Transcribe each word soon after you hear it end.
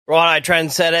Righto,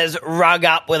 trendsetters, rug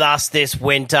up with us this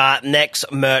winter.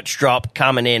 Next merch drop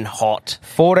coming in hot.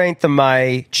 14th of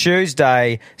May,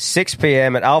 Tuesday, 6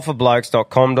 p.m. at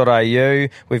alphablokes.com.au.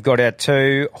 We've got our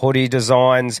 2 hoodie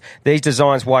designs. These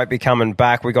designs won't be coming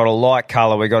back. We've got a light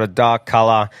colour. We've got a dark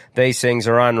colour. These things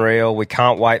are unreal. We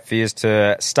can't wait for you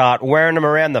to start wearing them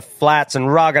around the flats and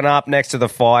rugging up next to the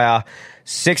fire.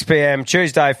 6 p.m,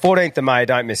 Tuesday, 14th of May.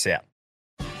 Don't miss out.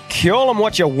 Call them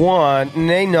what you want,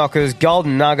 knee knockers,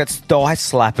 golden nuggets, thigh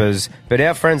slappers, but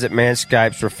our friends at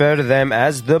Manscaped refer to them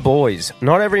as the boys.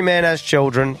 Not every man has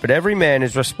children, but every man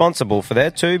is responsible for their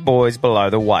 2 boys below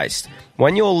the waist.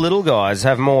 When your little guys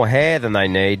have more hair than they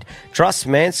need, trust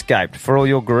Manscaped for all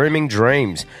your grooming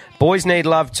dreams. Boys need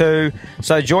love too,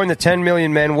 so join the 10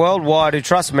 million men worldwide who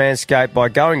trust Manscaped by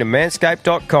going to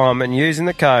manscaped.com and using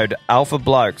the code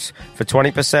ALPHABLOKES for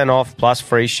 20% off plus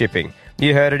free shipping.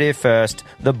 You heard it here first.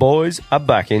 The boys are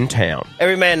back in town.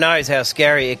 Every man knows how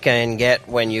scary it can get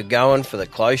when you're going for the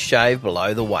close shave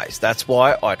below the waist. That's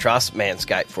why I trust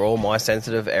Manscaped for all my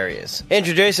sensitive areas.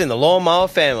 Introducing the Lawnmower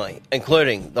family,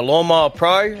 including the Lawnmower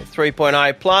Pro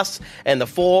 3.0 Plus and the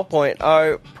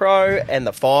 4.0 Pro and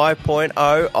the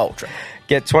 5.0 Ultra.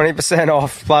 Get 20%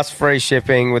 off plus free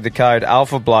shipping with the code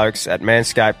ALPHABLOKES at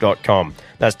manscaped.com.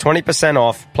 That's 20%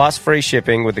 off plus free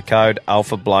shipping with the code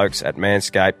ALPHABLOKES at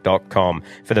manscaped.com.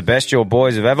 For the best your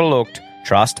boys have ever looked,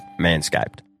 trust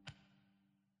Manscaped.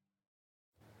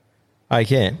 Hey,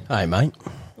 Ken. Hey, mate.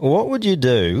 What would you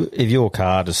do if your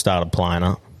car just started playing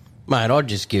up? Mate, I'd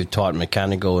just give Titan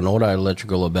Mechanical and Auto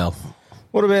Electrical a bell.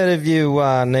 What about if you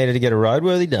needed to get a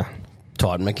roadworthy done?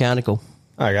 Titan Mechanical.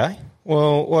 Okay.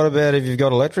 Well, what about if you've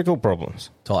got electrical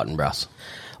problems? Titan Brass.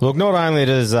 Look, not only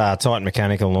does Titan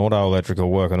Mechanical and Auto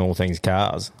Electrical work on all things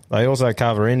cars, they also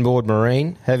cover inboard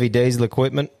marine, heavy diesel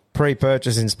equipment,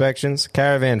 pre-purchase inspections,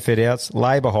 caravan fit-outs,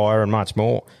 labour hire and much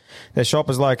more. Their shop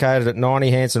is located at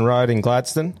 90 Hanson Road in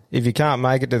Gladstone. If you can't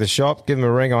make it to the shop, give them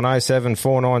a ring on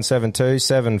 074972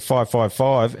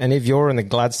 7555, and if you're in the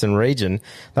Gladstone region,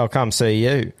 they'll come see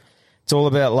you. It's all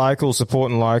about locals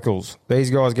supporting locals.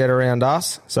 These guys get around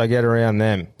us, so get around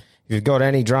them. If you've got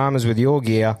any dramas with your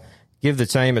gear, give the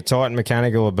team at Titan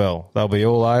Mechanical a bell. They'll be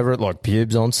all over it like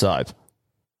pubes on soap. I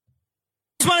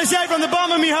just want to say from the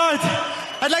bottom of my heart,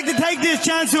 I'd like to take this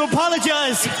chance to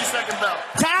apologize to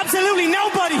absolutely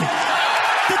nobody.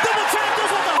 The double champ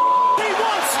does what the he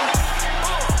wants.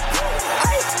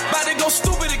 About to go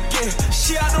stupid again.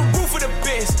 She out the roof of the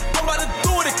Benz. I'm about to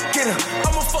do it again.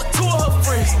 I'ma fuck 2 of her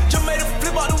friends. Just made a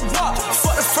flip out the rock.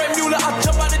 Fuck the frame mule, I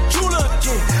jump out the jeweler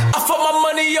again. I fuck my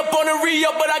money up on the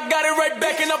re-up, but I got it right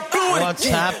back and I blew it. What's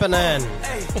happening?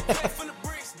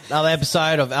 Another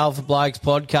episode of Alpha Blokes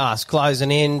podcast, closing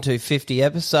in to 50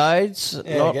 episodes.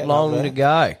 Not long to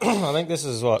go. I think this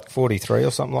is, 43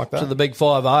 or something like that? To the big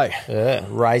 5-0. Yeah,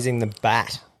 raising the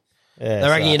bat. Yeah, I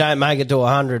reckon you don't make it to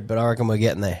 100, but I reckon we're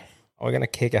getting there. We're going to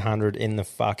kick 100 in the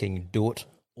fucking doot.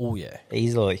 Oh, yeah.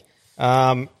 Easily.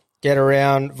 Get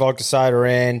around Vodka Soda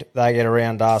and they get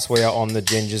around us. We are on the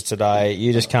gingers today.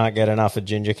 You just can't get enough of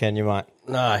ginger, can you, mate?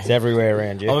 No. It's everywhere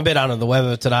around you. I'm a bit under the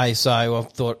weather today, so I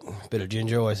thought a bit of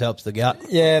ginger always helps the gut.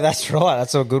 Yeah, that's right.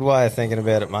 That's a good way of thinking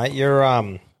about it, mate.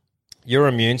 Your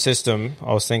immune system,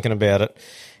 I was thinking about it,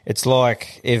 it's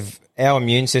like if our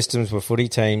immune systems were footy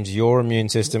teams, your immune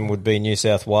system would be New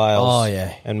South Wales. Oh,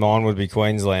 yeah. And mine would be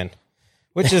Queensland.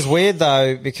 Which is weird,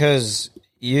 though, because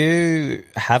you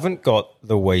haven't got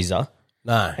the wheezer.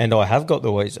 No. And I have got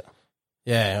the wheezer.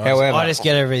 Yeah. However, I just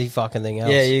get every fucking thing else.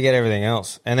 Yeah, you get everything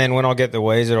else. And then when I get the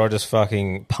wheezer, I just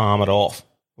fucking palm it off.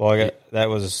 That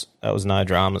was no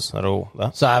dramas at all.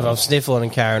 So if I'm sniffling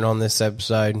and carrying on this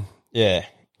episode. Yeah.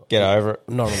 Get over it.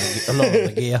 I'm not on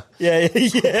the gear. Yeah,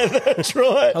 that's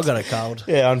right. I've got a cold.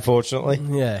 Yeah, unfortunately.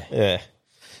 Yeah.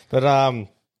 But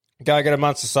go get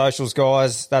amongst the socials,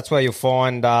 guys. That's where you'll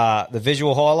find the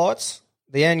visual highlights.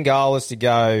 The end goal is to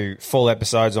go full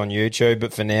episodes on YouTube,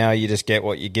 but for now, you just get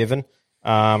what you're given.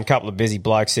 A couple of busy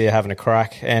blokes here having a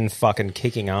crack and fucking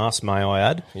kicking ass, may I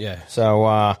add. Yeah.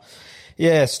 So,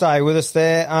 stay with us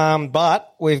there.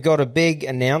 But we've got a big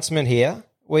announcement here.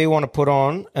 We want to put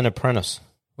on an apprentice.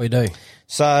 We do.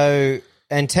 So,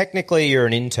 and technically you're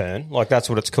an intern, like that's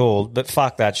what it's called, but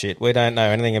fuck that shit. We don't know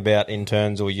anything about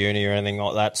interns or uni or anything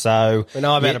like that. So we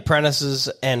know about apprentices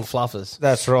and fluffers.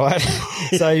 That's right.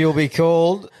 So you'll be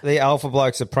called the Alpha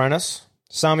Blokes Apprentice.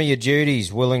 Some of your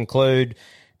duties will include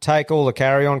take all the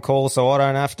carry-on calls so I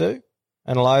don't have to,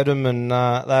 and load them and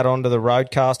that onto the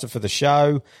roadcaster for the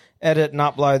show, edit and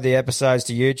upload the episodes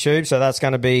to YouTube. So that's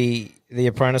going to be the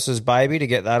apprentice's baby to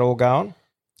get that all going.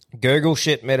 Google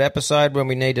shit mid-episode when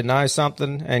we need to know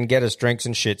something and get us drinks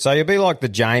and shit. So you'll be like the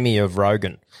Jamie of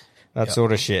Rogan. that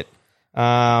sort of shit.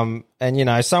 And, you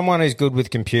know, someone who's good with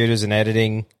computers and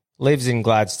editing, lives in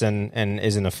Gladstone and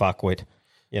isn't a fuckwit.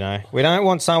 You know, we don't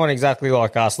want someone exactly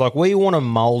like us. Like, we want to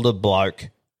mould a bloke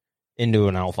into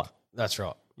an alpha, That's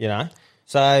right. you know?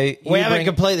 So We you haven't bring-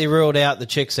 completely ruled out the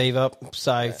chicks either,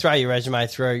 so throw your resume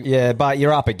through. Yeah, but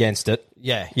you're up against it.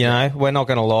 Yeah. You know, we're not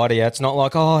going to lie to you. It's not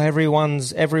like, oh,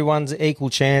 everyone's equal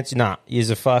chance. Nah, here's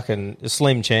a fucking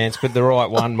slim chance, but the right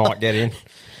one might get in.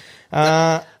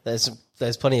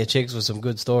 There's plenty of chicks with some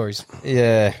good stories.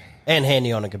 Yeah. And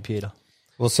handy on a computer.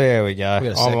 We'll see how we go. We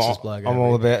got a sexist bloke I'm over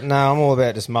all here.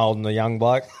 about just moulding the young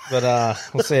bloke. But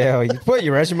we'll see how you put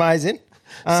your resumes in. See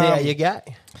how you go.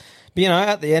 But, you know,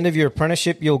 at the end of your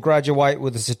apprenticeship, you'll graduate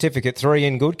with a certificate 3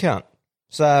 in good cunt.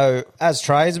 So, as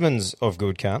tradesmen of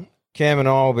good cunt, Cam and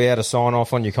I will be able to sign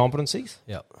off on your competencies.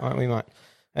 Yep. Won't we, mate?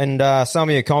 And some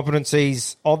of your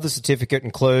competencies of the certificate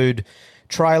include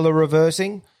trailer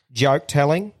reversing, joke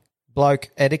telling, bloke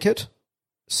etiquette,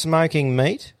 smoking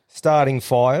meat, starting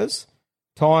fires,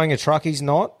 tying a truckie's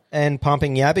knot, and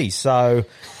pumping yabbies. So,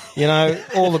 you know,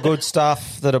 all the good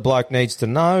stuff that a bloke needs to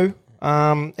know.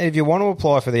 If you want to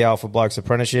apply for the Alpha Blokes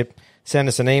Apprenticeship, send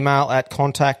us an email at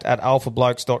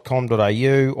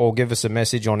contact@alphablokes.com.au or give us a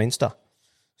message on Insta.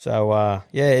 So,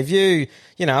 yeah, if you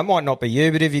know, it might not be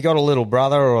you, but if you got a little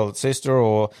brother or sister,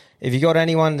 or if you got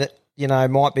anyone that, you know,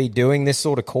 might be doing this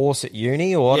sort of course at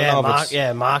uni, or I don't know if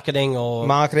it's marketing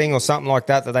or something like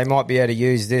that they might be able to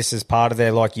use this as part of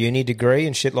their, like, uni degree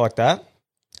and shit like that.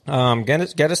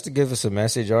 Get us to give us a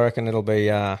message. I reckon it'll be,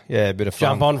 a bit of fun.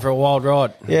 jump on for a wild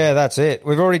ride. Yeah, that's it.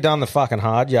 We've already done the fucking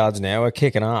hard yards now. We're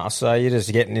kicking ass, so you're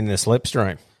just getting in the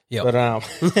slipstream. Yep. But,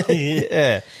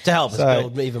 yeah. To help us So,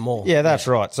 build even more. Yeah, that's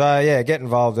right. So, yeah, get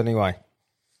involved anyway.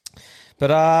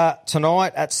 But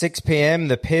tonight at 6 p.m,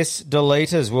 the piss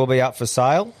deleters will be up for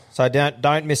sale. So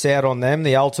don't miss out on them.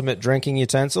 The ultimate drinking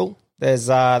utensil. There's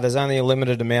only a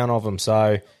limited amount of them,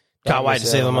 so Can't wait to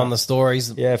see them on the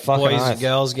stories. Yeah, fucking boys oath. and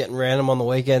girls getting random on the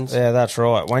weekends. Yeah, that's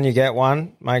right. When you get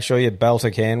one, make sure you belt a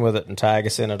can with it and tag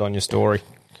us in it on your story.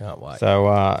 Can't wait.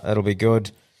 So it'll be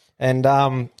good.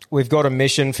 And we've got a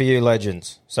mission for you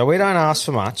legends. So we don't ask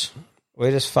for much. We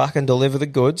just fucking deliver the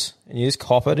goods and you just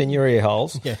cop it in your ear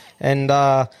holes. Yeah. And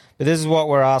but this is what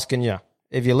we're asking you.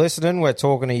 If you're listening, we're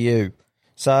talking to you.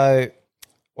 So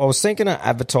I was thinking of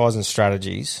advertising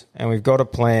strategies, and we've got a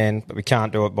plan, but we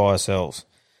can't do it by ourselves.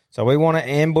 So we want to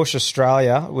ambush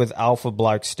Australia with Alpha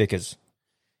Bloke stickers.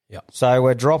 Yep. So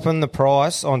we're dropping the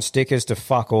price on stickers to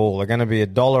fuck all. They're going to be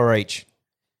 $1 each.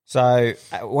 So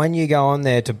when you go on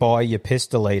there to buy your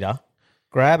pistol leader,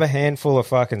 grab a handful of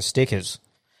fucking stickers.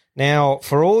 Now,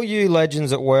 for all you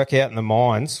legends that work out in the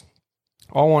mines,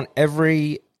 I want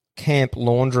every camp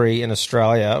laundry in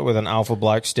Australia with an Alpha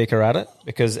Bloke sticker at it,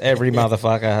 because every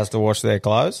motherfucker has to wash their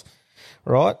clothes,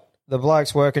 right? The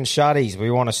blokes working shutties, we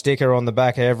want a sticker on the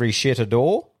back of every shitter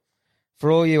door.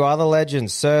 For all you other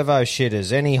legends, servo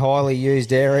shitters, any highly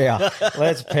used area,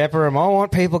 let's pepper them. I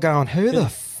want people going, who the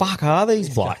fuck are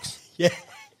these blokes? Yeah.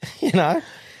 You know?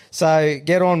 So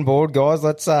get on board, guys.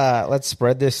 Let's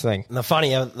spread this thing. And the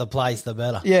funnier the place, the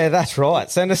better. Yeah, that's right.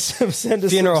 Send us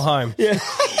Funeral home. Yeah.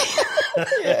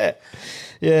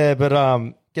 Yeah,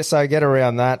 but get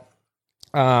around that.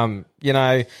 You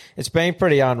know, it's been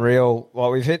pretty unreal.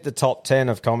 Like, we've hit the top 10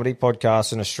 of comedy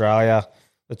podcasts in Australia,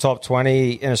 the top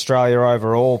 20 in Australia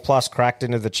overall, plus cracked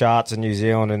into the charts in New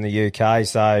Zealand and the UK.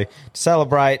 So to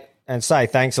celebrate and say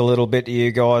thanks a little bit to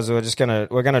you guys,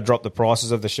 we're gonna drop the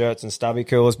prices of the shirts and stubby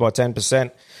coolers by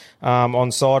 10%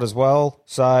 on site as well.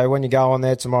 So when you go on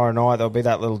there tomorrow night, there'll be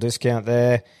that little discount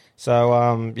there.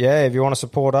 So yeah, if you want to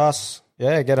support us,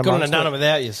 yeah, get them. Couldn't have done it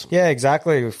without you. Yeah,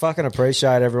 exactly. We fucking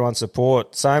appreciate everyone's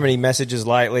support. So many messages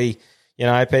lately, you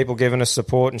know, people giving us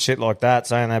support and shit like that,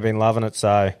 saying they've been loving it.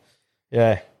 So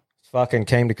yeah, fucking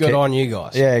keen to Good on you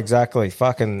guys. Yeah, exactly.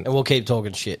 Fucking. And we'll keep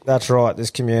talking shit. That's right.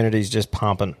 This community's just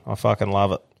pumping. I fucking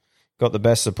love it. Got the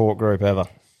best support group ever.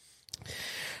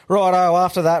 Righto,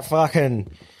 after that fucking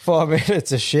 5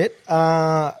 minutes of shit,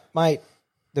 mate,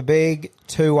 the big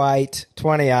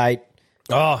 2/8/28.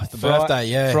 Oh, the birthday,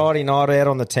 yeah. Friday night out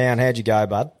on the town. How'd you go,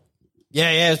 bud? Yeah,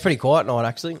 it was a pretty quiet night,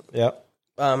 actually. Yep.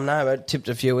 No, I tipped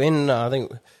a few in. I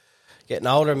think getting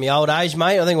older in my old age,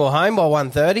 mate. I think we're home by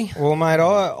 1:30. Well, mate,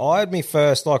 I had me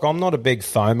first. Like, I'm not a big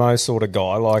FOMO sort of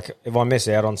guy. Like, if I miss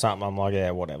out on something, I'm like,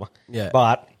 yeah, whatever. Yeah.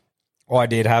 But I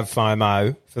did have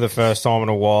FOMO for the first time in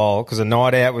a while, because a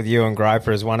night out with you and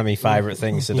Groper is one of my favourite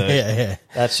things to do. Yeah.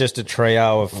 That's just a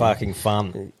trio of fucking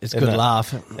fun. It's isn't good it?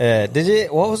 laugh. Yeah. Did you?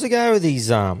 What was the go with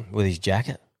his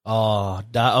jacket? Oh,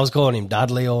 I was calling him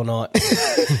Dudley all night.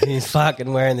 He's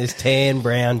fucking wearing this tan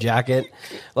brown jacket,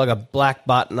 like a black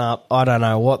button up. I don't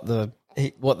know what the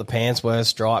pants were,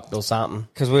 striped or something.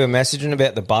 Because we were messaging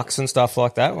about the bucks and stuff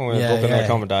like that when we were booking the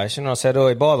accommodation. I said,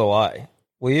 "Oh, by the way,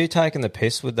 were you taking the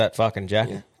piss with that fucking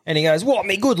jacket?" Yeah. And he goes, "What,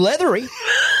 me good leathery?"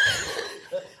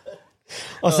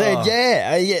 I said,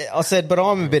 yeah. I said, but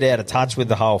I'm a bit out of touch with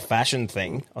the whole fashion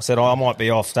thing. I said, I might be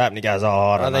off that. And he goes,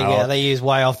 I don't know. Yeah, they used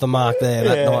way off the mark there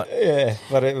that night. Yeah,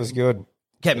 but it was good.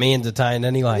 Kept me entertained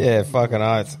anyway. Yeah, fucking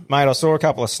oath. Mate, I saw a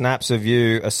couple of snaps of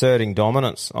you asserting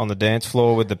dominance on the dance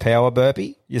floor with the power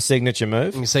burpee, your signature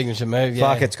move. Your signature move,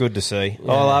 yeah. Fuck, it's good to see.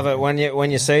 Yeah. I love it. When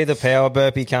you see the power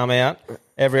burpee come out,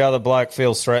 every other bloke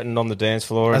feels threatened on the dance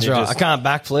floor. That's right. I can't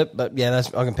backflip, but yeah,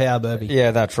 I can power burpee.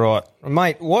 Yeah, that's right.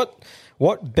 Mate, what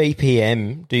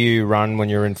BPM do you run when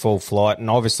you're in full flight? And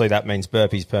obviously that means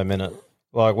burpees per minute.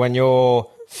 Like when you're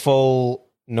full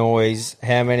noise,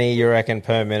 how many you reckon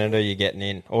per minute are you getting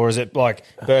in? Or is it like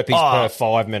burpees per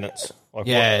 5 minutes? Like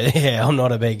yeah, I'm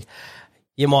not a big...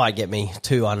 You might get me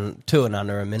two and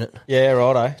under a minute. Yeah,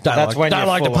 righto. Don't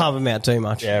like to pump them out too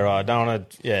much. Yeah, right. Don't want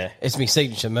to... Yeah. It's my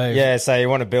signature move. Yeah, so you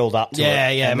want to build up to it.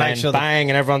 Yeah, and make sure...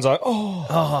 bang, and everyone's like, oh.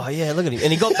 Oh, yeah, look at him.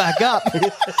 And he got back up.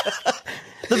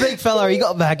 The big fella, he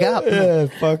got back up. Yeah,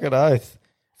 fucking oath.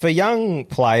 For young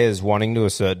players wanting to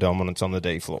assert dominance on the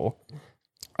D floor,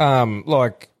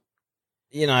 like,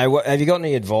 you know, have you got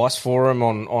any advice for them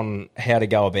on how to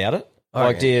go about it?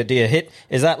 Like, do you hit?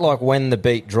 Is that like when the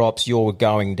beat drops, you're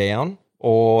going down,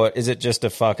 or is it just a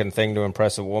fucking thing to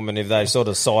impress a woman if they sort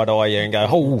of side eye you and go,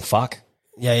 oh fuck?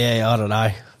 Yeah, I don't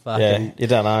know. Yeah, you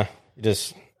don't know. You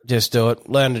just do it.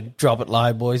 Learn to drop it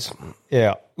low, boys.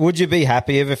 Yeah. Would you be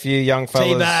happy if a few young fellas...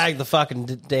 Teabag the fucking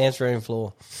dance room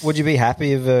floor. Would you be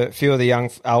happy if a few of the young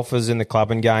alphas in the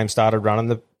clubbing game started running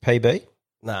the PB?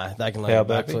 No, they can learn a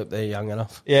backflip. They're young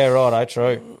enough. Yeah, righto,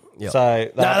 true. Yep.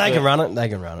 So they can run it. They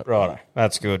can run it. Righto,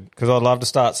 that's good. Because I'd love to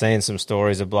start seeing some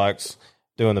stories of blokes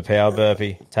doing the power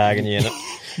burpee, tagging you in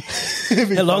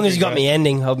it. As long as you got me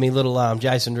ending of me little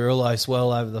Jason Derulo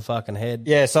swirl over the fucking head.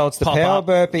 Yeah, so it's the power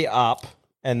burpee up,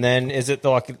 and then is it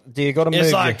like, do you got to move?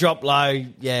 It's like drop low,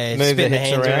 yeah, move spin the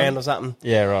hands around or something.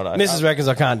 Yeah, righto. Mrs. reckons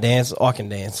I can't dance. I can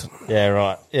dance. Yeah,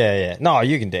 right. Yeah. No,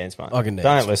 you can dance, mate. I can dance.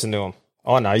 Don't listen to him.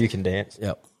 I know you can dance.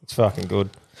 Yep. It's fucking good.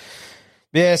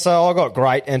 Yeah, so I got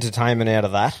great entertainment out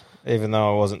of that, even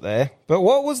though I wasn't there. But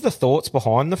what was the thoughts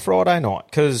behind the Friday night?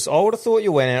 Because I would have thought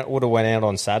you would have went out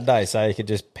on Saturday so you could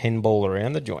just pinball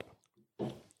around the joint.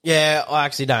 Yeah, I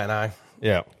actually don't know.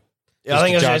 Yeah. I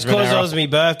think it's because it was my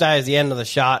birthday is the end of the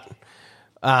shot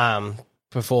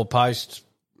before post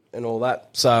and all that.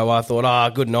 So I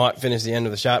thought, good night, finish the end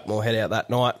of the shot, and we'll head out that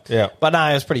night. Yeah. But no,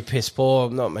 it was pretty piss poor.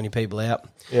 Not many people out.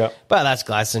 Yeah. But that's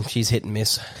Gladstone. She's hit and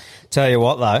miss. Tell you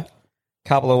what, though.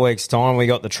 Couple of weeks' time, we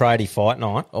got the tradie fight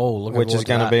night, which is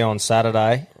going to be on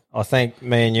Saturday. I think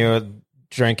me and you are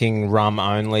drinking rum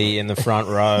only in the front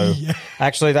row. Yeah.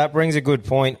 Actually, that brings a good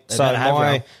point.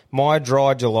 So my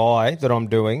dry July that I'm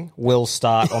doing will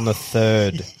start on the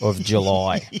 3rd of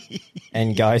July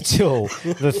and go till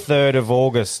the 3rd of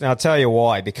August. Now, I'll tell you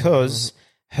why. Because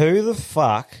who the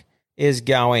fuck is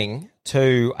going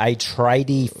to a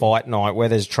tradie fight night where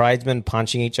there's tradesmen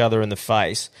punching each other in the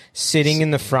face, sitting in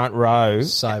the front row,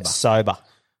 sober.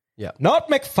 Yeah, not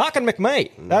McMe.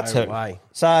 That's who. Way.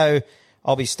 So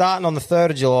I'll be starting on the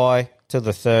 3rd of July to the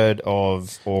 3rd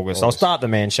of August. I'll start the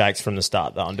man shakes from the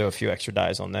start though and do a few extra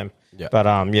days on them. Yeah. But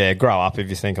grow up if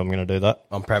you think I'm going to do that.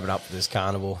 I'm prepping up for this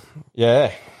carnival.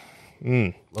 Yeah.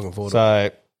 Looking forward to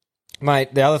it. So,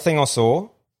 mate, the other thing I saw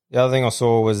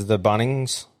was the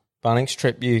Bunnings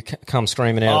trip. You come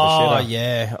screaming out of the shitter. Oh,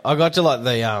 yeah. I got to like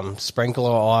the sprinkler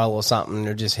aisle or something and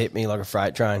it just hit me like a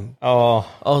freight train. Oh.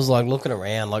 I was like looking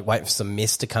around, like waiting for some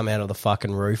mist to come out of the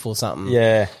fucking roof or something.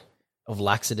 Yeah. Of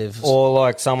laxatives. Or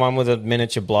like someone with a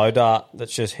miniature blow dart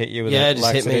that's just hit you with a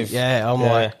laxative. Hit me. Yeah, I'm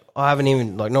like, I haven't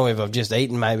even, like, normally if I've just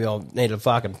eaten, maybe I'll need to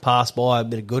fucking pass by a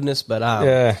bit of goodness, but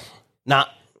nah.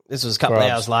 This was a couple of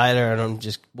hours later and I'm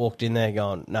just walked in there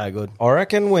going, no good. I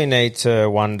reckon we need to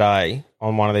one day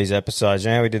on one of these episodes,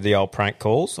 we did the old prank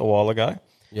calls a while ago.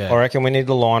 Yeah. I reckon we need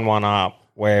to line one up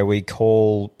where we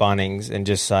call Bunnings and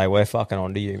just say, we're fucking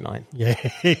onto you, mate.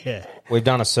 Yeah. We've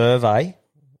done a survey,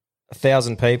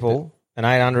 1,000 people, and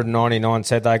 899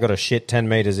 said they got a shit 10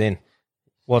 metres in.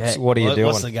 What are you doing?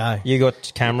 What's the go? You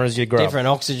got cameras, you grab. Different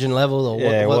oxygen level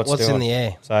or what's in the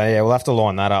air? So, we'll have to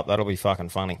line that up. That'll be fucking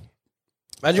funny.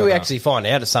 Imagine we actually find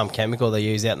out it's some chemical they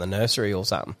use out in the nursery or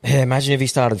something. Yeah, imagine if he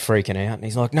started freaking out and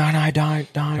he's like, no,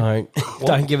 don't.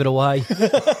 Don't give it away.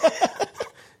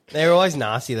 They're always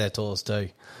nasty, their tours too.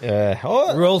 Yeah.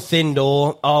 Oh, Real thin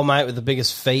door. Oh, mate, with the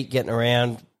biggest feet getting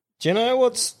around. do you know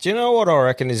what I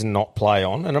reckon is not play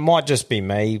on? And it might just be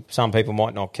me. Some people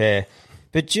might not care.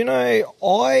 But do you know,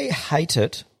 I hate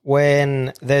it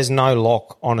when there's no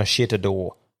lock on a shitter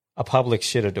door, a public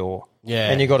shitter door. Yeah.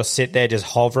 And you got to sit there just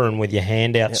hovering with your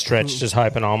hand outstretched, just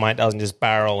hoping, oh, mate, doesn't just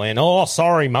barrel in. Oh,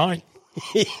 sorry, mate.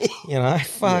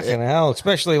 Fucking hell.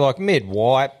 Especially like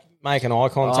mid-wipe, making eye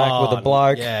contact with a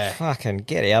bloke. yeah. Fucking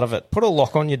get out of it. Put a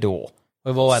lock on your door.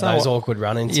 We've all had those awkward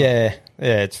run-ins. Yeah,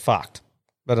 it's fucked.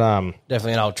 But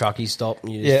Definitely an old truckie stop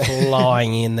and you're just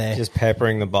flying in there. just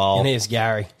peppering the bowl. And here's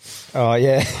Gary. Oh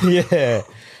yeah, yeah.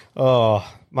 Oh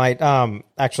mate,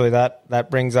 actually that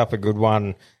brings up a good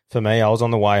one for me. I was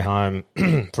on the way home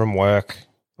from work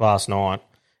last night,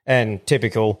 and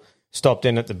typical stopped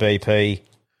in at the BP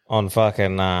on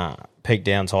fucking Peak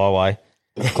Downs Highway,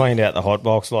 cleaned out the hot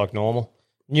box like normal.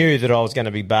 Knew that I was going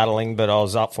to be battling, but I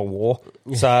was up for war.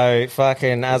 Yeah. So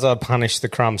fucking as I punished the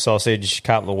crumb sausage,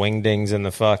 couple of wingdings, and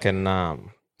the fucking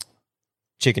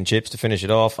chicken chips to finish it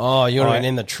off. Oh, you were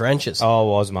in the trenches. Oh, I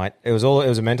was, mate. It was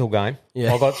a mental game.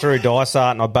 Yeah. I got through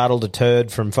Dysart and I battled a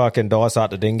turd from fucking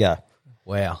Dysart to Dingo.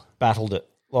 Wow. Battled it.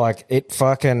 Like,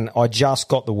 I just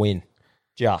got the win.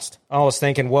 Just. I was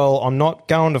thinking, well, I'm not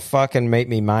going to fucking meet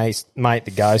me mate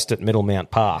the ghost at Middlemount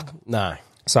Park. No.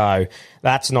 So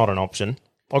that's not an option.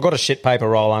 I got a shit paper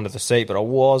roll under the seat, but I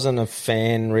wasn't a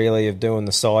fan really of doing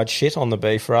the side shit on the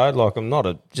beef road. Like, I'm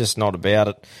just not about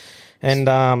it. And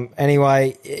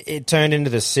anyway, it turned into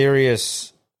the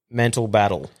serious mental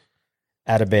battle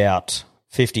at about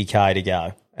 50k to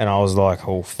go. And I was like,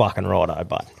 oh, fucking righto,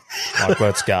 bud. Like,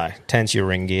 let's go. Tense your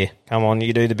ring gear. Come on,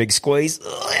 you do the big squeeze.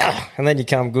 And then you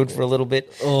come good for a little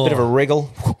bit. Oh. Bit of a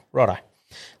wriggle. Righto. I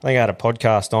think I had a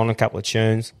podcast on, a couple of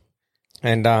tunes.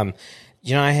 And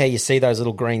you know how you see those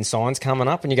little green signs coming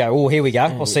up and you go, oh, here we go.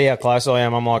 I'll see how close I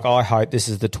am. I'm like, I hope this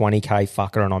is the 20k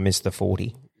fucker and I missed the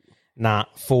 40. Nah,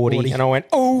 40. And I went,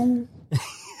 oh,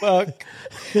 fuck.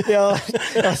 Yeah,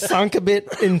 I sunk a bit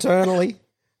internally.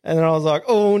 And then I was like,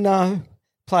 oh, no.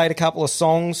 Played a couple of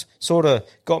songs, sort of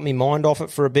got me mind off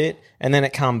it for a bit. And then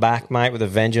it come back, mate, with a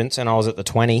vengeance. And I was at the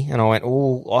 20. And I went,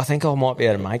 oh, I think I might be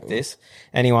able to make this.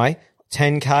 Anyway,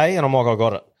 10k. And I'm like, I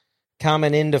got it.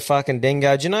 Coming into fucking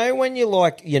Dingo. Do you know when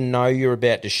you're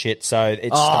about to shit, so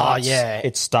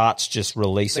it starts just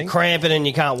releasing? The cramping and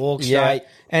you can't walk straight.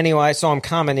 Anyway, so I'm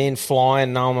coming in,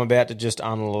 flying, now I'm about to just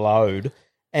unload,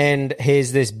 and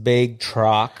here's this big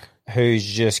truck who's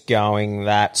just going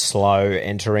that slow,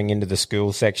 entering into the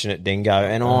school section at Dingo,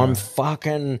 and I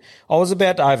was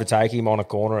about to overtake him on a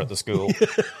corner at the school.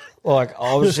 Like,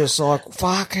 I was just like,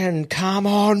 fucking come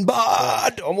on,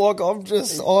 bud. I'm like,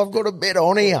 I've got a bit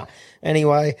on here.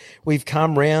 Anyway, we've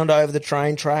come round over the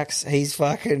train tracks. He's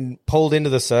fucking pulled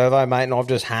into the servo, mate, and I've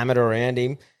just hammered around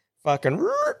him. Fucking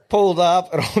pulled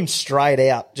up, and I'm straight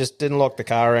out. Just didn't lock the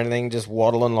car or anything, just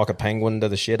waddling like a penguin to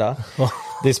the shitter.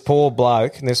 This poor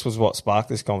bloke, and this was what sparked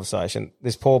this conversation,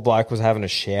 this poor bloke was having a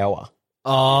shower.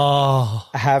 Oh.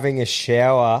 Having a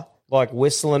shower, like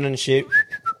whistling and shit.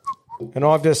 And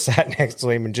I've just sat next to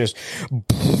him and just...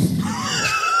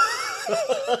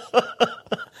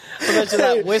 I bet you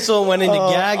that whistle went into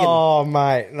gagging. Oh,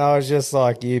 mate. And I was just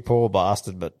like, you poor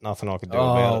bastard, but nothing I could do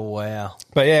about it. Oh, wow.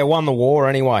 But, yeah, won the war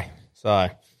anyway. So,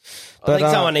 I think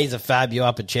someone needs to fab you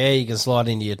up a chair you can slide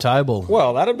into your toe ball.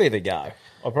 Well, that'd be the go.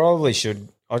 I probably should.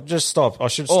 I should stop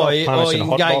punishing or you can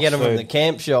hot go box get them food. from the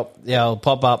camp shop. Yeah, I'll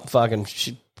pop up fucking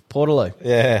Portaloo.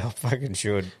 Yeah, I fucking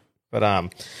should.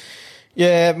 But,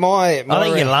 yeah, my I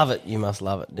think you love it. You must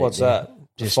love it. What's that?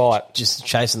 Just fight. Just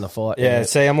chasing the fight. Yeah,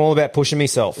 see, I'm all about pushing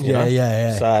myself. You know?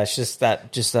 Yeah. So it's just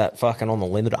that fucking on the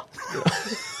limiter.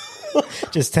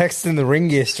 Just texting the ring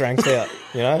gear strength out,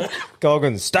 you know?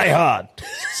 Goggins, stay hard.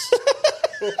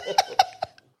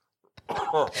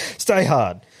 Stay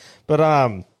hard.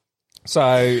 But,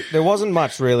 so there wasn't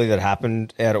much really that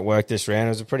happened out at work this round. It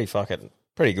was a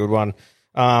pretty good one.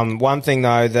 One thing,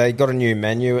 though, they got a new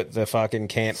menu at the fucking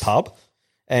camp pub.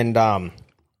 And,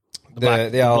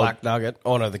 the old Black Nugget.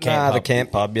 Oh, no, the camp pub. the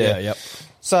camp pub, yeah. Yep.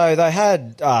 So they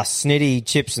had snitty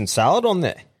chips and salad on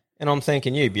there. And I'm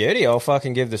thinking, you beauty, I'll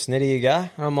fucking give the snitty a go.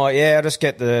 And I'm like, yeah, I'll just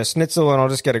get the schnitzel and I'll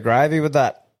just get a gravy with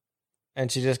that.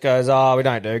 And she just goes, oh, we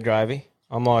don't do gravy.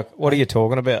 I'm like, what are you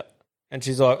talking about? And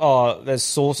she's like, oh, there's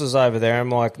sauces over there. I'm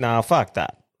like, nah, fuck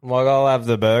that. I'm like, I'll have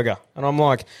the burger. And I'm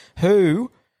like, who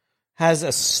has a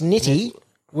snitty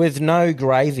with no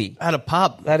gravy? At a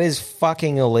pub. That is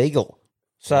fucking illegal.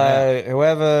 So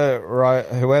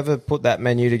whoever put that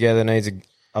menu together needs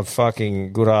a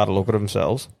fucking good hard look at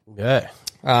themselves. Yeah.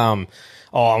 And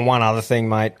one other thing,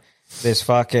 mate. There's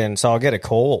so I get a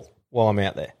call while I'm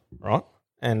out there, right?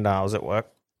 And I was at work.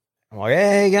 I'm like,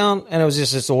 "Yeah, how you going?" And it was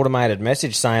just this automated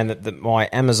message saying that my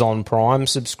Amazon Prime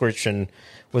subscription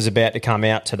was about to come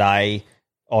out today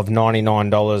of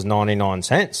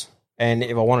 $99.99. And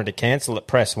if I wanted to cancel it,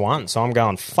 press 1. So I'm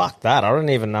going, fuck that. I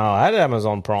didn't even know I had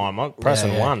Amazon Prime. I'm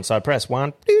pressing 1. So I press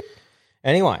 1. Doot.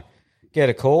 Anyway, get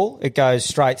a call. It goes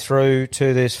straight through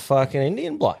to this fucking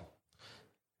Indian bloke.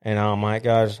 And our mate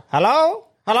goes, hello?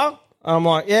 Hello? I'm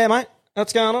like, yeah, mate.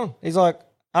 What's going on? He's like,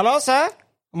 hello, sir?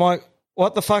 I'm like,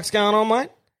 what the fuck's going on, mate?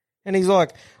 And he's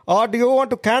like, oh, do you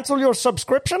want to cancel your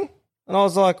subscription? And I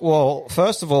was like, well,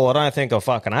 first of all, I don't think I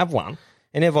fucking have one.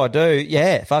 And if I do,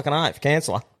 yeah, fucking oath,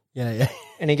 cancel her. Yeah.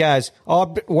 And he goes,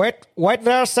 oh, wait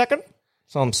there a second.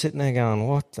 So I'm sitting there going,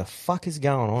 what the fuck is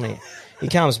going on here? He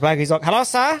comes back. He's like, hello,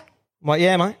 sir? I'm like,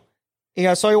 yeah, mate. He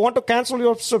goes, so you want to cancel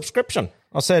your subscription?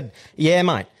 I said, yeah,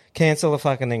 mate, cancel the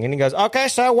fucking thing. And he goes, okay,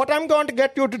 sir, what I'm going to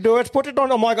get you to do is put it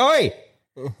on. I'm like, oi,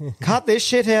 cut this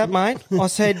shit out, mate. I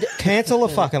said, cancel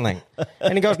the fucking thing.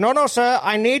 And he goes, no, sir,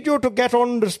 I need you to get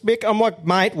on the speak. I'm like,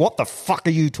 mate, what the fuck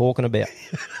are you talking about?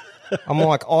 I'm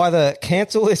like, either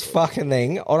cancel this fucking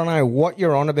thing, I don't know what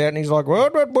you're on about. And he's like,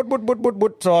 what?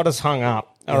 So I just hung up.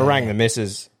 I rang the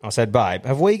missus. I said, babe,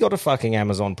 have we got a fucking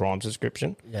Amazon Prime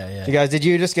subscription? Yeah. She goes, did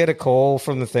you just get a call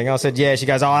from the thing? I said, yeah. She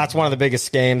goes, oh, that's one of the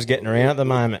biggest scams getting around at the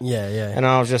moment. Yeah. And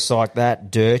I was just like, that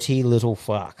dirty little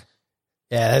fuck.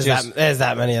 Yeah, there's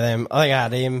that many of them. I think I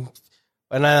had him.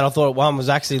 And then I thought one was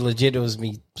actually legit. It was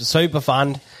me super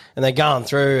fund. And they're going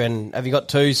through and have you got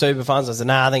 2 super funds? I said,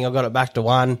 nah, I think I've got it back to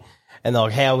 1. And they're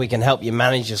like, how we can help you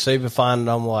manage your super fund.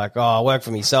 I'm like, oh, I work for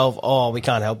myself. Oh, we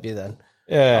can't help you then.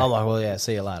 Yeah. I'm like, well, yeah,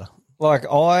 see you later.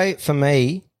 Like for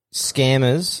me,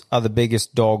 scammers are the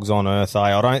biggest dogs on earth,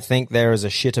 I don't think there is a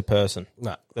shitter person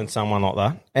than someone like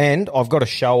that. And I've got a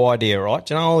show idea, right?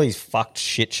 Do you know all these fucked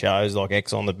shit shows like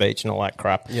X on the Beach and all that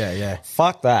crap? Yeah.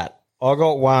 Fuck that. I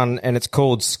got one and it's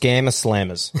called Scammer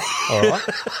Slammers. All right?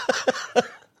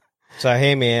 So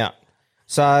hear me out.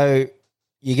 So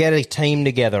you get a team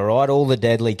together, right? All the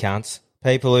deadly cunts.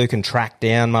 People who can track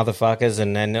down motherfuckers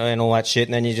and all that shit,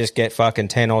 and then you just get fucking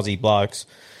 10 Aussie blokes,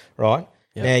 right?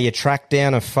 Yep. Now you track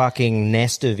down a fucking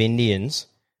nest of Indians,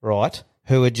 right,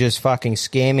 who are just fucking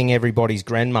scamming everybody's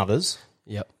grandmothers.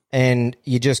 Yep. And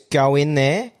you just go in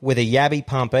there with a yabby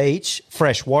pump each,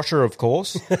 fresh washer, of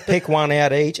course, pick one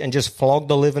out each and just flog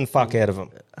the living fuck out of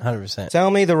them. 100%. Tell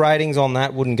me the ratings on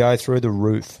that wouldn't go through the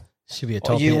roof. Should be a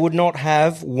top You hit. would not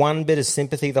have one bit of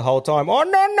sympathy the whole time. Oh,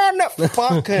 no.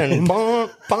 Fucking bong.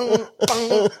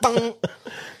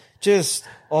 Just,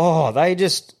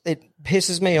 it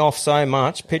pisses me off so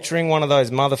much picturing one of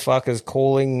those motherfuckers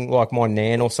calling like my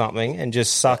nan or something and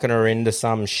just sucking her into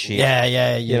some shit.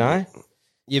 Yeah. You know?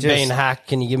 You've Just- been hacked.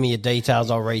 Can you give me your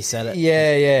details? I'll reset it.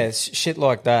 Yeah. Shit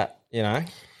like that, you know?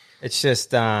 It's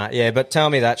just, but tell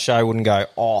me that show wouldn't go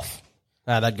off.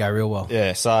 No, that'd go real well.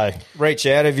 Yeah, so reach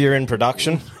out if you're in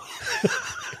production.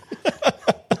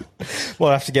 We'll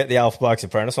have to get the Alpha Blokes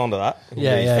Apprentice onto that.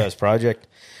 Yeah, His first project.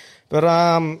 But,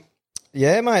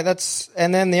 yeah, mate,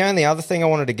 and then the only other thing I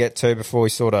wanted to get to before we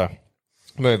sort of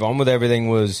move on with everything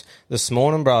was this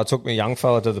morning, bro, I took my young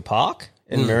fella to the park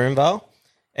in Miriamvale,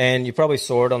 and you probably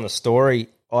saw it on the story.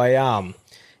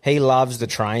 He loves the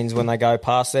trains when they go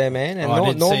past there, man. And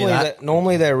I did see that.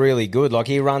 Normally they're really good. Like,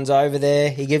 he runs over there,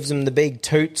 he gives them the big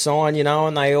toot sign, you know,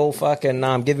 and they all fucking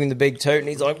give him the big toot, and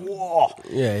he's like, whoa.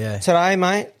 Yeah. Today,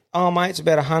 mate, it's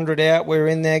about 100 out. We're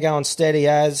in there going steady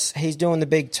as. He's doing the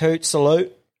big toot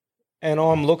salute, and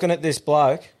I'm looking at this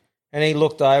bloke, and he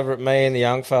looked over at me and the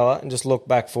young fella and just looked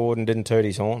back forward and didn't toot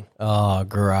his horn. Oh,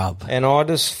 grub. And I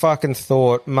just fucking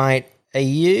thought, mate, are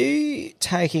you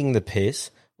taking the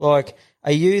piss? Like,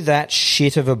 are you that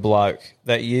shit of a bloke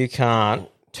that you can't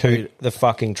toot the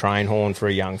fucking train horn for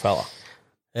a young fella?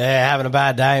 Yeah, having a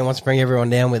bad day and wants to bring everyone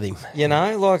down with him. You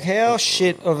know, like, how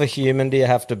shit of a human do you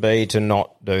have to be to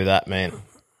not do that, man?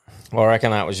 I reckon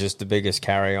that was just the biggest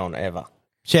carry-on ever.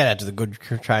 Shout out to the good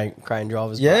crane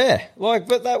drivers. Yeah, like,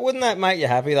 but wouldn't that make you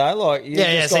happy though? Like, you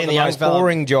Yeah, just got seeing the the young most fella.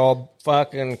 boring job,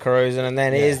 fucking cruising, and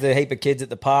then here's the heap of kids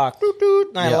at the park,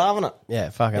 they're loving it.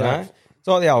 Yeah, fucking You know? It's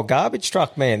like the old garbage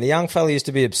truck, man. The young fella used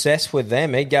to be obsessed with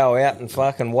them. He'd go out and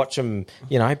fucking watch them,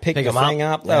 you know, pick the 'em thing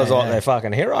up. up. That was like Yeah. their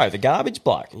fucking hero, the garbage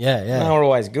bloke. Yeah. They were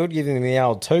always good, giving them the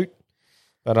old toot.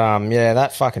 But,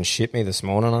 that fucking shit me this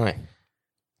morning,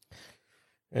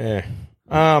 eh?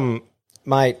 Yeah.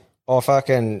 Mate, I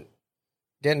fucking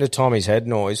getting to Tommy's head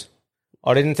noise.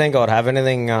 I didn't think I'd have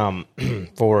anything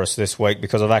for us this week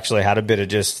because I've actually had a bit of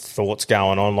just thoughts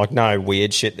going on, like no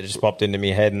weird shit that just popped into my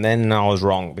head, and then I was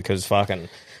wrong because fucking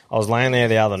I was laying there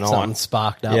the other night. Something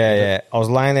sparked up. Yeah. I was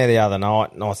laying there the other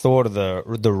night, and I thought of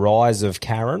the rise of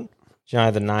Karen. Do you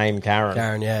know the name Karen?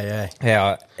 Karen, yeah.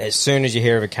 How as soon as you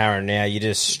hear of a Karen now, you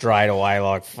just straight away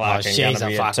like fucking she's gonna a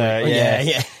be fucking-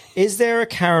 yeah. Is there a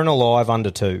Karen alive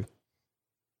under 2?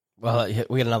 Well,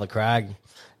 we got another Crag.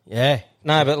 Yeah.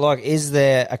 No, but like, is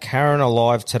there a Karen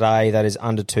alive today that is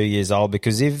under 2 years old?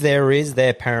 Because if there is,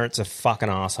 their parents are fucking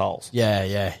assholes.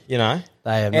 Yeah. You know,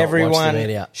 They have not watched the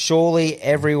media. Surely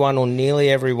everyone or nearly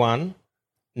everyone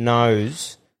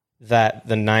knows that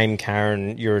the name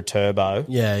Karen, you're a turbo.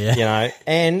 Yeah. You know,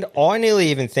 and I nearly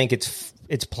even think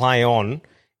it's play on.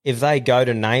 If they go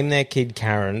to name their kid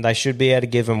Karen, they should be able to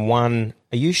give them one.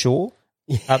 Are you sure?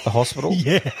 At the hospital?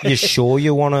 Yeah. You sure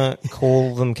you want to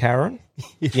call them Karen?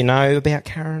 You know about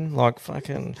Karen? Like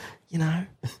fucking, you know?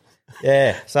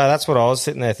 Yeah. So that's what I was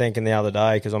sitting there thinking the other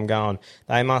day because I'm going,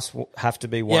 they must have to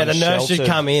be one Yeah, the nurse sheltered. should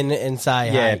come in and say,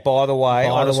 Yeah, hey, by the way,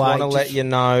 I just want to just let you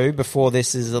know before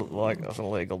this is like a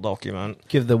legal document.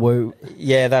 give the woo.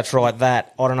 Yeah, that's right.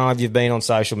 That I don't know if you've been on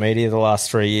social media the last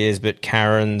 3 years, but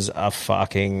Karens are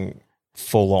fucking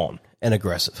full on And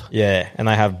aggressive. Yeah, and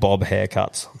they have bob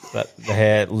haircuts. That the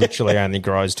hair literally only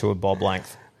grows to a bob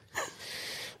length.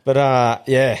 But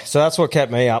yeah, so that's what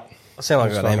kept me up. I sound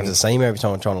like I've got emphysema every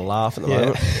time I'm trying to laugh at the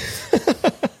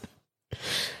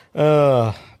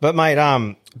moment. But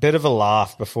mate, bit of a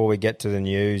laugh before we get to the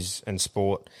news and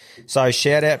sport. So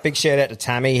big shout out to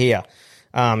Tammy here.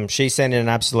 She sent in an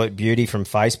absolute beauty from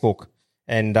Facebook,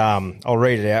 and I'll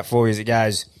read it out for you as it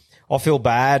goes. I feel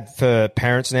bad for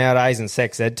parents nowadays and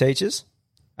sex ed teachers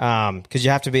because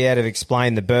you have to be able to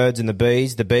explain the birds and the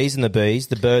bees and the bees,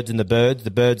 the birds and the birds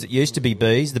that used to be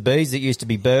bees, the bees that used to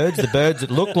be birds, the birds that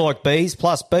look like bees,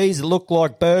 plus bees that look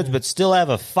like birds but still have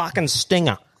a fucking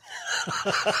stinger.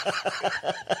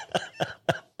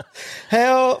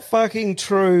 How fucking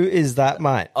true is that,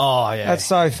 mate? Oh, yeah. That's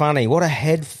so funny. What a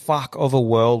head fuck of a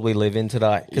world we live in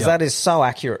today because that is so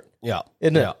accurate. Yeah.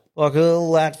 Isn't it? Yeah. Like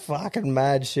all that fucking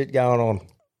mad shit going on.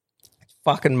 It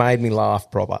fucking made me laugh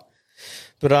proper.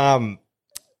 But,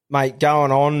 mate,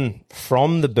 going on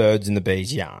from the birds and the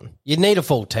bees yarn. You'd need a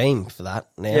full team for that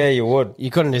now. Yeah, you would. You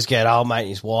couldn't just get old mate and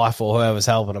his wife or whoever's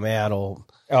helping him out or...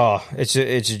 Oh, it's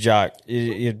a joke.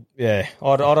 Yeah,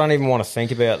 I don't even want to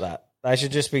think about that. They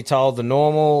should just be told the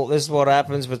normal, this is what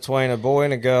happens between a boy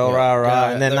and a girl,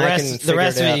 and then the they rest, can the figure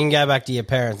rest it of it out. you can go back to your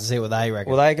parents and see what they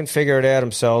reckon. Well, they can figure it out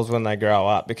themselves when they grow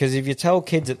up. Because if you tell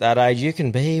kids at that age, you can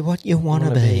be what you want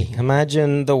to be.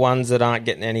 Imagine the ones that aren't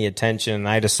getting any attention and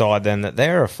they decide then that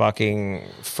they're a fucking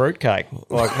fruitcake.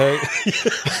 Like, who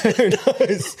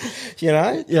knows? You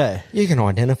know? Yeah. You can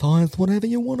identify as whatever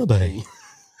you want to be.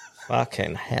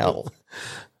 Fucking hell.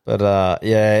 But,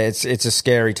 yeah, it's a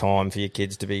scary time for your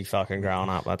kids to be fucking growing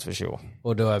up, that's for sure.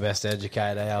 We'll do our best to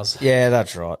educate ours. Yeah,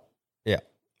 that's right. Yeah.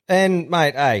 And,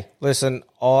 mate, hey, listen,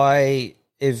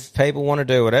 if people want to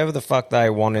do whatever the fuck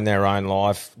they want in their own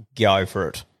life, go for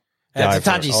it. It's a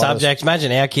touchy subject.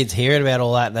 Imagine our kids hearing about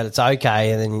all that it's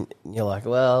okay, and then you're like,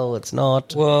 well, it's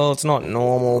not. Well, it's not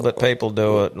normal, but people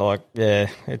do it. Like, yeah,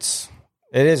 it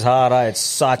is hard, eh? It's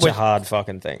such a hard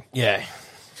fucking thing. Yeah.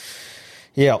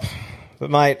 Yep. But,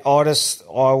 mate, I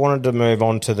wanted to move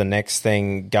on to the next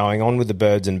thing going on with the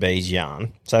birds and bees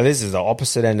yarn. So this is the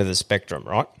opposite end of the spectrum,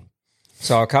 right?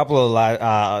 So a couple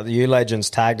of you legends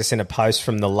tagged us in a post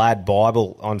from the Lad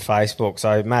Bible on Facebook.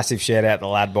 So massive shout out to the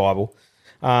Lad Bible.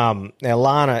 Now,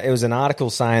 Lana, it was an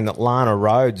article saying that Lana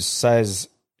Rhodes says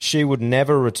she would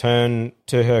never return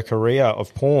to her career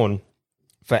of porn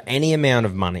for any amount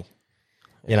of money.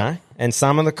 You know, and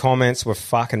some of the comments were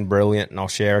fucking brilliant, and I'll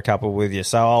share a couple with you.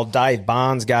 So old Dave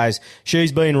Barnes goes,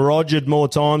 she's been rogered more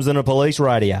times than a police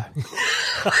radio.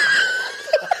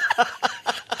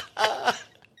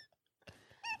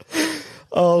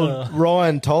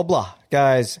 Ryan Tobler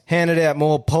goes, handed out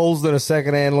more pulls than a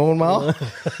second-hand lawnmower.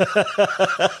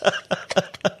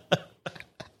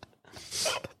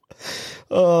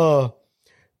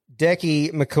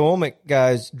 Decky McCormick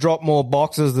goes, drop more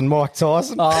boxes than Mike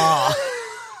Tyson.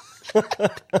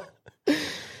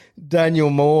 Daniel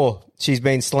Moore, she's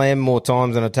been slammed more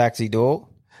times than a taxi door.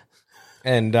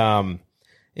 And,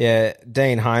 yeah,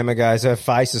 Dean Homer goes, her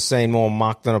face has seen more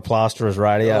muck than a plasterer's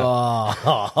radio.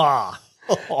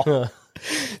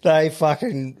 They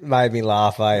fucking made me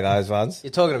laugh, those ones.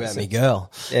 You're talking about me,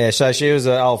 girl. Yeah, so she was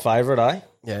an old favourite, eh?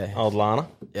 Yeah. Old Lana.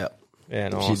 Yep. Yeah,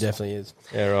 nice. She definitely is.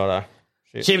 Yeah, righto.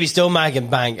 She'd be still making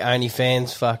bank,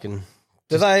 OnlyFans, fucking.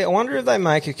 I wonder if they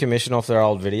make a commission off their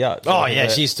old videos. Oh, yeah,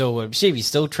 she still would. She'd be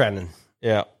still trending.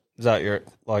 Yeah. Is that do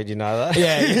you know that?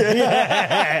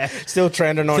 Yeah. Still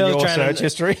trending on your search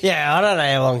history? Yeah, I don't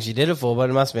know how long she did it for, but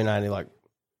it must have been only like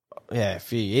a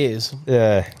few years.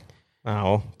 Yeah. Oh,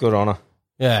 well, good on her.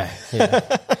 Yeah.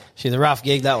 She's a rough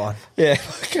gig, that one. Yeah,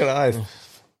 fucking oath.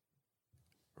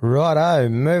 Righto,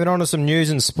 moving on to some news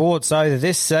and sports. So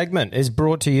this segment is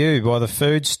brought to you by the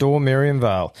Food Store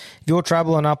Miriamvale. If you're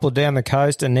travelling up or down the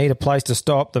coast and need a place to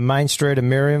stop, the main street of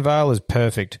Miriamvale is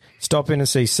perfect. Stop in and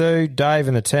see Sue, Dave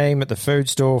and the team at the Food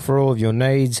Store for all of your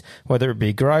needs, whether it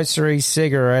be groceries,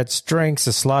 cigarettes, drinks, a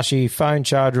slushie, phone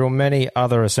charger or many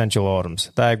other essential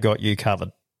items. They've got you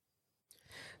covered.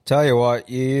 Tell you what,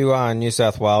 you New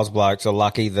South Wales blokes are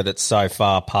lucky that it's so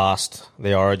far past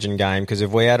the Origin game, because if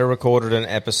we had recorded an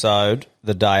episode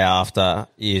the day after,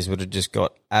 yous would have just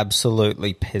got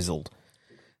absolutely pizzled.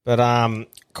 But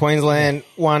Queensland,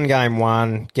 1 game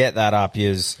 1, get that up,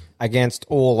 yous, against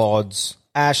all odds.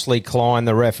 Ashley Klein,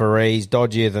 the referees,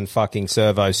 dodgier than fucking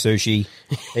Servo Sushi.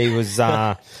 He was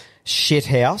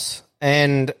shithouse.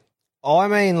 And I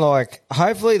mean, like,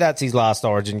 hopefully that's his last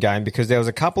Origin game, because there was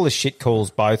a couple of shit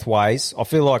calls both ways. I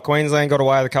feel like Queensland got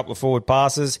away with a couple of forward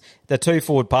passes. The 2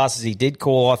 forward passes he did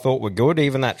call I thought were good,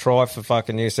 even that try for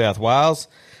fucking New South Wales.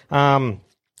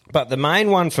 But the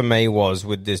main one for me was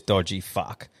with this dodgy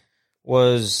fuck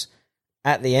was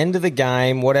at the end of the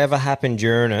game, whatever happened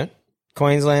during it,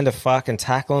 Queensland are fucking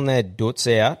tackling their doots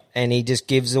out, and he just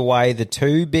gives away the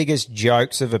 2 biggest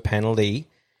jokes of a penalty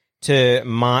to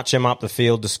march him up the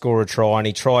field to score a try, and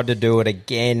he tried to do it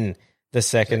again the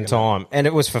second time. And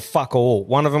it was for fuck all.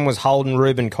 One of them was holding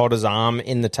Ruben Cotter's arm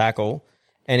in the tackle,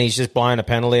 and he's just blown a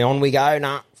penalty. On we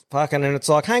go, fucking, and it's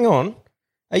like, hang on.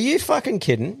 Are you fucking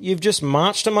kidding? You've just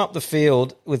marched them up the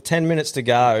field with 10 minutes to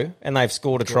go, and they've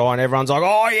scored a try, and everyone's like,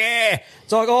 oh, yeah.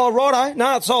 It's like, oh, righto.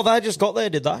 No, it's all they just got there,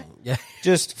 did they? Yeah.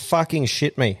 Just fucking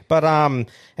shit me. But, and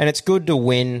it's good to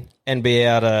win and be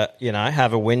able to,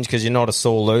 have a win, because you're not a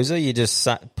sore loser. You're just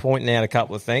pointing out a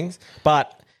couple of things.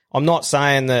 But I'm not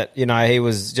saying that, he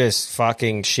was just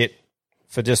fucking shit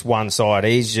for just one side.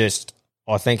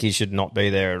 I think he should not be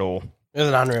there at all. It was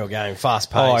an unreal game,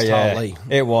 fast-paced, totally.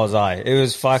 It was, It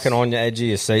was fucking on your edge of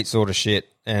your seat sort of shit.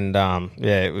 And,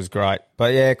 it was great.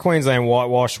 But, yeah, Queensland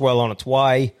whitewash well on its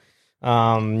way.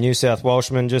 New South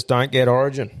Welshmen just don't get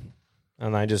Origin,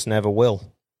 and they just never will.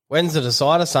 When's the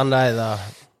decider? Sunday,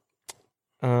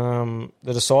 the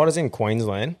decider's in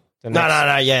Queensland. No,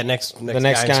 next the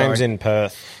next game's in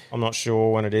Perth. I'm not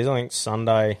sure when it is. I think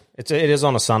Sunday. It is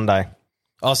on a Sunday.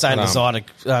 I was saying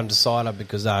decider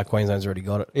because Queensland's already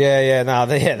got it. Yeah,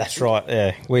 that's right.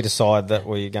 Yeah, we decide that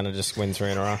we're going to just win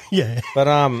 3 in a row. Yeah.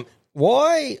 But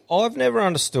why? I've never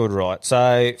understood, right?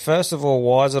 So, first of all,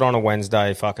 why is it on a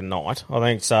Wednesday fucking night? I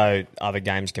think so other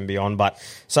games can be on, but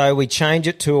so we change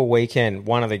it to a weekend,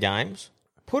 one of the games.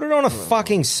 Put it on a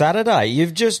fucking Saturday.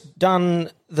 You've just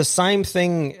done the same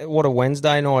thing what a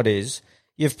Wednesday night is.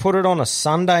 You've put it on a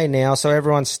Sunday now, so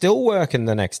everyone's still working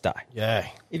the next day. Yeah.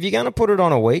 If you're going to put it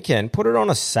on a weekend, put it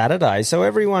on a Saturday so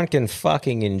everyone can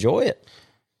fucking enjoy it.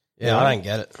 Yeah, I don't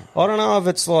get it. I don't know if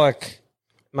it's like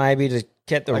maybe to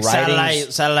get the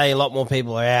ratings. Saturday, a lot more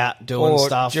people are out doing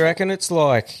stuff. Do you reckon it's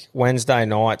like Wednesday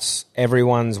nights,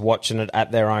 everyone's watching it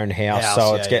at their own house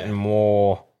so it's getting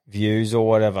more views or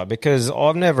whatever? Because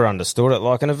I've never understood it.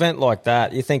 Like an event like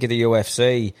that, you think of the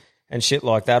UFC and shit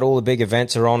like that, all the big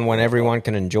events are on when everyone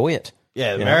can enjoy it.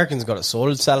 Yeah, the Americans got it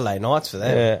sorted Saturday nights for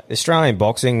them. Yeah, Australian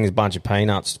boxing is a bunch of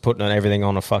peanuts putting everything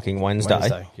on a fucking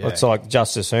Wednesday. Yeah. It's like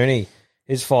Justice Hooney,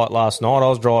 his fight last night, I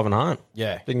was driving home.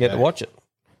 Yeah. Didn't get to watch it,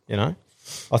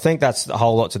 I think that's a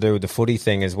whole lot to do with the footy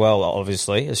thing as well,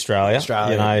 obviously, Australia.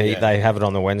 They have it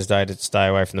on the Wednesday to stay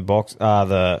away from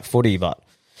the footy, but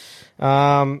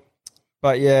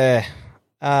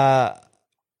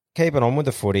keeping on with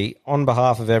the footy, on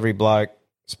behalf of every bloke's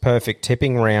perfect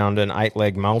tipping round and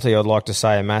 8-leg multi, I'd like to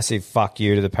say a massive fuck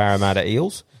you to the Parramatta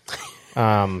Eels.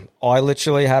 I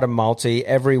literally had a multi,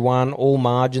 every one, all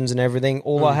margins and everything.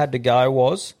 All I had to go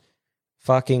was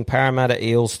fucking Parramatta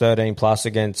Eels 13 plus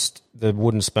against the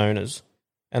Wooden Spooners,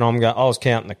 and I was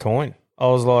counting the coin. I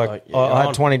was like, I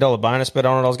had $20 bonus bet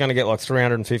on it. I was going to get like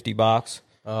 $350.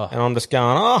 And I'm just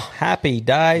going, happy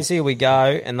days, here we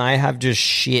go. And they have just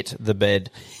shit the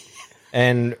bed.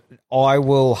 And I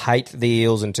will hate the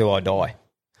Eels until I die.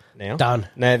 Now. Done.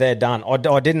 No, they're done.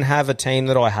 I didn't have a team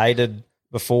that I hated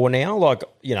before now. Like,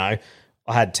 I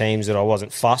had teams that I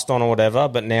wasn't fussed on or whatever,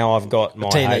 but now I've got my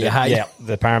team that you hate. Yeah,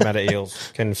 the Parramatta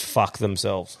Eels can fuck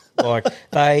themselves. Like,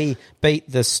 they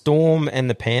beat the Storm and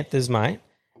the Panthers, mate,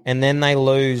 and then they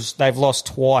lose. They've lost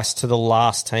twice to the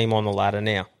last team on the ladder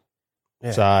now.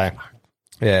 Yeah. So,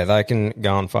 yeah, they can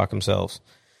go and fuck themselves.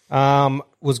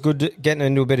 Was good getting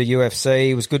into a bit of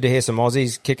UFC. It was good to hear some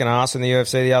Aussies kicking ass in the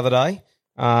UFC the other day.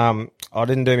 I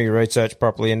didn't do my research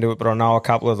properly into it, but I know a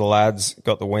couple of the lads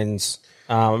got the wins.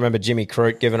 I remember Jimmy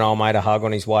Crute giving old mate a hug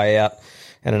on his way out,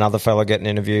 and another fella getting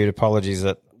interviewed. Apologies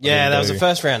that. Yeah, that was a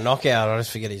first round knockout. I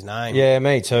just forget his name. Yeah,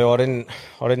 me too. I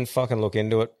didn't fucking look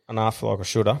into it enough like I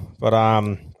should have.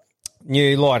 But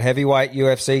new light heavyweight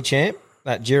UFC champ.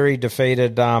 That jury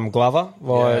defeated Glover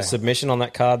via submission on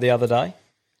that card the other day.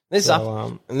 This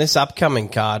upcoming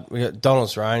card, we got Donald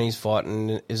Cerrone's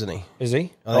fighting, isn't he? Is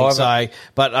he? I think so.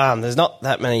 But there's not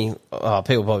that many.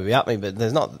 People probably be up me, but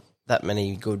there's not that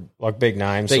many good, like big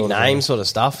names, sort of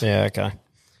stuff. Yeah, okay.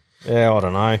 Yeah, I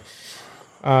don't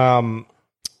know.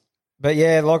 But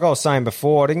yeah, like I was saying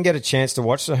before, I didn't get a chance to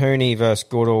watch the Hooney versus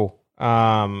Goodall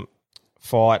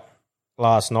fight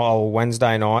last night or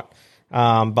Wednesday night.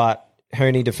 But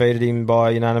Hooney defeated him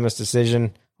by unanimous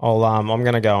decision. I'm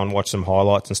going to go and watch some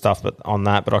highlights and stuff on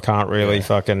that, but I can't really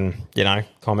fucking,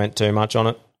 comment too much on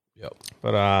it. Yep.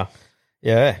 But,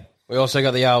 yeah. We also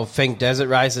got the old Fink Desert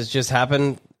race that's just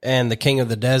happened, and the King of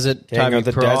the Desert,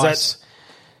 Toby Price.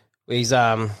 He's,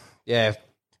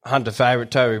 Hunter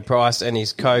favourite Toby Price and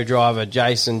his co-driver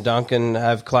Jason Duncan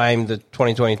have claimed the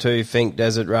 2022 Fink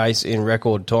Desert race in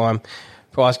record time.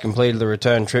 Price completed the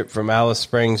return trip from Alice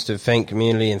Springs to Fink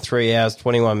Community in 3 hours,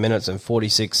 21 minutes and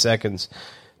 46 seconds.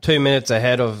 2 minutes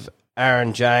ahead of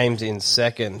Aaron James in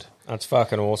second. That's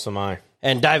fucking awesome, eh?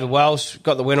 And David Welsh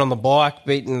got the win on the bike,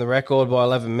 beating the record by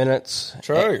 11 minutes.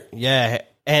 True.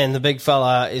 And the big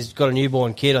fella has got a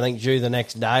newborn kid, I think, due the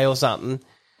next day or something.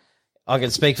 I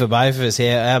can speak for both of us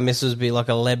here. Our missus would be like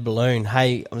a lead balloon.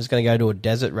 Hey, I'm just going to go to a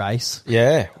desert race.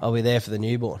 Yeah. I'll be there for the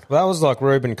newborn. Well, that was like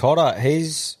Ruben Cotter.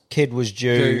 His kid was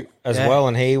due as well,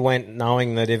 and he went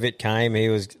knowing that if it came, he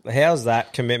was... How's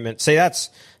that commitment? See,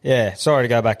 that's... Yeah, sorry to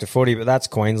go back to footy, but that's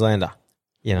Queenslander.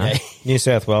 New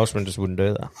South Welshmen just wouldn't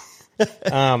do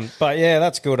that. But, yeah,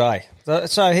 that's good, eh?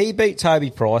 So he beat Toby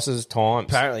Price's times.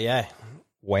 Apparently, yeah.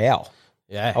 Wow.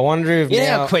 Yeah. I wonder if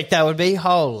now... how quick that would be?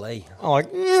 Holy.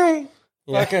 I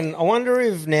wonder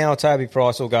if now Toby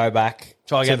Price will go back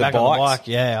to the back on the bike,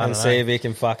 and see if he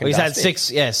can fucking he's had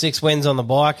six wins on the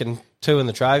bike and 2 in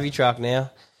the trophy truck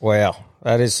now. Wow,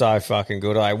 that is so fucking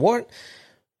good, eh? When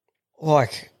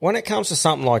it comes to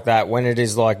something like that, when it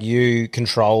is like you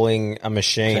controlling a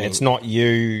machine, it's not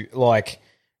you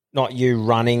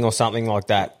running or something like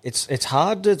that. It's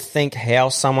hard to think how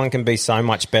someone can be so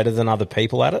much better than other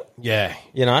people at it. Yeah.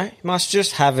 You must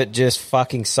just have it just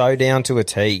fucking so down to a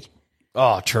T.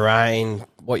 Oh, terrain,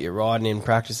 what you're riding in,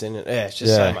 practicing it. Yeah, it's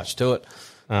just so much to it.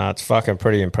 It's fucking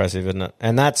pretty impressive, isn't it?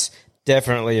 And that's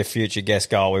definitely a future guest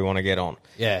goal we want to get on.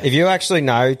 Yeah. If you actually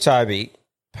know Toby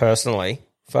personally,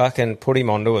 fucking put him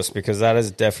onto us because that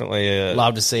is definitely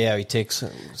love to see how he ticks.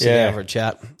 Sit down for a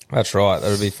chat. That's right.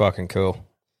 That would be fucking cool.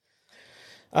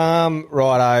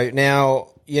 Righto. Now,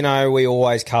 we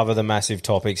always cover the massive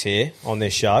topics here on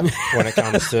this show when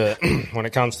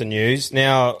it comes to news.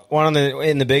 Now, one of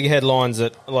in the big headlines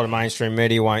that a lot of mainstream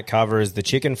media won't cover is the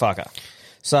chicken fucker.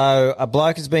 So, a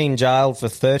bloke has been jailed for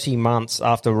 30 months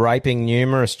after raping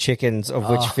numerous chickens, of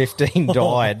which 15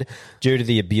 died due to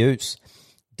the abuse.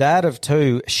 Dad of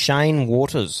 2, Shane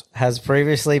Waters, has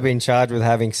previously been charged with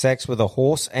having sex with a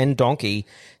horse and donkey,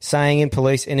 saying in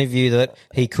police interview that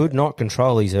he could not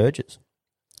control his urges.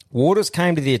 Waters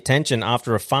came to the attention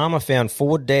after a farmer found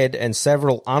 4 dead and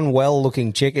several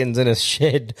unwell-looking chickens in a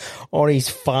shed on his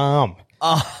farm.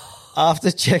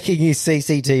 After checking his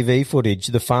CCTV footage,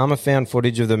 the farmer found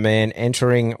footage of the man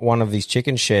entering one of these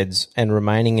chicken sheds and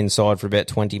remaining inside for about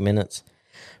 20 minutes.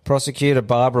 Prosecutor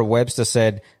Barbara Webster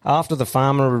said, after the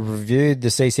farmer reviewed the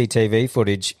CCTV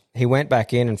footage, he went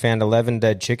back in and found 11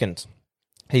 dead chickens.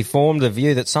 He formed the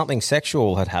view that something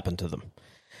sexual had happened to them.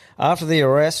 After the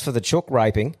arrest for the chook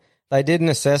raping, they did an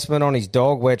assessment on his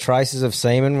dog where traces of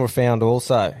semen were found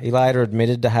also. He later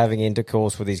admitted to having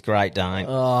intercourse with his Great Dane.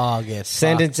 Oh, yes.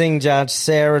 Sentencing Judge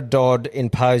Sarah Dodd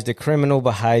imposed a criminal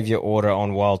behaviour order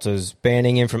on Walters,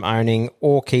 banning him from owning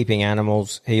or keeping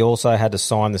animals. He also had to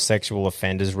sign the sexual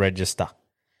offenders register.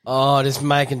 Oh, just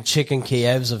making chicken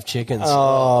Kievs of chickens.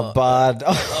 Oh, bud.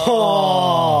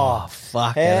 Oh,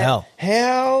 fucking hell.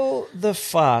 How the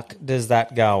fuck does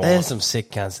that go on? There's some sick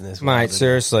cunts in this world. Mate,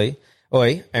 seriously.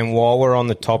 Oi, and while we're on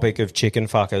the topic of chicken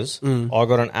fuckers, I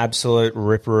got an absolute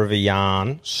ripper of a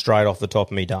yarn straight off the top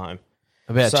of me dome.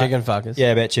 About chicken fuckers?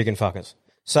 Yeah, about chicken fuckers.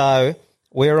 So,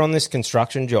 we're on this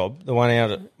construction job, the one out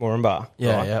at Moranbah.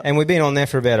 Yeah, right? yeah. And we've been on there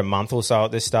for about a month or so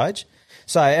at this stage.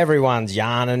 So, everyone's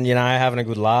yarning, having a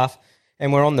good laugh.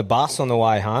 And we're on the bus on the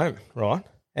way home, right?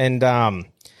 And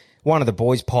one of the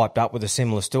boys piped up with a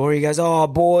similar story. He goes, "Oh,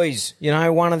 boys,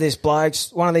 one of these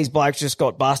blokes just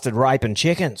got busted raping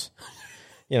chickens."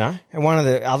 You know, and one of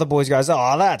the other boys goes,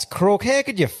 "Oh, that's crook. How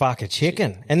could you fuck a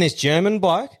chicken?" And this German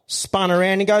bloke spun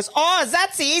around and goes, "Oh,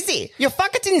 that's easy. You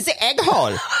fuck it in the egg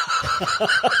hole."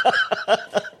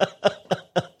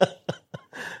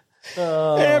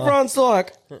 And everyone's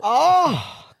like,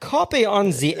 "Oh, copy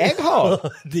on the egg hole."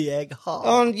 The egg hole.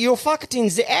 On you fuck it in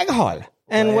the egg hole.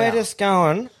 And we're just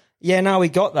going, "Yeah, no, we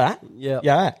got that."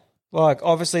 Yeah. Like,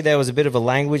 obviously there was a bit of a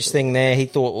language thing there. He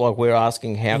thought, like, we're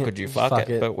asking, how could you fuck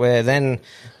it? But we're then,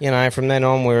 you know, from then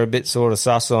on, we're a bit sort of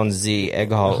sus on the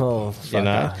egg hole, you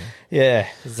know? Yeah,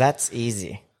 that's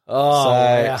easy. Oh,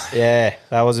 yeah,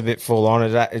 that was a bit full on.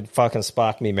 It fucking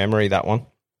sparked me memory, that one.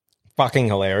 Fucking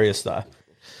hilarious, though.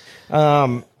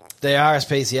 The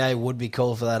RSPCA would be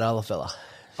cool for that other fella.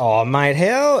 Oh, mate,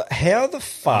 how the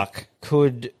fuck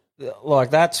could,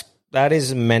 like, that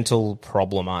is a mental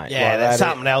problem, mate. Yeah, like, there's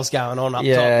something else going on up top.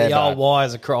 The old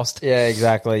wires are crossed. Yeah,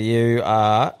 exactly. You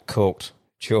are cooked.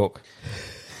 Chook.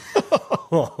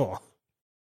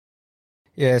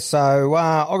 Yeah, so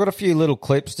I got a few little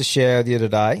clips to share with you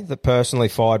today that personally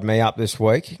fired me up this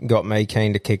week and got me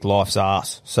keen to kick life's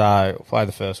ass. So, I'll play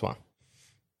the first one.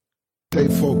 Stay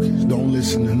focused. Don't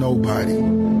listen to nobody.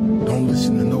 Don't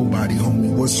listen to nobody,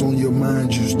 homie. What's on your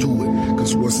mind, just do it.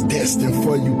 Because what's destined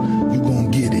for you, you're going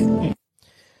to get it.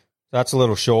 That's a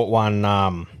little short one,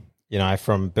 you know,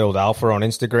 from Build Alpha on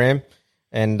Instagram.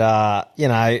 And, you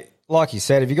know, like you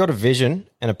said, if you got a vision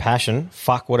and a passion,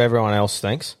 fuck what everyone else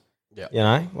thinks. Yeah. You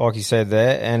know, like you said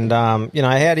there. And, you know,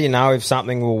 how do you know if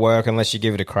something will work unless you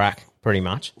give it a crack, pretty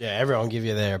much? Yeah, everyone give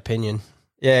you their opinion.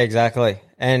 Yeah, exactly.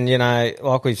 And, you know,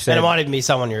 like we've said... And it might even be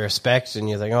someone you respect and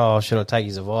you think, oh, should I take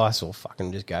his advice or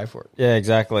fucking just go for it? Yeah,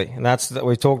 exactly. And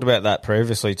we've talked about that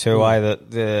previously too,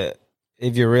 that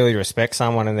if you really respect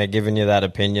someone and they're giving you that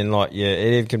opinion, like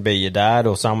it can be your dad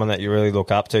or someone that you really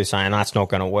look up to saying, that's not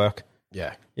going to work.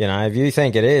 Yeah. You know, if you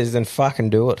think it is, then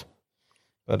fucking do it.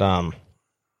 But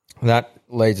that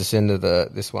leads us into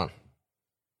this one.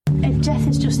 If death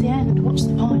is just the end, what's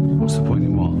the point? What's the point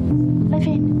in what?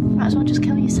 Living. Might as well just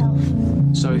kill yourself.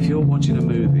 So if you're watching a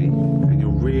movie and you're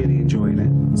really enjoying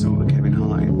it, something like Kevin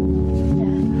Hart,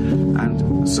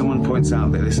 and someone points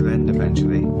out that this will end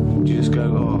eventually, would you just go,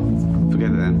 oh,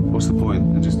 forget it then, what's the point,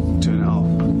 and just turn it off?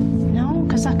 No,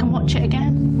 because I can watch it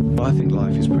again. I think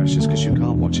life is precious because you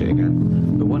can't watch it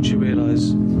again. But once you realise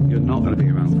you're not going to be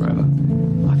around forever,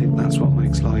 I think that's what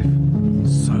makes life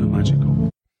so magical.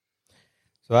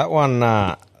 So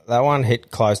that one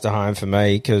hit close to home for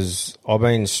me because I've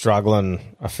been struggling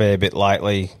a fair bit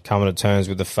lately coming to terms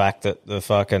with the fact that the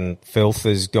fucking filth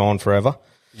is gone forever.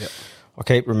 Yep. I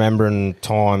keep remembering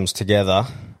times together,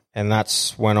 and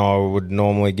that's when I would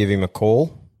normally give him a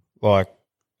call, and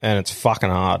it's fucking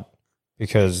hard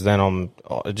because then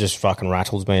it just fucking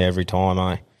rattles me every time,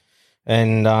 eh?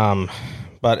 And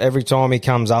but every time he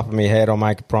comes up in my head, I'll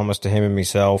make a promise to him and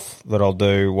myself that I'll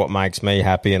do what makes me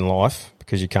happy in life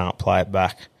because you can't play it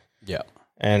back. Yeah.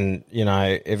 And, you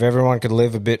know, if everyone could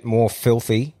live a bit more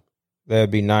filthy,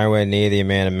 there'd be nowhere near the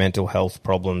amount of mental health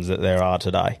problems that there are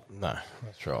today. No,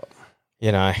 that's right.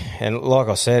 You know, and like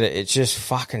I said, it just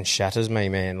fucking shatters me,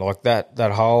 man. Like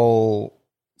that whole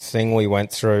thing we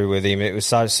went through with him, it was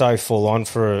so full on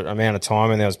for an amount of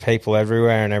time and there was people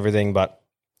everywhere and everything, but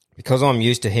because I'm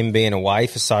used to him being away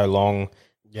for so long,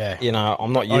 yeah, you know,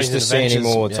 I'm not used to seeing him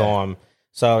all the time.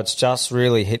 So it's just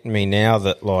really hitting me now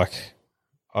that, like,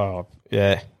 oh,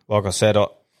 yeah, like I said,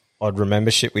 I'd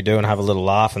remember shit we do and have a little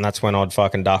laugh, and that's when I'd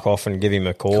fucking duck off and give him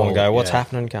a call and go, what's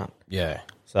happening, cunt? Yeah.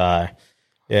 So,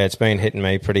 yeah, it's been hitting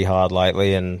me pretty hard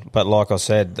lately, but like I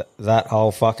said, that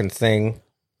whole fucking thing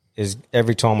is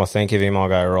every time I think of him, I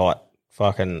go, right,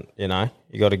 fucking, you know,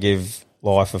 you got to give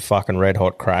life a fucking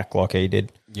red-hot crack like he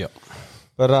did. Yep.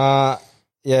 But,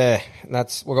 yeah,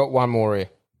 we've got one more here.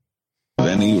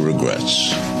 Any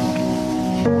regrets?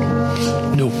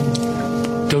 No.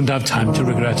 Don't have time to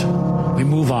regret. We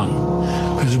move on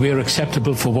because we are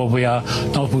acceptable for what we are,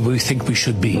 not what we think we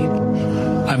should be.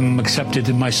 I'm accepted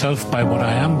in myself by what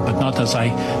I am, but not as I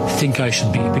think I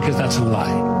should be, because that's a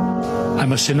lie.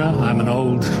 I'm a sinner. I'm an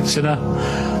old sinner.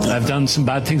 I've done some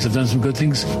bad things. I've done some good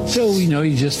things. So, you know,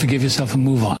 you just forgive yourself and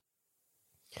move on.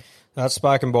 That's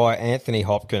spoken by Anthony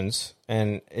Hopkins,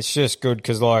 and it's just good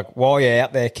because, like, while you're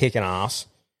out there kicking ass,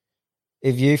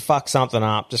 if you fuck something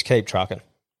up, just keep trucking.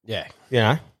 Yeah. You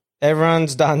know?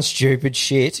 Everyone's done stupid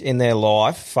shit in their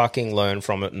life. Fucking learn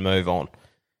from it and move on.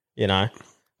 You know?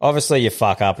 Obviously, you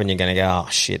fuck up and you're going to go, oh,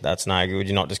 shit, that's no good.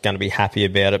 You're not just going to be happy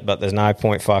about it, but there's no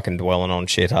point fucking dwelling on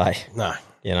shit, eh? No.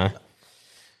 You know?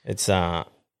 It's, and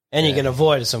you can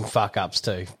avoid some fuck ups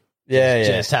too. Yeah,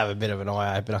 Just have a bit of an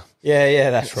eye opener. Yeah,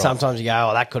 that's right. Sometimes you go,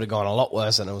 oh, that could have gone a lot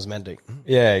worse than it was meant to.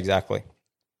 Yeah, exactly.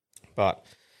 But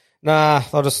nah,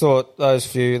 I just thought those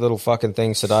few little fucking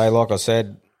things today. Like I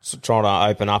said, trying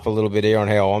to open up a little bit here on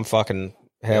how I've been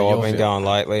going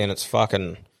lately, and it's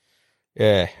fucking.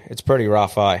 Yeah, it's pretty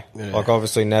rough, eh? Yeah. Like,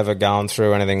 obviously never going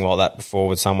through anything like that before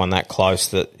with someone that close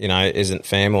that, you know, isn't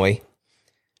family.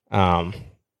 Yeah,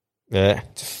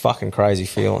 it's a fucking crazy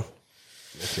feeling.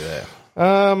 Yeah.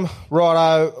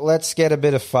 Righto, let's get a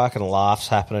bit of fucking laughs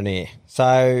happening here.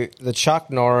 So, the Chuck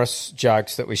Norris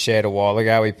jokes that we shared a while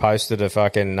ago, we posted a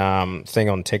fucking thing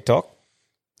on TikTok,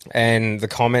 and the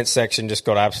comments section just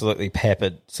got absolutely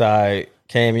peppered. So,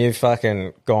 Cam, you've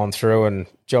fucking gone through and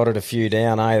jotted a few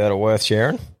down, eh, that are worth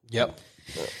sharing? Yep.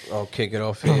 I'll kick it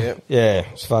off here. Yeah,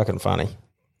 it's fucking funny.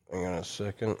 Hang on a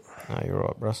second. No, you're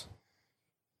right, Bruce.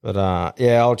 But,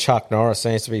 yeah, old Chuck Norris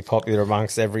seems to be popular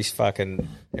amongst every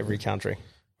country.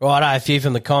 Right, a few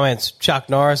from the comments. Chuck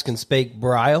Norris can speak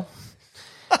Braille.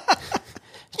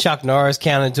 Chuck Norris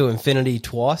counted to infinity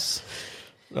twice.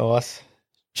 Nice.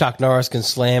 Chuck Norris can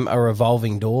slam a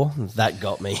revolving door. That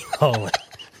got me.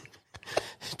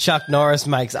 Chuck Norris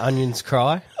makes onions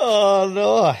cry. Oh,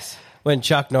 nice. When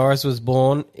Chuck Norris was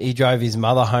born, he drove his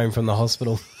mother home from the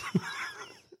hospital.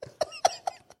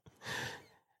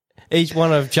 Each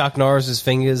one of Chuck Norris's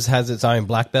fingers has its own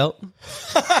black belt.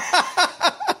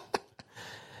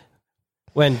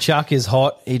 When Chuck is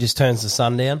hot, he just turns the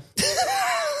sun down.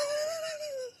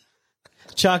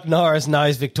 Chuck Norris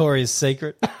knows Victoria's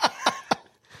Secret.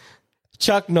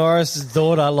 Chuck Norris's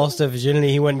daughter lost her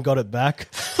virginity. He went and got it back.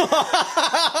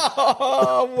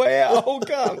 Oh, wow. Oh,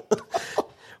 God.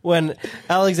 When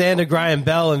Alexander Graham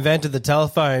Bell invented the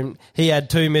telephone, he had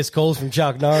 2 missed calls from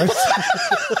Chuck Norris.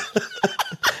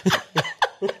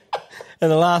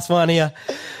 And the last one here,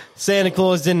 Santa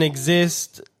Claus did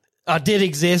exist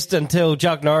until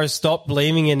Chuck Norris stopped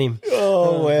believing in him.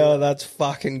 Oh, wow, that's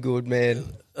fucking good, man.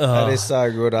 That is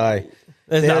so good, eh?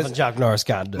 There's nothing Chuck Norris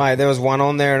can't do. Mate, there was one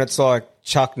on there and it's like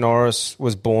Chuck Norris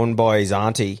was born by his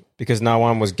auntie because no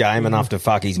one was game enough to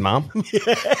fuck his mum.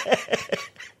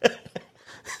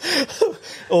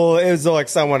 Or it was like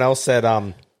someone else said,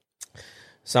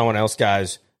 someone else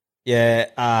goes,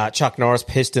 yeah, Chuck Norris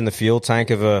pissed in the fuel tank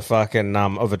of a fucking,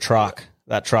 of a truck.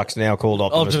 That truck's now called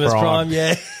Optimus Prime.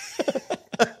 Yeah.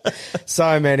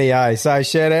 So many, eh? So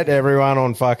shout out to everyone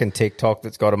on fucking TikTok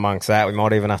that's got amongst that. We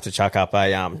might even have to chuck up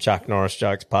a Chuck Norris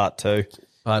jokes part 2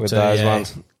 with those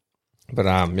ones. But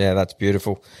yeah, that's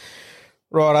beautiful.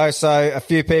 Righto, so a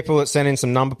few people that sent in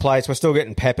some number plates. We're still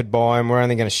getting peppered by them. We're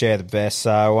only going to share the best.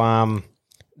 So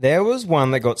there was one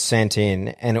that got sent in,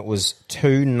 and it was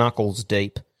 2 knuckles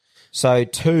deep. So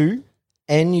 2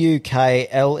 NUKLESDP,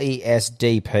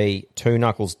 2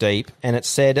 knuckles deep, and it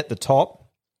said at the top,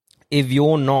 if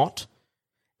you're not,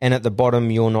 and at the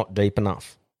bottom, you're not deep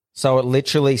enough. So it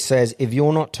literally says, if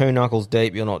you're not 2 knuckles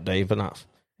deep, you're not deep enough.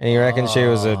 And you reckon she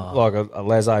was a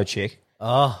leso chick?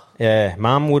 Oh. Yeah,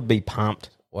 Mum would be pumped.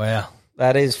 Wow.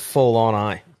 That is full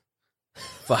on, eh?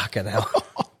 Fucking hell.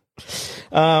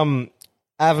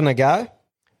 Having a go?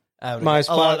 I like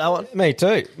that one. Me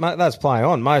too. That's play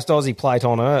on. Most Aussie plate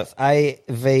on earth.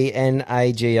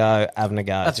 AVNAGO, having a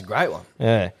go. That's a great one.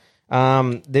 Yeah.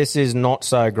 This is not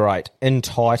so great.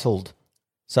 Entitled.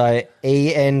 So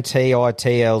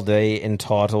ENTITLD,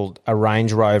 entitled A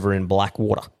Range Rover in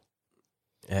Blackwater.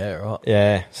 Yeah, right.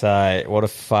 Yeah, so what a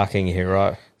fucking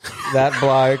hero. That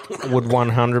bloke would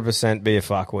 100% be a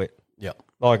fuckwit. Yep.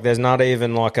 Like, there's not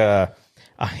even like a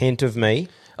hint of me.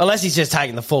 Unless he's just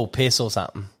taking the full piss or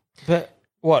something. But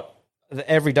what?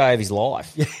 Every day of his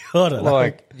life. Yeah, I don't know.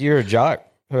 Like, you're a joke,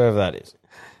 whoever that is.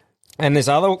 And this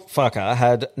other fucker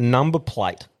had number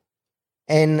plate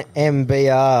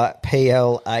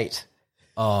NMBRPL8.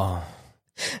 Oh.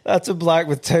 That's a bloke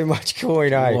with too much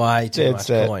coin, eh? Way too much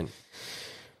coin.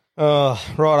 Oh,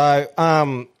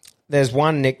 righto. There's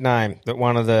one nickname that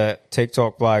one of the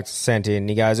TikTok blokes sent in.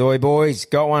 He goes, "Oi, boys,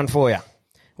 got one for you.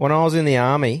 When I was in the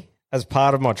army, as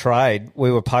part of my trade,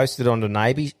 we were posted onto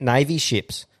Navy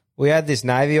ships. We had this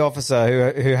Navy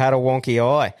officer who had a wonky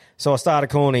eye, so I started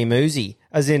calling him Uzi,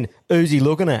 as in Uzi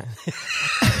looking at."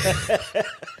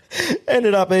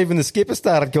 Ended up even the skipper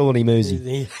started calling him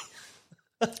Uzi.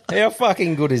 How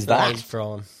fucking good is that?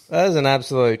 That is an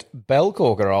absolute bell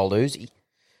corker, old Uzi.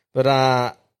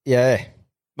 But, yeah,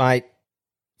 mate,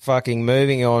 fucking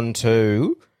moving on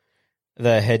to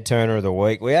the head turner of the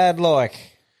week. We had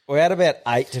about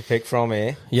 8 to pick from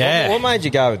here. Yeah. What made you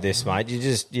go with this, mate? You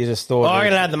just thought... I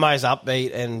reckon it had the most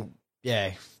upbeat and,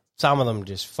 yeah, some of them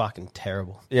just fucking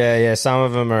terrible. Yeah, some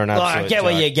of them are an absolute I get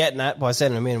what joke. you're getting at by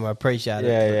sending them in. I appreciate it.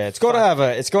 Yeah. It's got to have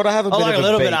a bit of a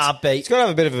little beat. bit upbeat. It's got to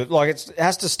have a bit of a... Like, it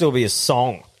has to still be a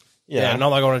song. Yeah, not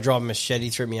like I want to drive a machete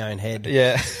through my own head.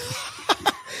 Yeah.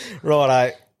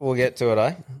 Righto, we'll get to it,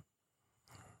 eh?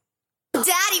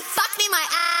 Daddy, fuck me my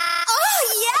ass.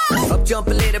 Oh, yeah. Up, jump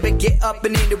a little bit, get up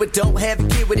and into it. Don't have a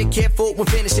kid with it, careful, we're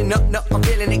finishing up. No, I'm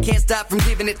feeling it, can't stop from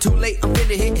giving it. Too late, I'm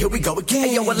finna hit. Here we go again.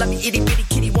 Hey, yo, I love me itty bitty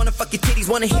kitty. Wanna fuck your titties,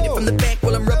 wanna hit it from the back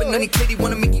while I'm rubbing on your kitty.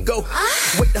 Wanna make you go.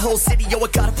 Wait, the whole city, yo, I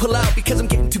gotta pull out because I'm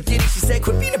getting too giddy. She said,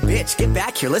 quit being a bitch, get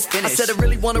back here, let's finish. I said, I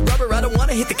really wanna rub her, I don't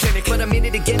wanna hit the clinic. But I'm in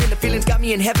it again and the feelings got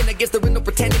me in heaven. I guess there is no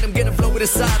pretending I'm gonna blow it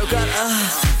aside. Oh God,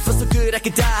 feel so good I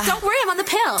could die. Don't worry, I'm on the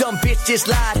pill. Dumb bitch just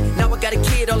lied. Now I got a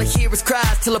kid, all I hear is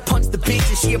cries till I punch the bitch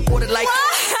and she aborted like.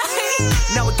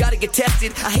 Now I gotta get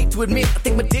tested. I hate to admit, I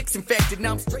think my dick's infected.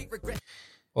 Now I'm straight regret.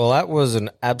 Well, that was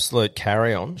an absolute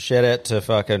carry-on. Shout out to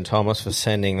fucking Thomas for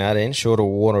sending that in. Short of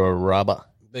water or rubber.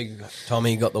 Big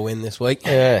Tommy got the win this week.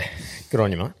 Yeah, good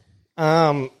on you, mate.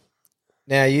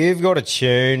 Now, you've got a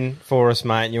tune for us,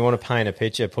 mate, and you want to paint a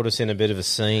picture, put us in a bit of a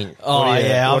scene. Oh,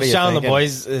 yeah, I was showing the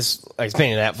boys this. It's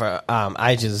been out for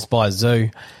ages. It's by Zoo.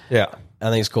 Yeah. I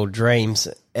think it's called Dreams.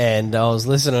 And I was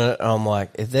listening to it, and I'm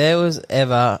like, if there was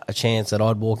ever a chance that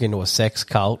I'd walk into a sex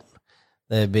cult,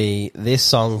 there'd be this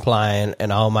song playing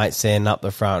and old mate standing up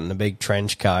the front in a big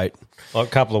trench coat. Like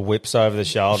a couple of whips over the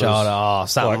shoulders.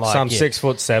 Something like some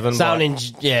 6'7". Something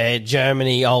in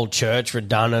Germany, old church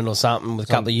redundant or something with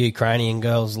a couple of Ukrainian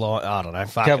girls like, I don't know,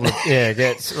 fuck it.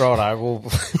 Gets righto.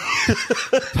 We'll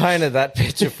painted that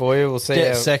picture for you. We'll see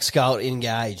Get how sex cult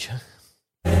engage.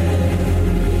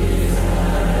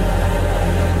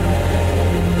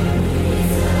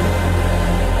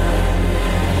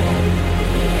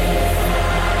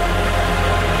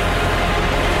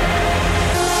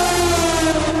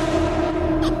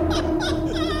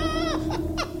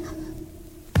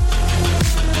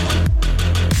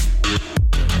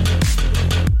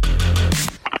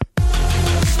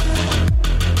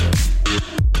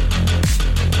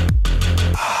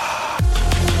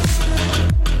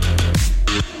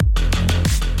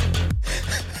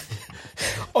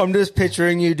 I'm just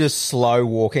picturing you just slow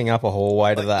walking up a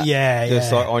hallway to that. Yeah,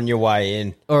 just like on your way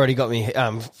in. Already got me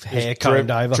hair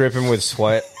combed over. Dripping with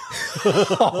sweat.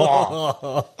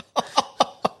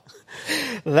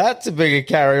 That's a bigger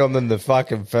carry-on than the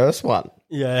fucking first one.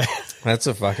 Yeah. That's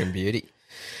a fucking beauty.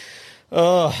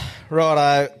 Oh,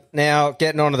 righto. Now,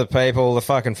 getting on to the people, the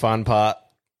fucking fun part.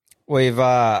 We've,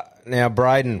 now,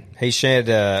 Braden, he shared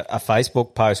a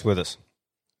Facebook post with us.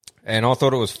 And I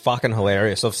thought it was fucking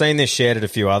hilarious. I've seen this shared at a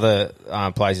few other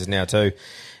places now too.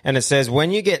 And it says,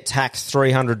 when you get taxed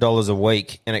 $300 a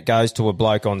week and it goes to a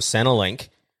bloke on Centrelink,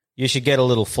 you should get a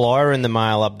little flyer in the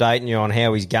mail updating you on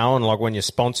how he's going, like when you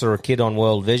sponsor a kid on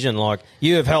World Vision, like,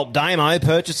 you have helped Damo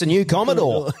purchase a new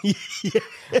Commodore. Yeah.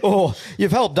 Or,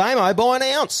 you've helped Damo buy an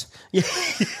ounce. Yeah.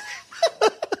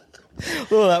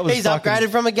 Well, that was He's upgraded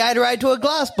from a Gatorade to a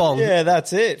glass bong. Yeah,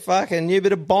 that's it. Fucking new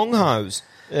bit of bong hose.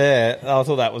 Yeah, I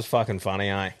thought that was fucking funny,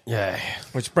 eh? Yeah.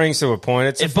 Which brings to a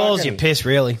point. It balls your piss,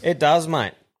 really. It does,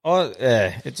 mate. Oh,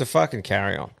 yeah, it's a fucking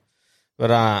carry-on.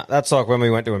 But that's like when we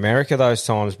went to America those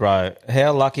times, bro.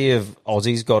 How lucky have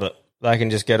Aussies got it? They can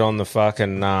just get on the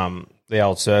fucking the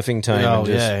old surfing team. Oh, and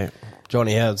just, yeah.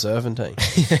 Johnny Howard surfing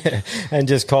team. and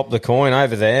just cop the coin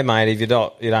over there, mate. If you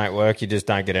don't work, you just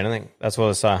don't get anything. That's why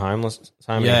they're so homeless.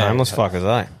 So many homeless fuckers,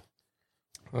 eh?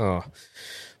 Oh.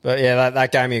 But, yeah,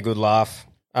 that gave me a good laugh.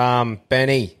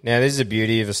 Benny, now this is a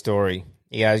beauty of a story.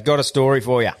 He goes, got a story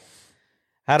for you.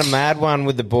 Had a mad one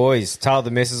with the boys. Told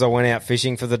the missus I went out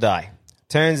fishing for the day.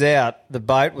 Turns out the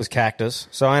boat was cactus,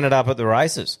 so I ended up at the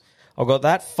races. I got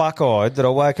that fuck-eyed that I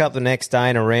woke up the next day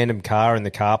in a random car in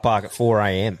the car park at 4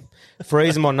 a.m.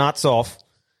 Freezing my nuts off.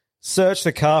 Searched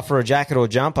the car for a jacket or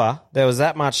jumper. There was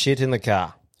that much shit in the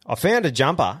car. I found a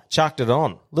jumper, chucked it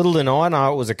on. Little did I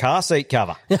know it was a car seat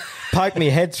cover. Poked me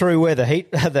head through where the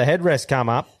headrest come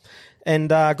up and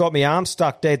got my arm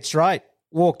stuck dead straight.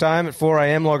 Walked home at 4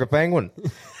 a.m. like a penguin.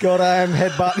 Got home,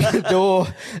 headbutted the door,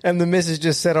 and the missus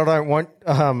just said, I don't want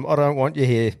you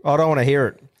here. I don't want to hear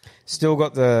it. Still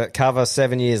got the cover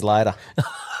 7 years later.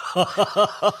 How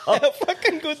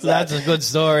fucking good's that? That's a good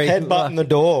story. Headbutting the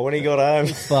door when he got home.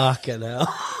 Fucking hell.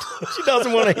 She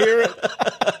doesn't want to hear it.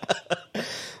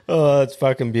 Oh, it's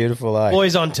fucking beautiful, eh?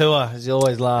 Boys on tour, as you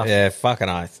always laugh. Yeah, fucking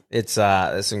oath. It's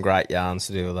there's some great yarns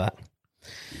to do with that.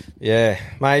 Yeah,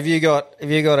 mate. Have you got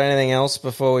anything else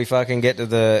before we fucking get to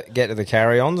the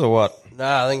carry-ons or what? No,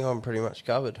 I think I'm pretty much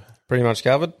covered. Pretty much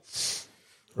covered.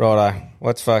 Righto.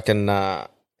 Let's fucking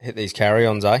hit these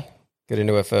carry-ons, eh? Get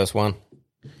into our first one.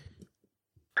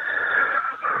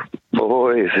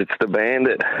 Boys, it's the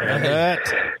Bandit.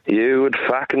 You would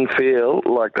fucking feel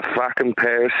like the fucking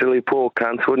pair of silly poor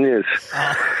cunts, wouldn't you?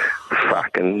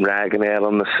 Fucking ragging out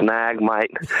on the snag,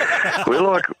 mate.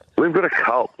 We've got a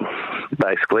cult.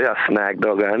 basically, us snag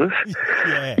dog owners.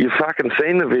 You've fucking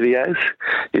seen the videos.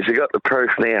 You've got the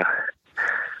proof now.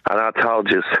 And I told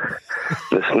you,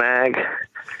 the snag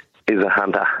is a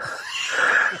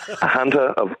hunter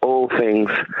of all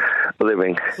things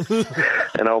living.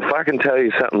 And I'll fucking tell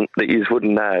you something that you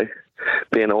wouldn't know,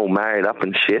 being all married up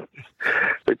and shit,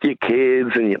 with your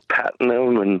kids and you're patting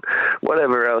them and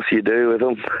whatever else you do with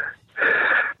them.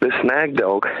 The snag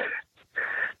dog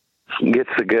gets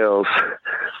the girls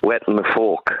wet in the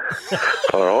fork,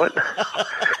 all right?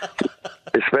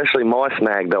 Especially my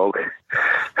snag dog,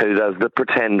 who does the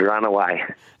pretend runaway.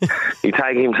 You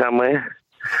take him somewhere,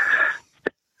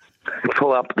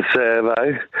 pull up the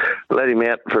servo, let him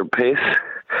out for a piss,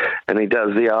 and he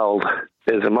does the old,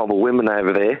 there's a mob of women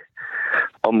over there,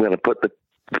 I'm going to put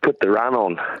the run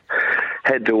on,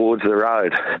 head towards the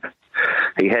road.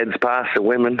 He heads past the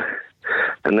women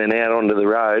and then out onto the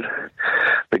road.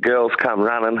 The girls come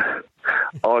running.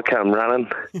 I come running.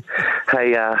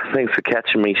 Hey, thanks for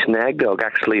catching me, snag dog.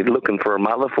 Actually looking for a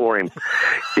mother for him,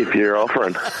 if you're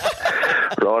offering.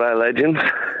 Righto, legends.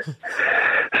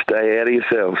 Stay out of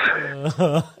yourselves.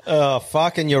 Oh,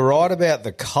 fucking, you're right about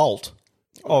the cult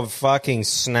of fucking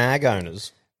snag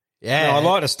owners. Yeah. Now, I'd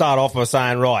like to start off by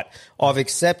saying, right, I've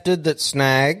accepted that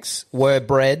snags were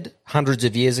bred hundreds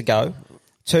of years ago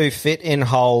to fit in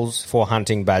holes for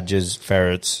hunting badgers,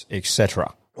 ferrets,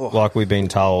 etc., like we've been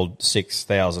told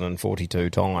 6,042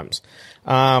 times.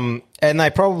 And they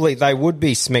would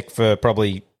be smick for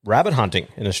probably rabbit hunting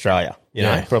in Australia, you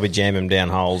know, probably jam them down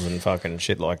holes and fucking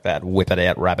shit like that, whip it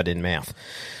out, rabbit in mouth.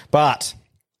 But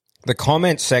the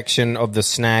comment section of the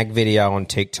snag video on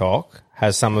TikTok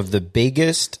has some of the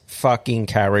biggest fucking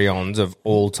carry-ons of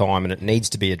all time, and it needs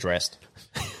to be addressed.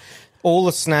 All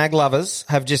the snag lovers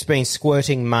have just been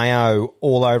squirting mayo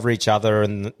all over each other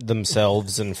and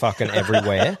themselves and fucking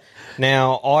everywhere.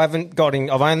 Now, I've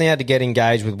only had to get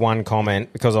engaged with one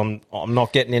comment because I'm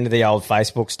not getting into the old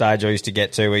Facebook stage I used to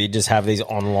get to where you just have these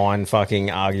online fucking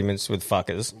arguments with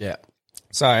fuckers. Yeah.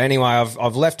 So anyway,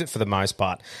 I've left it for the most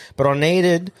part, but I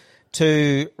needed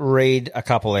to read a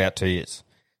couple out to you.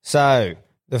 So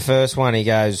the first one, he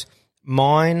goes,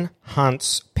 mine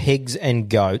hunts pigs and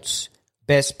goats.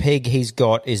 Best pig he's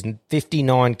got is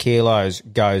 59 kilos,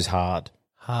 goes hard.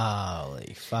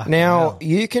 Holy fuck. Now,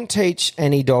 you can teach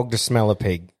any dog to smell a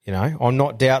pig, you know. I'm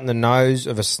not doubting the nose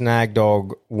of a snag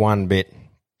dog one bit.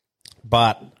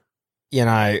 But, you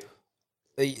know,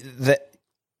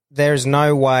 there's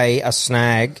no way a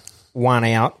snag, one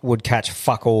out, would catch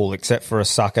fuck all except for a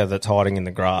sucker that's hiding in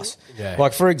the grass. Yeah.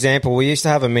 Like, for example, we used to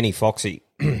have a mini foxy.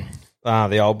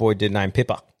 The old boy did name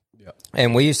Pippa.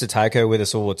 And we used to take her with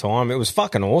us all the time. It was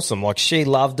fucking awesome. Like, she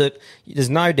loved it. There's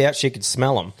no doubt she could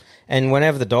smell them. And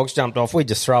whenever the dogs jumped off, we'd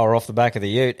just throw her off the back of the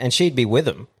ute, and she'd be with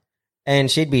them. And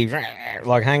she'd be,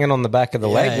 like, hanging on the back of the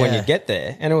leg when you get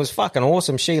there. And it was fucking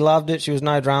awesome. She loved it. She was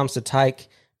no dramas to take.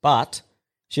 But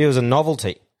she was a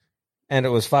novelty. And it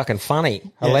was fucking funny,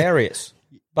 hilarious.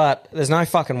 But there's no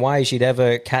fucking way she'd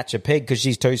ever catch a pig because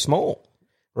she's too small,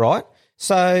 right?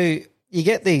 So you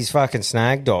get these fucking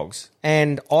snag dogs,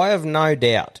 and I have no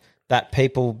doubt that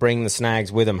people bring the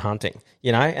snags with them hunting,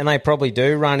 you know, and they probably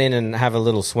do run in and have a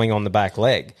little swing on the back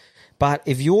leg. But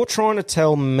if you're trying to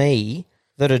tell me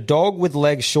that a dog with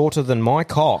legs shorter than my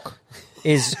cock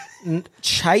is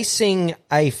chasing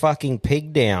a fucking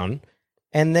pig down,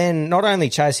 and then not only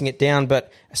chasing it down,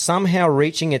 but somehow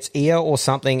reaching its ear or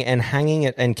something and hanging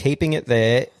it and keeping it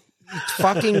there,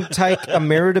 fucking take a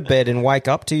mirror to bed and wake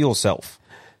up to yourself.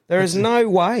 There is no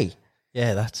way.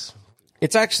 Yeah,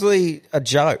 it's actually a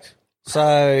joke.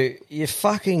 So you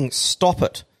fucking stop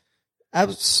it.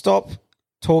 Stop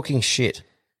talking shit.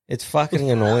 It's fucking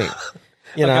annoying.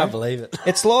 You know? I can't believe it.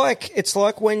 It's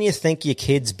like when you think your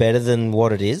kid's better than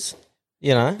what it is.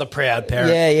 You know? The proud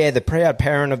parent. Yeah, the proud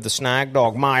parent of the snag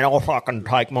dog. Mate, I'll fucking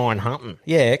take mine hunting.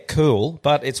 Yeah, cool.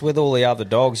 But it's with all the other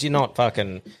dogs. You're not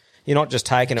just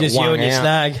taking just it one you and out. your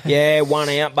snag. Yeah, one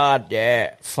out, bud.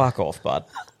 Yeah, fuck off, bud.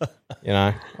 You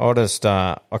know,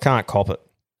 I can't cop it.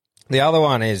 The other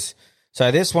one is,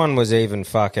 so this one was even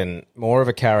fucking more of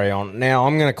a carry-on. Now,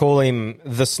 I'm going to call him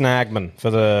the Snagman for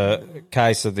the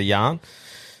case of the yarn.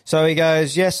 So he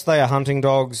goes, yes, they are hunting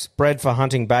dogs, bred for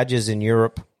hunting badgers in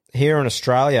Europe. Here in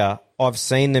Australia, I've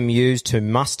seen them used to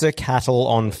muster cattle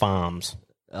on farms.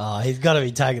 Oh, he's got to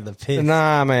be taking the piss.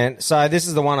 Nah, man. So this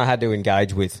is the one I had to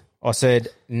engage with. I said,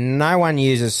 no one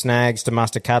uses snags to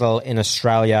muster cattle in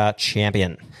Australia,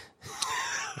 champion.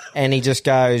 And he just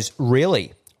goes,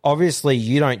 really? Obviously,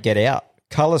 you don't get out.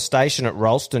 Colour Station at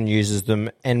Ralston uses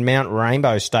them, and Mount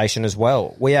Rainbow Station as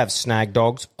well. We have snag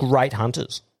dogs, great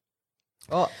hunters.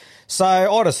 Oh. So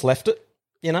I just left it,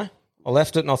 you know. I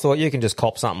left it and I thought, you can just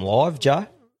cop something live, Joe.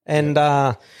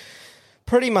 And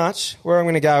pretty much where I'm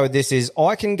going to go with this is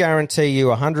I can guarantee you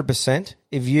 100%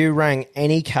 if you rang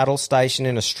any cattle station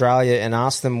in Australia and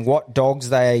asked them what dogs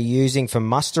they are using for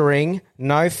mustering,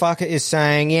 no fucker is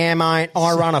saying, yeah, mate,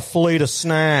 I run a fleet of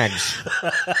snags.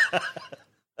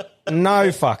 No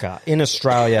fucker in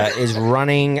Australia is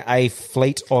running a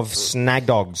fleet of snag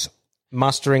dogs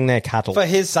mustering their cattle. For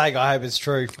his sake, I hope it's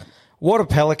true. What a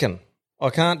pelican. I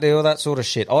can't deal with that sort of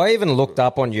shit. I even looked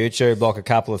up on YouTube like a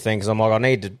couple of things. I'm like, I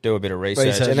need to do a bit of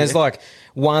research. And there's like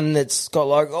one that's got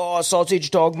like, sausage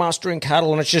dog mustering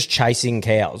cattle, and it's just chasing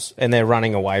cows and they're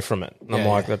running away from it. And I'm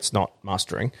like, that's not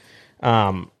mustering.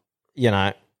 And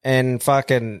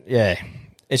fucking,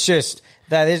 it's just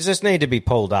that they just need to be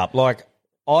pulled up. Like,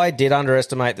 I did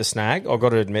underestimate the snag. I've got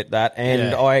to admit that.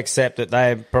 And I accept that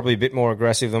they're probably a bit more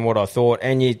aggressive than what I thought.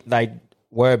 And they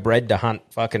were bred to hunt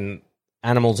fucking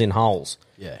animals in holes.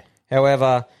 Yeah.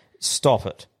 However, stop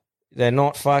it. They're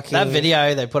not fucking... That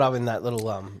video they put up in that little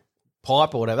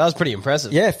pipe or whatever, that was pretty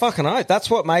impressive. Yeah, fucking oath.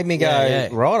 That's what made me go,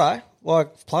 righto,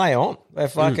 like, play on. They're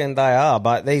fucking, they are.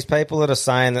 But these people that are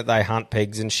saying that they hunt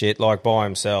pigs and shit, like, by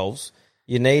themselves...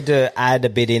 You need to add a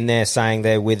bit in there saying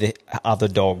they're with other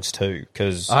dogs too,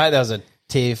 because I hope there was a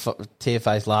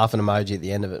tear-faced laughing emoji at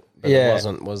the end of it, but it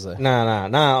wasn't, was there? No.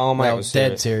 Oh, mate, it was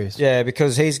dead serious. Yeah,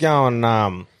 because he's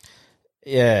going,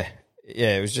 it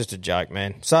was just a joke,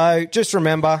 man. So just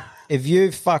remember, if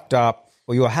you've fucked up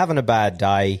or you're having a bad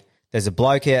day, there's a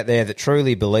bloke out there that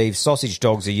truly believes sausage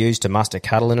dogs are used to muster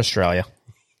cattle in Australia.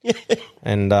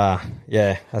 And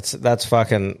that's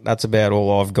about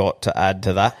all I've got to add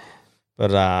to that.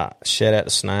 But shout out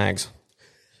to Snags.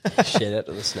 Shout out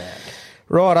to the snag.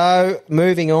 Righto,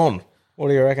 moving on. What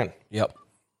do you reckon? Yep.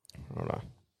 Righto.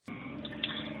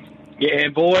 Yeah,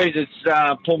 boys, it's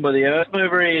Pumba the Earth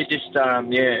Mover here. Just,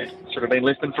 sort of been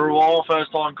listening for a while.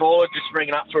 First time caller, just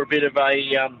ringing up for a bit of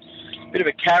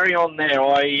a carry on there.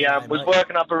 I was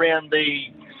working up around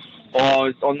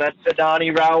on that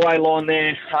Adani railway line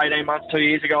there 18 months, 2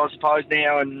 years ago, I suppose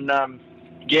now, and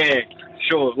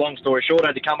sure, long story short, I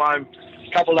had to come home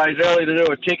a couple of days early to do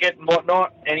a ticket and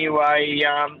whatnot. Anyway,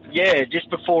 just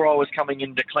before I was coming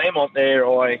into Claremont there,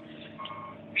 I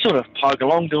sort of poke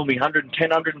along, doing me 110,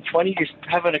 120, just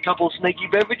having a couple of sneaky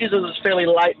beverages. It was fairly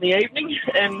late in the evening,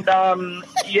 and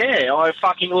I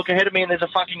fucking look ahead of me and there's a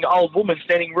fucking old woman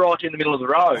standing right in the middle of the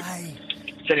road. Hey.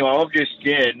 So anyway, I've just,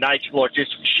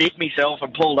 just shit myself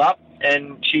and pulled up,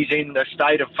 and she's in a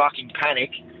state of fucking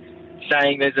panic,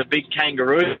 saying there's a big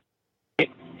kangaroo.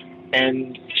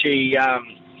 And she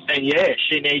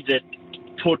needs it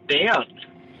put down.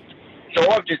 So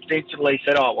I've just instantly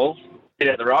said, get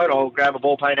out the road, I'll grab a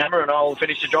ball peen hammer and I'll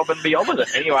finish the job and be on with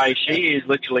it. Anyway, she is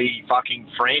literally fucking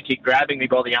frantic, grabbing me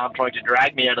by the arm, trying to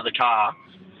drag me out of the car.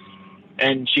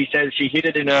 And she says she hit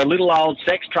it in a little old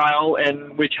sex trail,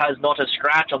 and which has not a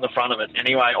scratch on the front of it.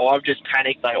 Anyway, I've just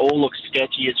panicked. They all look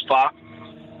sketchy as fuck.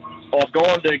 I've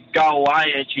gone to go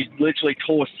away and she's literally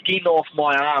tore skin off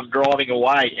my arm driving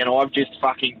away, and I've just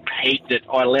fucking peaked it.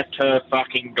 I left her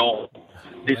fucking gone.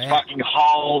 This fucking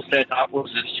whole setup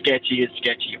was as sketchy as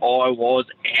sketchy. I was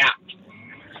out.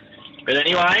 But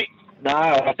anyway, no,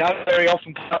 I don't very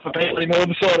often put up for people anymore on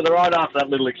the side of the road after that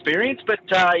little experience. But,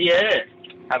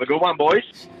 have a good one, boys.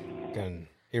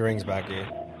 Earrings back here.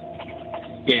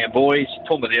 Yeah, boys,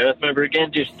 talking with the Earth Mover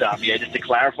again. Just to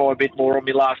clarify a bit more on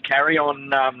my last carry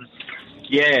on.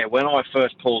 When I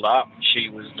first pulled up, she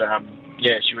was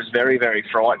very, very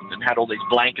frightened and had all these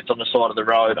blankets on the side of the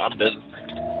road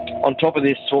on top of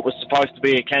this, what was supposed to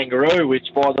be a kangaroo, which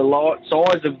by the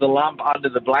size of the lump under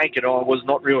the blanket, I was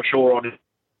not real sure on his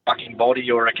fucking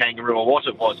body or a kangaroo or what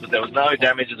it was, but there was no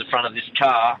damage to the front of this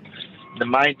car. The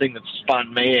main thing that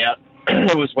spun me out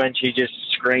was when she just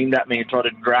screamed at me and tried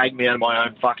to drag me out of my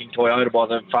own fucking Toyota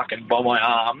by my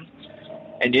arm.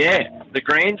 And the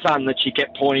grandson that she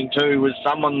kept pointing to was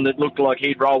someone that looked like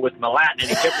he'd roll with Malat, and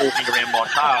he kept walking around my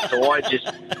car. So I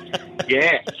just,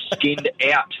 skinned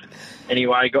out.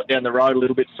 Anyway, got down the road a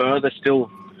little bit further, still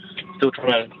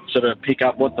trying to sort of pick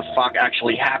up what the fuck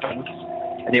actually happened.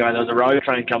 Anyway, there was a road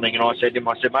train coming, and I said to him,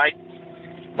 mate,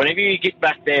 whenever you get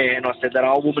back there, and I said, that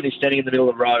old woman is standing in the middle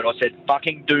of the road, I said,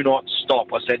 fucking do not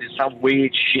stop. I said, there's some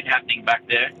weird shit happening back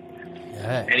there.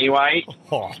 Yeah. Anyway,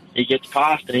 he gets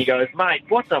past and he goes, mate,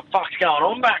 what the fuck's going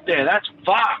on back there? That's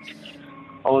fucked.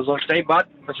 I was like, see, bud,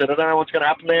 I said, I don't know what's going to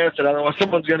happen there. I said, otherwise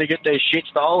someone's going to get their shit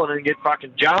stolen and get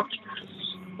fucking jumped.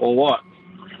 Or what?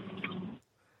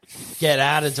 get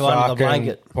added to under the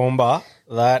blanket. Pumbaa,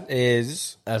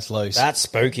 that's loose. That's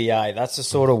spooky, eh? That's the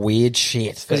sort of weird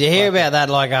shit. Because you hear about that,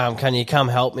 like, can you come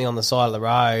help me on the side of the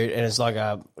road? And it's like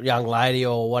a young lady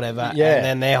or whatever. Yeah. And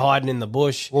then they're hiding in the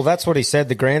bush. Well, that's what he said.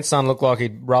 The grandson looked like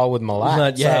he'd roll with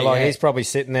Malak. He's probably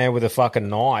sitting there with a fucking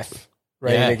knife,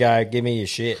 ready to go, give me your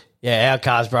shit. Yeah, our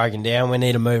car's broken down. We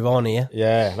need to move on here.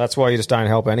 Yeah, that's why you just don't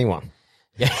help anyone.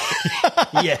 Yeah.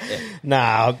 Yeah.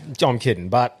 Nah, I'm kidding.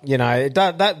 But, you know,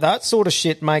 that sort of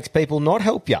shit makes people not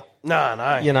help you.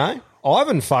 No. You know? I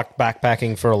haven't fucked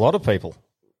backpacking for a lot of people.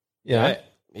 You know?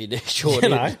 You sure did.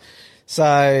 Know?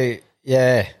 So,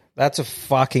 yeah, that's a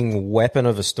fucking weapon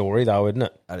of a story, though, isn't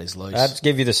it? That is loose. That'd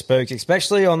give you the spooks,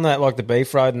 especially on that, like the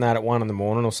beef road and that at 1 a.m.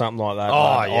 or something like that. Oh,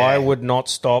 like, yeah. I would not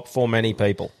stop for many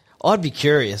people. I'd be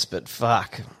curious, but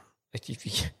fuck.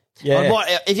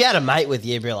 Yeah. If you had a mate with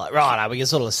you, you'd be like, right, we can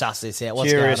sort of suss this out. What's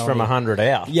Curious going on from here? 100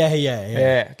 out.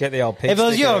 Yeah. Get the old pig. If it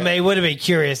was you sticker and me, would have been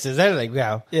curious as anything.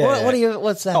 Go, what are you?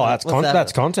 What's that? Oh,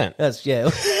 that's content. That's yeah.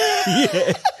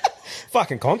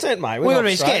 Fucking content, mate. We would have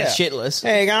been scared shitless.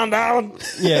 Hey, going down.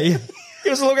 Yeah.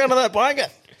 Give us a look under that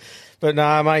blanket. But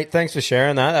no, mate, thanks for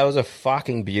sharing that. That was a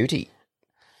fucking beauty.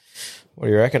 What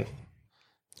do you reckon?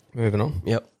 Moving on.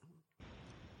 Yep.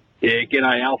 Yeah,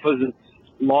 g'day, Alphas. It's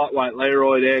lightweight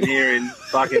Leroy down here in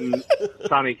fucking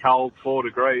sunny, cold 4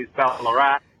 degrees,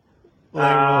 Ballarat.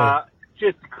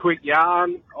 Just a quick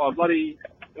yarn. I bloody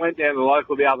went down to the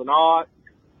local the other night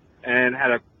and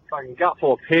had a fucking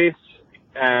gutful of piss.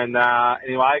 And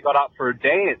anyway, got up for a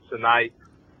dance and they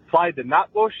played the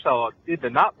nut bush. So I did the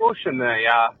nut bush and they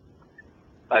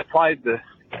played the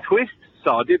twist.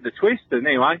 So I did the twist. And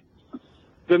anyway,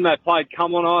 then they played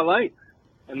Come On Eileen.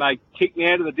 And they kicked me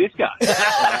out of the disco.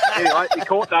 Anyway, the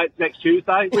court date's next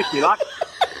Tuesday. Wish me luck.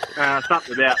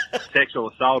 Something about sexual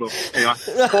assault. Anyway,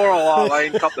 poor old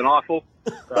Eileen copped an eyeful.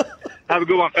 So, have a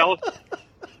good one, fellas.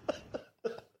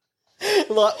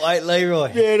 Lightweight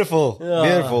Leroy. Beautiful. Oh.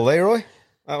 Beautiful, Leroy.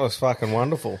 That was fucking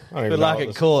wonderful. Good luck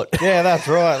at court. Yeah, that's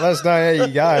right. Let us know how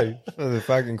you go for the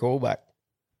fucking callback.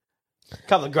 A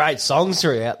couple of great songs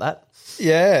throughout that.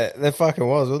 Yeah, there fucking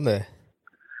was, wasn't there?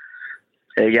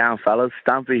 How you going, fellas?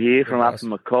 Stumpy here from up in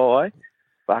Mackay.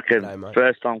 Fucking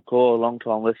first time call, long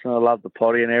time listener. I love the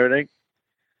potty and everything.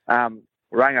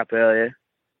 Rang up earlier.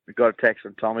 We got a text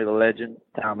from Tommy, the legend,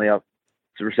 telling me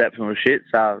the reception was shit,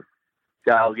 so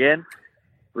go again.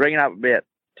 Ringing up about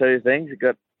two things. I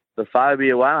got the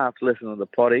phobia one after listening to the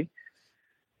potty.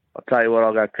 I'll tell you what,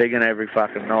 I'll go pigging every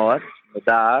fucking night in the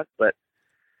dark, but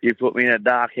you put me in a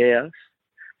dark house,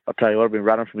 I'll tell you what, I've been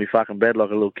running from my fucking bed like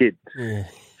a little kid. Yeah.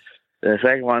 The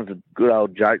second one's a good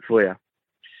old joke for you.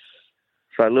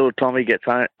 So little Johnny gets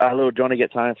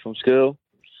home from school,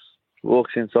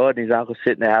 walks inside, and his uncle's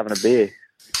sitting there having a beer.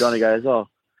 Johnny goes, "Oh,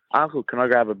 Uncle, can I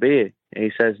grab a beer?" And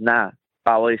he says, "Nah."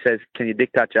 Oh, well, he says, "Can you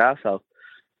dick touch your arsehole?"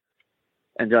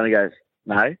 And Johnny goes,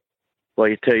 "No." "Well,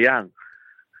 you're too young."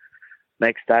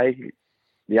 Next day,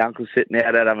 the uncle's sitting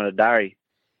out having a durry.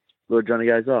 Little Johnny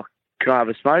goes, "Oh, can I have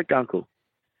a smoke, Uncle?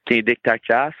 Can you dick touch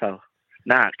your arsehole?"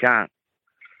 "Nah, can't."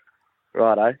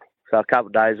 Righto. So a couple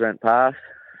of days went past.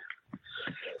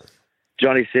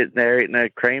 Johnny's sitting there eating a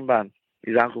cream bun.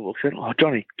 His uncle walks in. "Oh,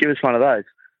 Johnny, give us one of those."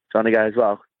 Johnny goes,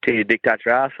 "Well, can you dick touch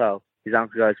your arsehole?" His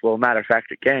uncle goes, "Well, matter of fact,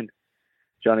 it can."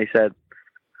 Johnny said,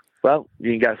 "Well,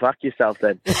 you can go fuck yourself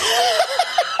then."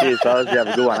 Cheers, fellas. You have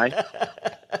a good one, eh?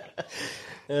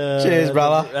 Cheers,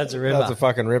 brother. That's a ripper. That's a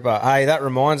fucking ripper. Hey, that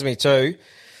reminds me too.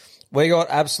 We got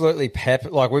absolutely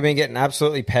peppered. Like, we've been getting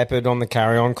absolutely peppered on the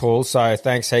carry-on calls, so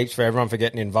thanks heaps for everyone for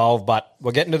getting involved. But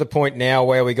we're getting to the point now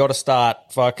where we got to start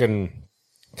fucking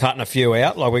cutting a few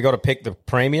out. Like, we got to pick the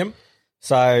premium.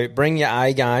 So bring your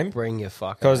A game. Bring your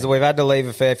fucking because we've had to leave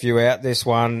a fair few out this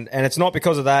one. And it's not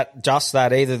because of that, just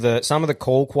that either. Some of the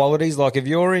call qualities, like if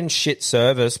you're in shit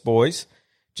service, boys,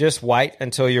 just wait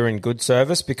until you're in good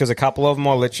service, because a couple of them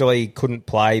I literally couldn't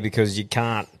play because you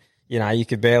can't, you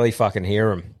could barely fucking hear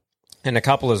them. And a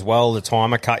couple as well, the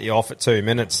timer cut you off at 2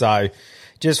 minutes. So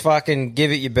just fucking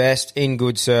give it your best in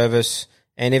good service.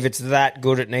 And if it's that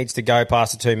good, it needs to go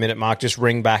past the 2 minute mark, just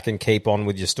ring back and keep on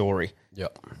with your story.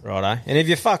 Yep. Righto. And if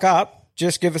you fuck up,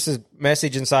 just give us a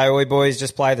message and say, "Oi, boys,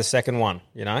 just play the second one,"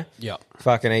 Yep.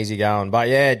 Fucking easy going. But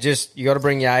yeah, you got to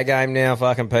bring your A game now,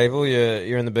 fucking people.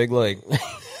 You're in the big league.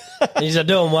 These are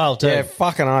doing well too. Yeah,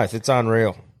 fucking oath. It's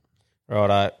unreal.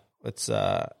 Righto. Let's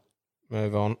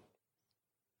move on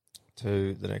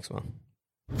to the next one.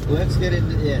 Let's get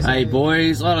into this. Hey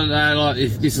boys, I don't know like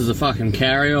if this is a fucking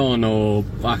carry on or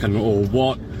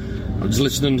what. I'm just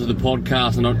listening to the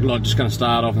podcast and I'm just going to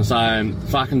start off and saying,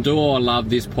 fucking do I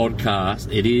love this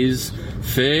podcast. It is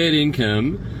fair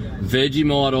income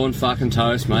Vegemite on fucking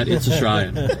toast, mate. It's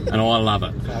Australian, and I love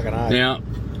it. Now,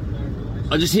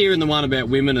 I just hearing the one about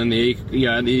women and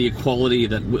the equality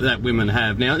that women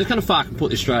have. Now, just gonna fucking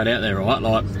put this straight out there, right?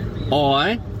 Like,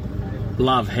 I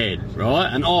love head,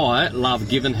 right, and I love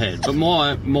giving head. But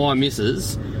my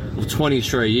missus of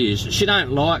 23 years, she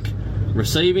don't like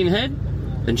receiving head,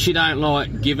 and she don't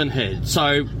like giving head.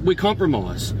 So we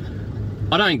compromise.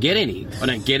 I don't get any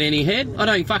head. I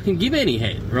don't fucking give any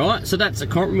head, right? So that's a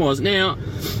compromise. Now,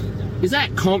 is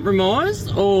that compromise,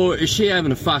 or is she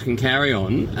having a fucking carry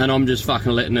on and I'm just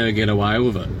fucking letting her get away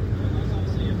with it?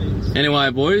 Anyway,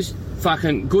 boys,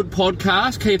 fucking good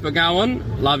podcast. Keep it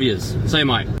going. Love yous. See you,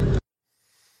 mate.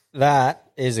 That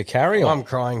is a carry on. I'm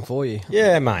crying for you.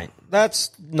 Yeah, mate.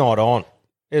 That's not on,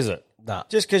 is it? Nah.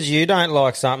 Just because you don't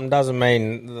like something doesn't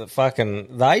mean that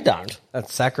fucking they don't.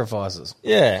 That's sacrifices.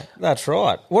 Yeah, that's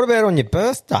right. What about on your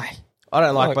birthday? I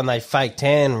don't like when they fake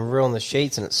tan and ruin the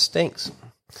sheets and it stinks.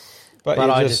 But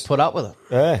I just put up with it.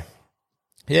 Yeah.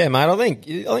 Yeah, mate, I think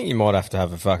you might have to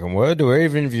have a fucking word to her,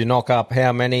 even if you knock up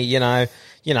how many, you know,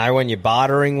 when you're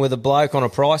bartering with a bloke on a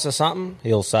price or something,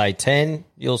 he'll say 10,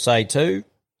 you'll say 2,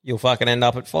 you'll fucking end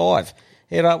up at 5.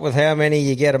 Hit up with how many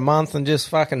you get a month and just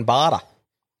fucking barter.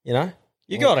 You know?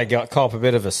 You got to cop a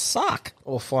bit of a suck.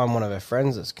 Or find one of her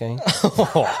friends that's keen.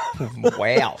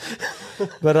 Wow.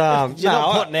 But you're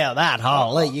not putting out that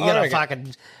hole. You got to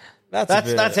fucking...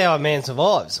 That's how a man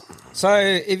survives. So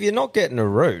if you're not getting a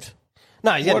root...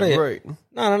 No, he's getting a root.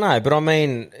 No. But I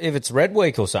mean, if it's Red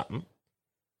Week or something...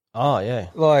 Oh, yeah.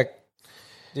 Like,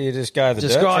 do you just go the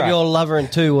Describe dirt track? your lover in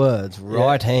 2 words.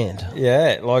 Right hand.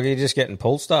 Yeah, like you're just getting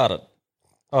pull started.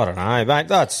 I don't know, mate.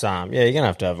 That's you're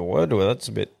gonna have a word with it. It's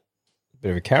a bit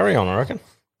of a carry on, I reckon.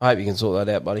 I hope you can sort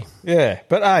that out, buddy. Yeah,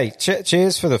 but hey,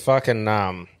 cheers for the fucking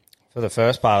for the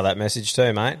first part of that message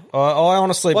too, mate. I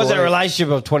honestly was it a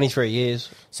relationship of 23 years,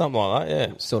 something like that.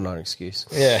 Yeah, still not an excuse.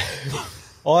 Yeah,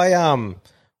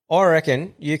 I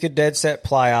reckon you could dead set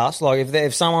play us like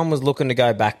if someone was looking to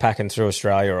go backpacking through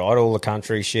Australia, right, all the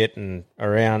country shit and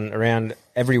around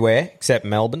everywhere except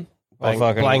Melbourne.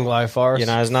 Blanglow Forest. You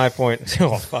know, there's no point.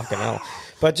 Oh, fucking hell.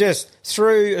 But just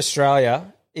through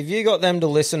Australia, if you got them to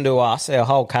listen to us, our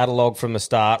whole catalogue from the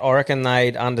start, I reckon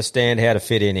they'd understand how to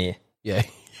fit in here. Yeah.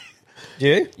 Do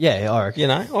you? Yeah, I reckon. You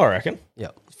know, I reckon.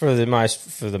 Yep. For the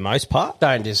most part.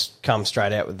 Don't just come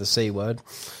straight out with the C word.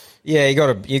 Yeah, you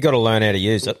got to learn how to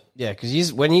use it. Yeah,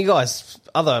 because when you guys,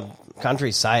 other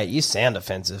countries say it, you sound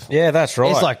offensive. Yeah, that's right.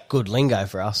 It's like good lingo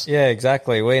for us. Yeah,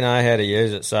 exactly. We know how to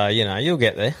use it, so, you know, you'll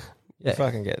get there. Yeah.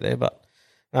 Fucking get there, but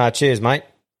cheers, mate.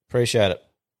 Appreciate it.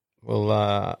 We'll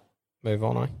move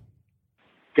on, eh?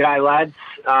 G'day, lads.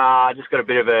 Just got a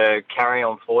bit of a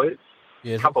carry-on for you.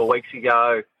 Yeah. A couple of weeks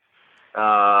ago,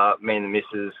 me and the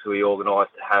missus, we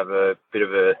organised to have a bit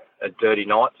of a dirty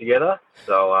night together.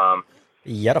 So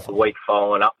the week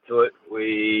following up to it,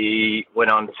 we went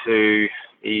on to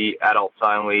the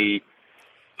adults-only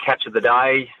catch of the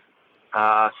day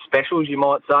specials, you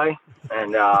might say,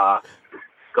 and...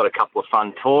 got a couple of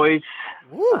fun toys,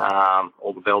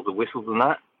 all the bells and whistles and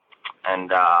that. And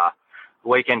the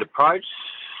weekend approached,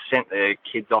 sent the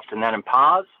kids off to Nan and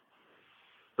Pa's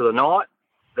for the night.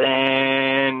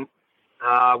 Then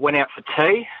went out for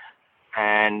tea,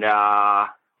 and I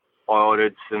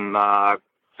ordered some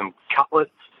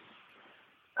cutlets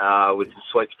with some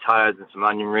sweet potatoes and some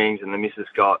onion rings, and the missus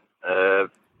got a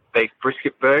beef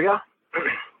brisket burger.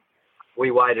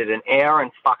 We waited an hour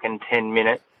and fucking 10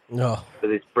 minutes for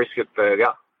this brisket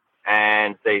burger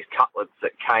and these cutlets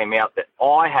that came out that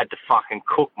I had to fucking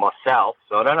cook myself.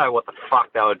 So I don't know what the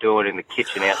fuck they were doing in the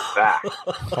kitchen out the back.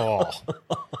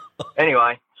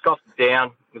 Anyway, scoffed it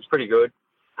down. It was pretty good.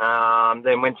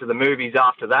 Then went to the movies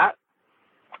after that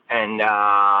and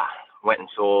went and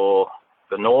saw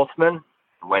The Northman.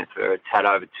 Went for a tad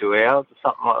over 2 hours or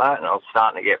something like that, and I was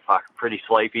starting to get fucking pretty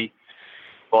sleepy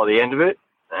by the end of it.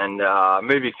 And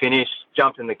movie finished,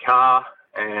 jumped in the car,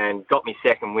 and got me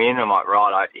second win. I'm like,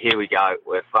 right, here we go.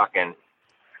 I'm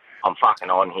fucking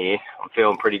on here. I'm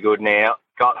feeling pretty good now.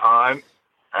 Got home.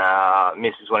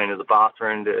 Missus went into the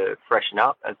bathroom to freshen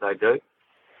up, as they do.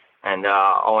 And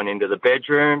I went into the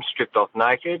bedroom, stripped off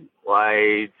naked,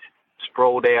 laid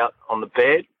sprawled out on the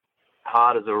bed,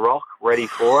 hard as a rock, ready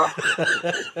for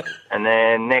her. And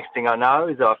then next thing I know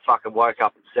is I fucking woke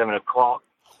up at 7 o'clock.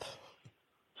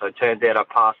 So it turns out I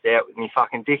passed out with me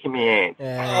fucking dick in my hand.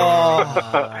 That's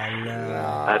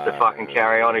a fucking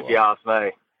carry on if you ask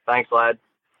me. Thanks, lad.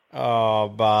 Oh,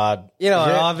 bud. You know,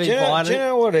 I've been finding. Do you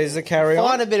know what is a carry on?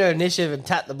 Find a bit of initiative and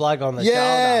tap the bloke on the shoulder.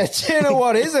 Yeah, do you know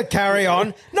what is a carry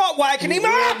on? Not waking him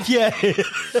up! Yeah.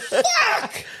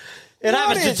 Fuck! It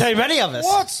happens to too many of us.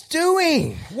 What's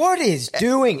doing? What is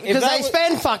doing? Because they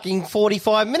spend fucking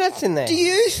 45 minutes in there. Do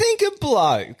you think a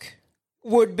bloke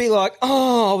would be like,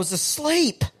 oh, I was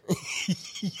asleep?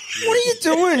 What are you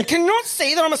doing? Can you not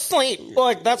see that I'm asleep?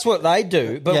 Like, that's what they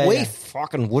do, but we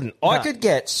fucking wouldn't. I could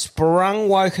get sprung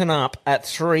woken up at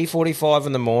 3:45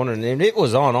 in the morning, and if it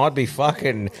was on, I'd be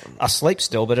fucking asleep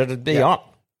still, but it'd be on.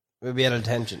 We'd be at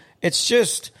attention. It's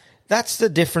just, that's the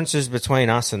differences between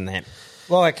us and them.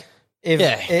 Like,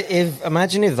 if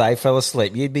imagine if they fell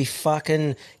asleep, you'd be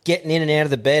fucking getting in and out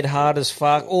of the bed hard as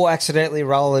fuck, or accidentally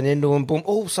rolling into them. Boom!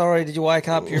 Oh, sorry, did you wake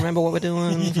up? You remember what we're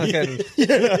doing? Fucking,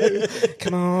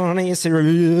 come on, are you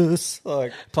serious?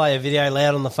 Like, play a video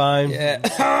loud on the phone. Yeah,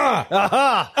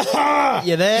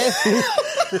 you there?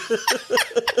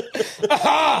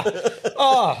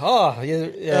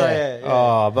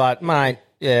 Oh, but mate,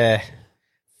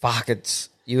 fuck,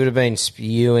 you would have been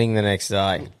spewing the next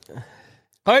day.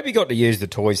 I hope you got to use the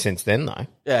toys since then, though.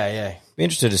 Yeah. Be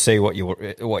interested to see what you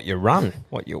run,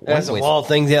 what you There's some wild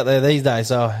things out there these days,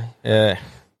 so... Yeah.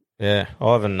 I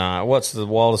haven't... what's the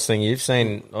wildest thing you've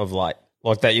seen of late?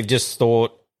 Like that you've just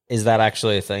thought, is that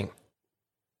actually a thing?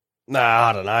 No,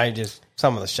 I don't know, just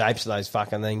some of the shapes of those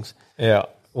fucking things. Yeah.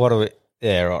 What are we...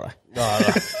 Yeah, right.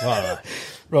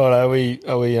 Right, are we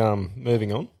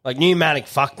moving on? Like pneumatic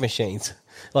fuck machines.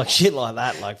 Like shit like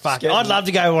that. Like fuck. I'd love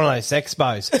to go to one of those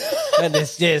expos and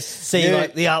just see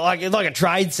like a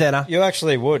trade centre. You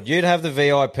actually would. You'd have the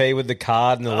VIP with the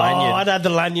card and the lanyard. I'd have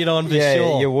the lanyard on for sure.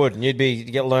 Yeah, you would. And you'd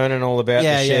get learning all about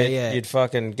the shit. Yeah. You'd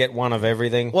fucking get one of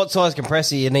everything. What size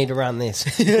compressor you need to run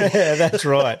this? Yeah, that's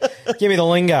right. Give me the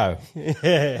lingo.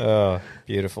 Yeah. Oh,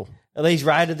 beautiful. Are these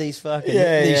rated, these fucking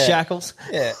these shackles?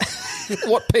 Yeah.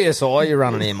 What PSI are you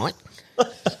running here, mate?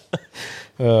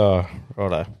 Oh,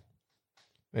 righto.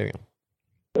 Moving on.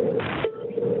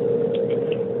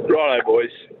 Righto,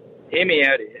 boys. Hear me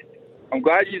out here. I'm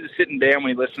glad you're sitting down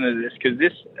when you listen to this, because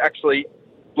this actually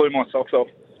blew my socks off.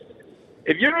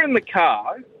 If you're in the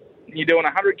car and you're doing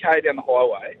 100k down the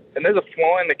highway and there's a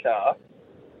fly in the car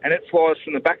and it flies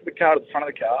from the back of the car to the front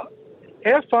of the car,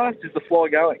 how fast is the fly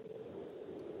going?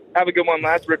 Have a good one,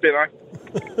 lads. Rip in, eh?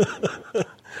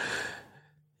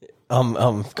 I'm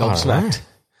gobsmacked.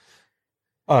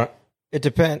 All right. It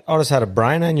depends. I just had a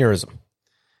brain aneurysm.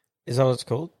 Is that what it's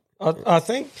called? I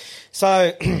think.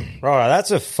 So, right,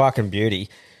 that's a fucking beauty.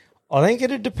 I think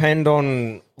it'd depend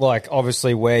on, like,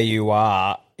 obviously where you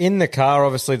are. In the car,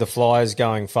 obviously the fly is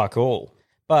going fuck all.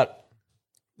 But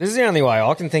this is the only way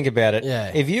I can think about it.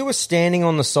 Yeah. If you were standing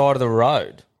on the side of the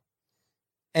road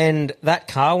and that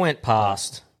car went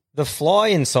past, the fly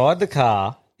inside the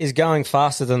car is going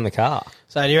faster than the car.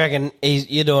 So do you reckon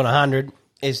you're doing 100,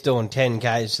 it's doing 10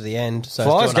 Ks to the end, so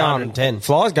Fly's it's doing going 110.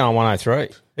 Fly's going 103.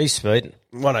 He's speeding.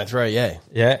 103, yeah.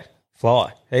 Yeah,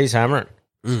 Fly. He's hammering.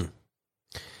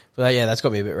 But yeah, that's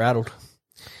got me a bit rattled.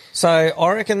 So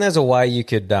I reckon there's a way you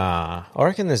could.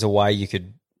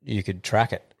 You could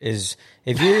track it. Is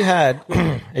if you had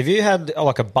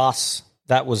like a bus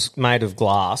that was made of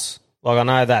glass. Like, I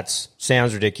know that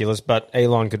sounds ridiculous, but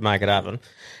Elon could make it happen.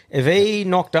 If he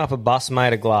knocked up a bus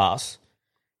made of glass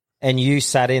and you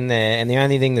sat in there and the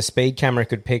only thing the speed camera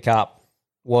could pick up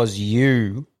was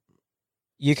you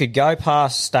could go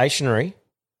past stationary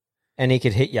and he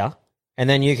could hit you, and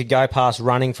then you could go past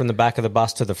running from the back of the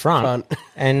bus to the front.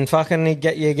 And fucking he'd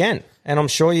get you again. And I'm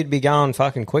sure you'd be going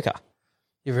fucking quicker.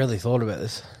 You've really thought about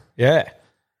this. Yeah.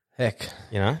 Heck.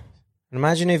 You know? And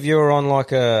imagine if you were on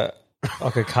like a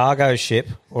cargo ship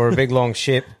or a big long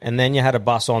ship, and then you had a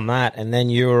bus on that, and then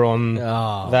you were on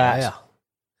that. Yeah.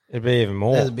 It'd be even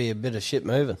more. There'd be a bit of shit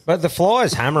moving. But the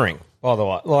fly's hammering, by the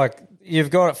way. Like, you've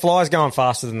got fly's going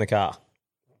faster than the car.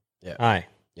 Yeah. Hey.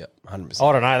 Yep, 100%.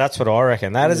 I don't know. That's what I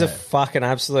reckon. That is a fucking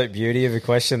absolute beauty of a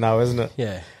question, though, isn't it?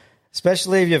 Yeah.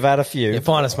 Especially if you've had a few. You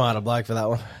find a smarter bloke for that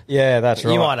one. Yeah, that's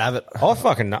right. You might have it. I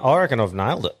reckon I've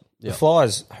nailed it. Yep. The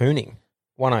fly's hooning.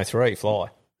 103 fly.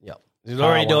 Yep. He's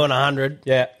already doing 100.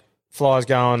 Yeah. Fly's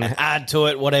going. And add to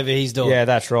it whatever he's doing. Yeah,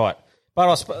 that's right.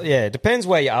 But it depends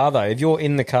where you are, though. If you're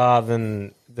in the car,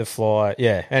 then the fly.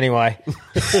 Yeah. Anyway. You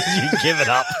give it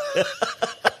up.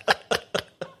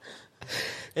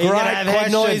 You're going to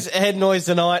have head noise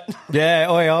tonight. Yeah,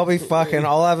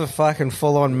 I'll have a fucking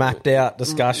full-on mapped out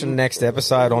discussion next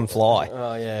episode on fly.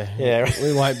 Oh, yeah. Yeah.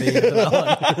 We won't be into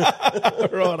that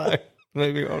one. Righto.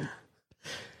 Moving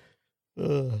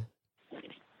on.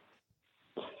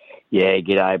 Yeah,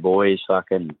 g'day, boys.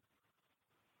 Fucking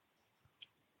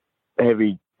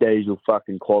heavy diesel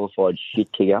fucking qualified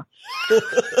shit kicker.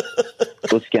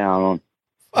 What's going on?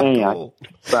 Anyway,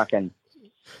 fucking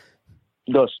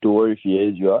got a story for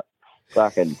you, right?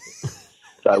 Fucking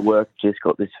So work just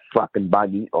got this fucking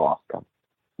buggy. Oh, a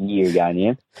year ago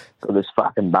now. Got this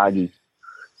fucking buggy.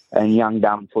 And young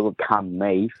dumb full of cum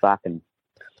me fucking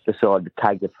decided to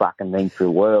take the fucking thing for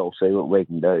a whirl, see what we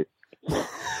can do.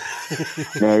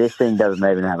 Now, this thing doesn't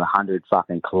even have 100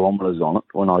 fucking kilometres on it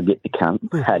when I get the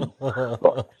cunt. Had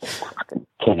like, fucking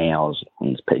 10 hours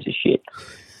on this piece of shit.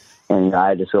 And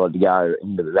I decided to go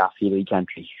into the rough hilly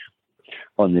country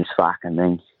on this fucking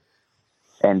thing.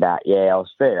 And, I was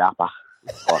fair upper.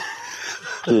 Like,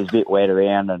 she was a bit wet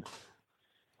around and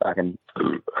fucking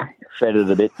fed it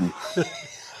a bit and,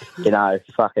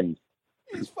 fucking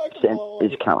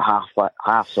it's come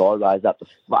half sideways up the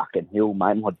fucking hill,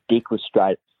 mate. My dick was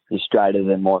straighter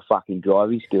than my fucking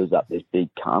driving skills up this big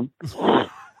cunt.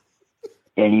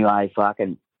 Anyway,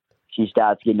 fucking, she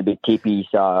starts getting a bit tippy,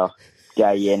 so I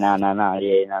go, no,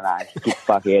 get the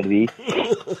fuck out of here.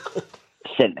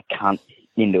 Sent the cunt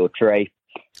into a tree.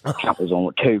 The cunt was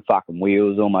on 2 fucking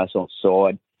wheels, almost on the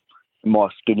side. And my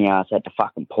skinny ass had to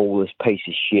fucking pull this piece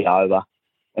of shit over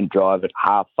and drive it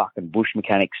half fucking bush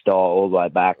mechanic style all the way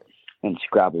back and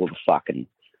scrub all the fucking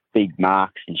big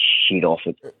marks and shit off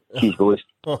it. Cheers, boys.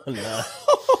 Oh, no.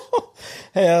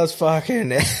 How's fucking...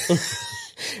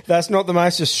 That's not the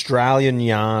most Australian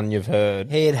yarn you've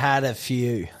heard. He had a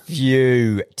few.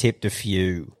 Tipped a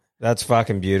few. That's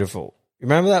fucking beautiful.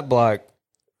 Remember that bloke?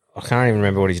 I can't even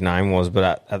remember what his name was,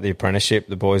 but at the apprenticeship,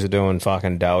 the boys are doing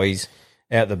fucking doughies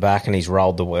out the back and he's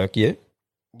rolled the work yet.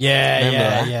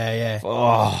 Yeah.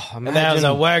 Oh, and that was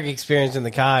a work experience in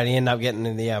the car, and he ended up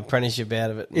getting the apprenticeship out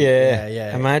of it.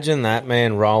 Yeah. Imagine that,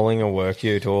 man, rolling a work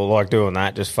ute or like doing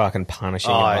that, just fucking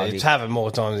punishing. It's happened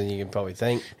more times than you can probably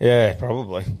think. Yeah,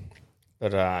 probably.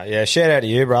 But shout out to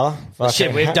you, brother. The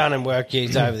shit we've done in work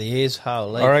utes over the years.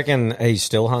 Holy, I reckon he's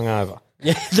still hungover.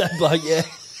 Yeah, that bloke. Yeah.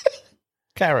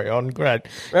 Carry on, great.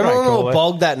 Remember when we were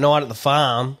bogged that night at the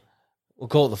farm? We'll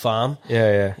call it the farm.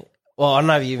 Yeah. Well, I don't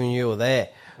know if even you were there.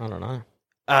 I don't know.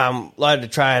 Loaded the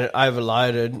train,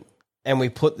 overloaded, and we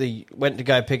went to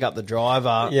go pick up the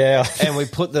driver. Yeah. And we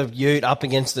put the ute up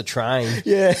against the train.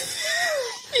 Yeah.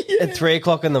 At 3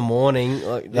 o'clock in the morning.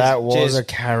 That was a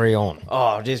carry on.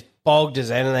 Oh, just bogged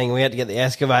as anything. We had to get the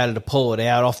excavator to pull it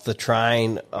out off the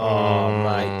train. Oh,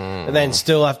 mate. And then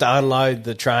still have to unload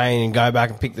the train and go back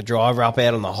and pick the driver up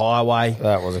out on the highway.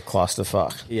 That was a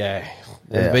clusterfuck. Yeah.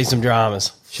 There'd be some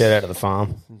dramas. Shout out to the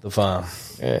farm. The farm.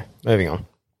 Yeah. Moving on.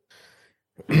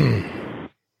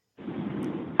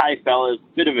 Hey fellas,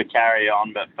 bit of a carry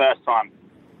on, but first time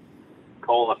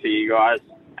caller for you guys,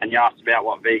 and you asked about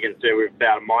what vegans do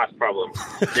without a mice problem.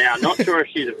 Now, not sure if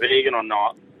she's a vegan or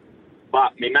not,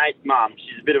 but my mate's mum,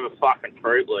 she's a bit of a fucking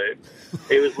Fruit Loop.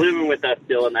 He was living with her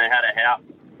still, and they had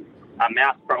a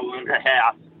mouse problem in her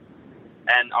house.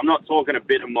 And I'm not talking a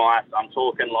bit of mice, I'm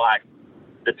talking like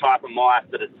the type of mice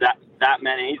that is that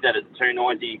many that it's too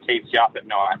noisy and keeps you up at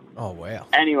night. Oh, wow.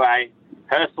 Anyway,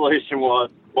 her solution was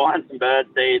find some bird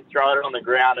seed, throw it on the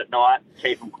ground at night,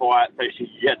 keep them quiet so she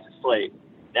can get to sleep.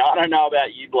 Now, I don't know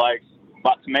about you blokes,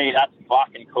 but to me, that's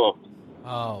fucking cooked.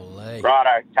 Holy.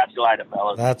 Righto, catch you later,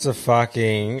 fellas. That's a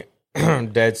fucking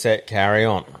dead set carry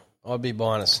on. I'd be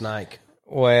buying a snake.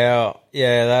 Well,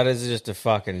 yeah, that is just a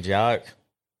fucking joke.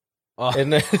 Oh.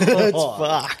 Isn't it? It's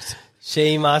fucked.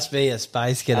 She must be a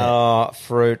space cadet. Oh,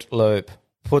 Fruit Loop.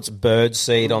 Puts bird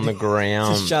seed on the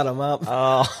ground. Just shut them up.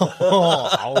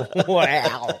 Oh,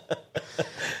 wow.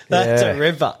 That's a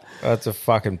ripper. That's a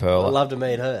fucking pearl. I'd love to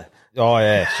meet her. Oh,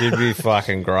 yeah. She'd be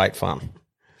fucking great fun.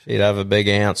 She'd have a big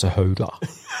ounce of hooter.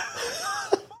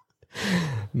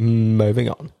 Moving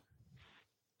on.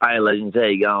 Hey, legends, how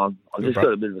you going? I've just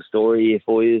got a bit of a story here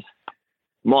for you.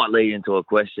 Might lead into a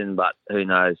question, but who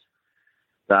knows.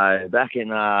 So back in,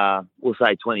 we'll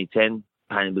say 2010,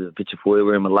 paint a bit of a picture for you.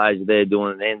 We're in Malaysia there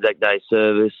doing an Anzac Day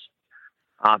service.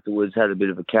 Afterwards, had a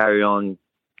bit of a carry-on,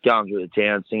 going through the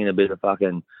town, singing a bit of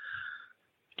fucking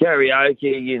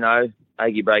karaoke, you know,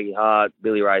 Achy Breaky Heart,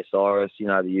 Billy Ray Cyrus, you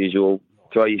know, the usual.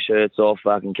 Throw your shirts off,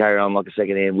 fucking carry on like a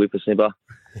second-hand whippersnipper.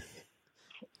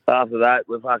 After that,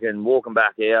 we're fucking walking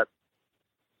back out.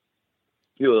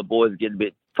 A few of the boys get a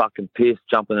bit fucking pissed,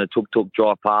 jumping a tuk-tuk,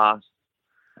 drive past.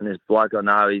 And this bloke I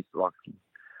know, he's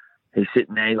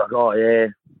sitting there, he's like, oh, yeah,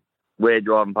 we're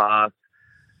driving past.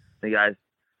 And he goes,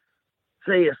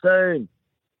 see you soon.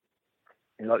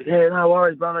 He's like, yeah, no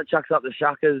worries, brother. Chucks up the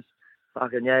shuckers.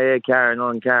 Fucking, yeah, carrying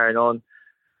on.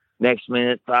 Next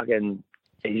minute, fucking,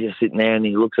 he's just sitting there and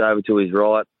he looks over to his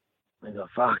right. He's like,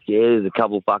 fuck, yeah, there's a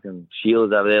couple fucking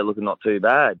Sheilas over there looking not too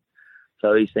bad.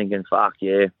 So he's thinking, fuck,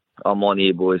 yeah, I'm on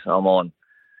here, boys, I'm on.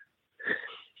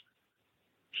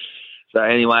 So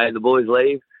anyway, the boys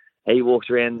leave. He walks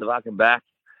around the fucking back.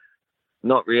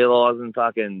 not realising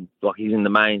fucking, like he's in the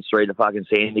main street of fucking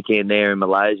Sandakan there in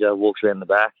Malaysia, walks around the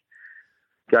back,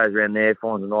 goes around there,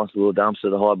 finds a nice little dumpster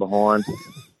to hide behind.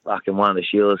 Fucking one of the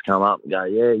Sheilas come up and go,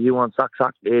 yeah, you want suck?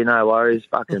 Yeah, no worries.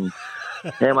 Fucking,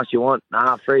 how much you want?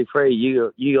 Nah, free.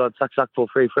 You got suck for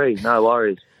free. No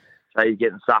worries. So he's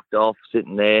getting sucked off,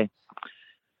 sitting there.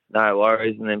 No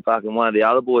worries. And then fucking one of the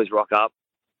other boys rock up.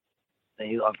 And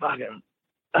he's like, fucking,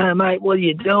 hey, mate, what are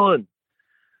you doing?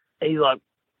 He's like,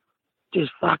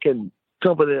 just fucking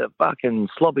top of the fucking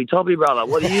sloppy toppy, brother.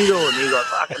 What are you doing? He's like,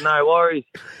 fucking no worries.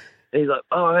 He's like,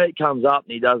 oh, he comes up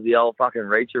and he does the old fucking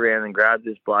reach around and grabs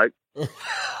this bloke.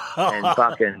 And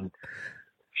fucking,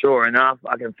 sure enough,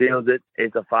 fucking feels it.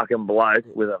 It's a fucking bloke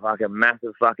with a fucking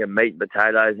massive fucking meat and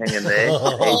potatoes hanging there.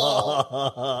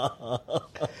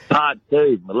 Part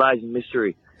 2, Malaysian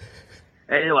mystery.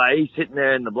 Anyway, he's sitting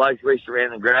there and the bloke's reached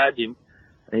around and grabbed him.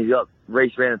 And he's got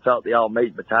reached around and felt the old meat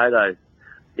and potatoes.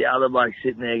 The other bloke's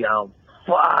sitting there going,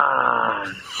 fuck.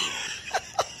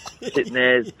 Sitting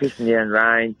there, pissing down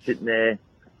rain, sitting there,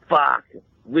 fuck.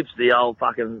 Whips the old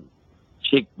fucking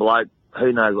chick bloke,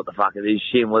 who knows what the fuck it is,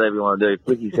 shim, whatever you want to do,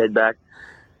 flick his head back.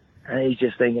 And he's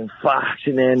just thinking, fuck,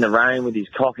 sitting there in the rain with his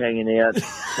cock hanging out.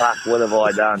 Fuck, what have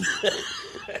I done?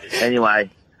 Anyway,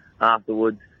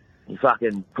 afterwards, he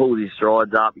fucking pulls his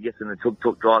strides up, he gets in the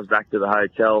tuk-tuk, drives back to the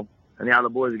hotel, and the other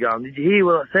boys are going, did you hear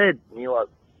what I said? And you're like,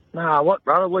 nah, what,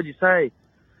 brother, what'd you say?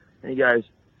 And he goes,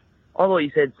 I thought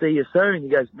you said see you soon. He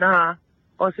goes, nah,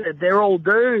 I said they're all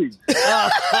dudes.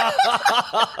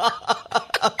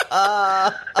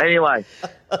 Anyway,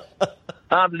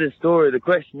 after this story, the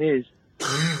question is,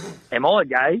 am I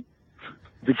gay?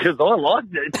 Because I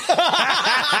liked it.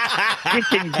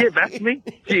 Can you get back to me?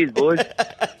 Cheers, boys.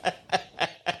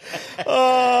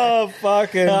 Oh,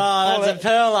 fucking. Oh, that's a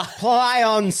perler. Play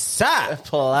on, sir.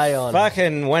 Play on.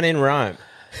 Fucking when in Rome.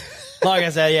 Like I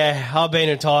said, yeah, I've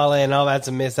been to Thailand. I've had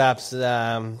some mishaps.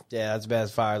 Yeah, that's about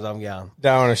as far as I'm going.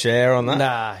 Don't want to share on that?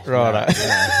 Nah. Righto.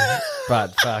 No.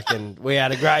 But fucking, we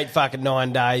had a great fucking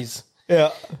 9 days. Yeah.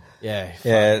 Yeah. Fuck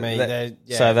Yeah, me. that-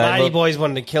 Yeah. so they Lady look- boys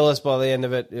wanted to kill us by the end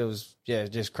of it. It was, yeah,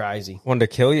 just crazy. Wanted to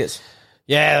kill you.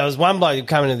 Yeah, there was one bloke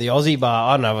coming to the Aussie bar.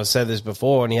 I don't know if I said this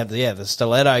before, and he had the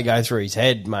stiletto go through his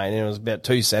head, mate, and it was about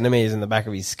 2 centimetres in the back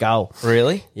of his skull.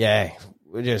 Really? Yeah.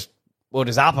 We'll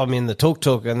just up him in the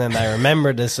tuk-tuk, and then they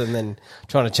remembered us, and then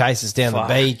trying to chase us down Fuck.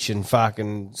 the beach and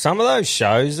fucking... Some of those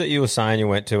shows that you were saying you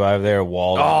went to over there a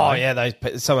while ago. Oh, yeah,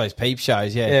 some of those peep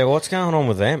shows, yeah. Yeah, what's going on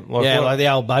with them? Like the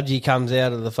old budgie comes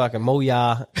out of the fucking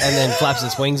mulya and then flaps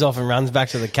its wings off and runs back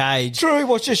to the cage. True,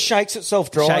 what just shakes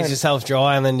itself dry. Shakes itself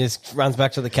dry and then just runs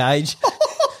back to the cage.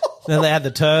 Then they had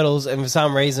the turtles, and for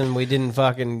some reason we didn't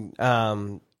fucking...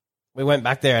 we went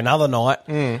back there another night,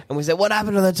 and we said, what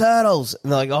happened to the turtles? And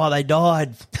they're like, oh, they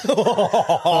died.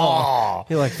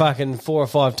 You're like fucking 4 or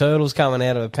 5 turtles coming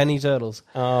out of it, penny turtles.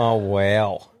 Oh,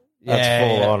 wow.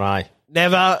 That's full on, eh?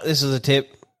 Never, this is a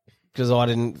tip, because I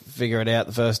didn't figure it out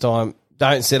the first time.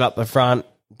 Don't sit up the front.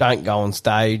 Don't go on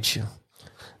stage,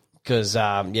 because,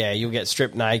 you'll get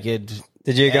stripped naked.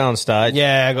 Did you go on stage?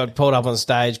 Yeah, I got pulled up on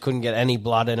stage, couldn't get any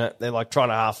blood in it. They're like trying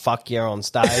to half fuck you on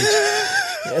stage.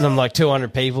 And I'm like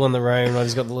 200 people in the room, and I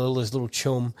just got this little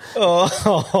chum. Walked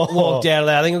out of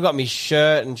there. I think I got my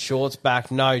shirt and shorts back,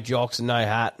 no jocks and no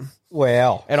hat.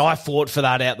 Wow. And I fought for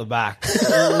that out the back.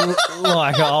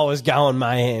 Like, I was going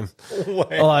mayhem.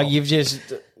 Wow. Like, you've just,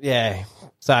 yeah.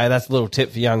 So that's a little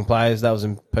tip for young players. That was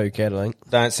in Phuket, I think.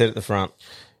 Don't sit at the front.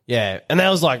 Yeah. And that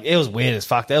was like, it was weird as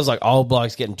fuck. There was like old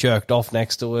blokes getting jerked off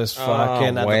next to us,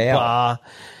 fucking at the bar.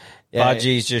 Yeah.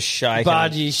 Budgie's just shaking.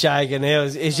 Budgie's shaking.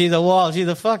 She's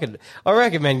a fucking... I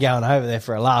recommend going over there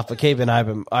for a laugh, but keep an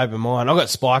open mind. I got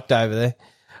spiked over there.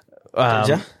 Did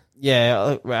ya?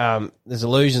 Yeah. There's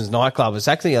Illusions nightclub. It's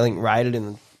actually, I think, rated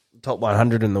in the top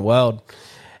 100 in the world.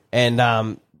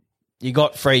 And you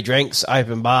got free drinks,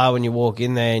 open bar when you walk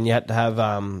in there, and you had to have...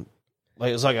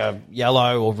 it was like a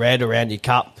yellow or red around your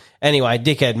cup. Anyway,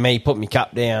 dickhead me put my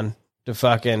cup down to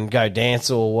fucking go dance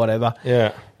or whatever.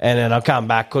 Yeah. And then I come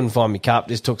back, couldn't find my cup,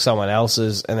 just took someone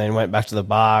else's, and then went back to the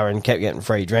bar and kept getting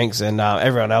free drinks. And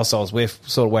everyone else I was with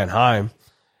sort of went home.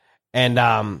 And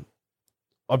I'm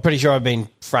pretty sure I've been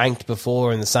franked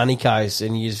before in the sunny coast,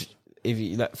 and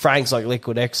frank's like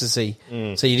liquid ecstasy,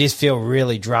 so you just feel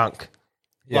really drunk.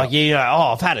 Yeah. Like,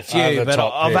 I've had a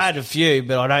few,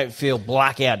 but I don't feel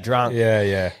blackout drunk. Yeah,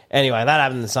 yeah. Anyway, that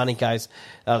happened in the sunny coast.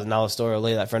 That was another story. I'll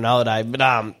leave that for another day.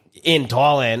 But in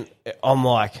Thailand, I'm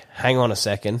like, hang on a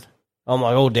second. I'm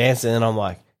like all dancing, and I'm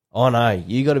like, oh no,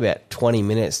 you got about 20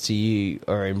 minutes to you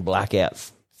are in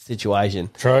blackout situation.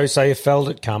 True, so you felt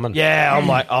it coming. Yeah, I'm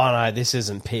like, oh no, this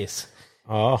isn't piss.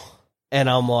 Oh. and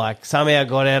I'm like, somehow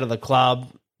got out of the club.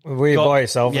 Were you by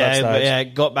yourself at that stage? Yeah,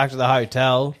 got back to the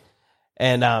hotel.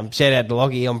 And shout out to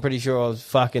Lockie. I'm pretty sure I was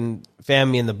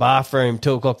found me in the bathroom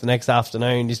 2 o'clock the next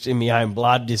afternoon, just in my own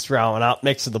blood, just throwing up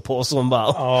next to the porcelain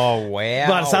bowl. Oh, wow.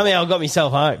 But somehow I got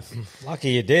myself home.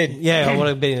 Lucky you did. Yeah, I would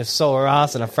have been a sore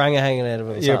ass and a franger hanging out of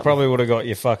it. You probably would have got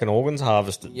your fucking organs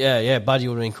harvested. Yeah, Budgie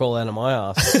would have been crawling out of my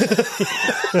ass.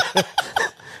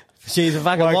 She's a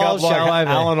fucking Woke wild up like show over there.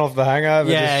 Alan off the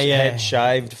hangover. Yeah, just yeah. head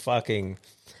shaved. Fucking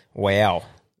wow.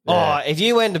 Oh, if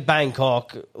you went to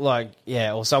Bangkok,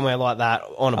 or somewhere like that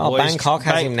on a boys... Bangkok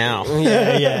has him now.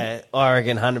 Yeah, I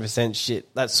reckon 100%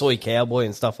 shit. That soy cowboy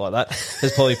and stuff like that.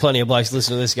 There's probably plenty of blokes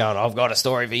listening to this going, I've got a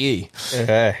story for you.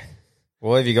 Yeah.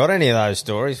 Well, if you got any of those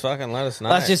stories, fucking let us know.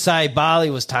 Let's just say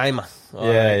Bali was tamer.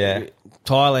 Yeah.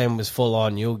 Thailand was full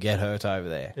on. You'll get hurt over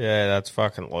there. Yeah, that's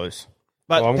fucking loose.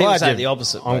 But I'm people glad say you- the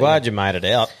opposite. I'm glad you made it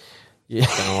out. Yeah.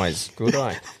 Fucking always good,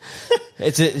 eh?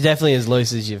 It's definitely as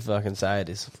loose as you fucking say it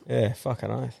is. Yeah,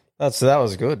 fucking oath. That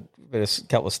was good. Bit of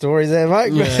couple of stories there,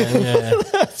 mate. Yeah.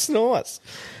 That's nice.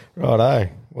 Righto.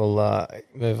 We'll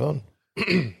move on.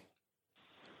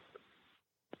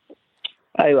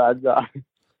 Hey lads, got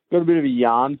a bit of a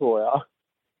yarn for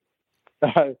you.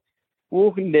 So,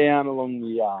 walking down along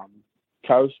the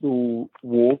coastal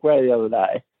walkway the other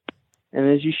day, and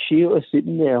there's this Sheila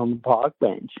sitting there on the park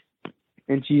bench,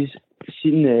 and she's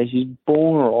sitting there, she's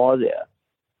bawling her eyes out.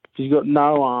 She's got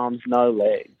no arms, no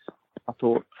legs. I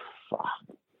thought, fuck,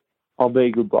 I'll be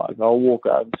a good bloke. I'll walk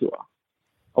over to her.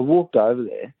 I walked over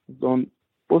there, gone,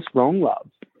 what's wrong, love?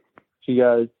 She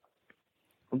goes,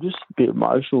 I'm just a bit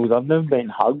emotional. I've never been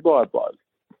hugged by a bloke.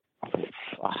 I thought,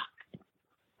 fuck.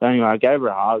 So anyway, I gave her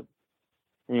a hug.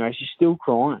 Anyway, she's still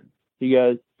crying. She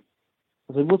goes,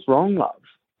 I said, what's wrong, love?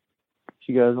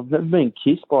 She goes, I've never been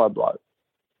kissed by a bloke.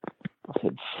 I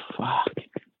said, fuck.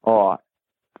 All right.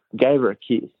 Gave her a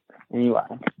kiss. Anyway,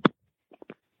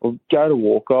 I'll go to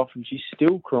walk off and she's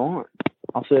still crying.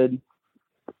 I said,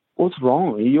 what's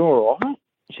wrong? Are you all right?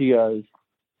 She goes,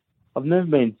 I've never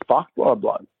been fucked by a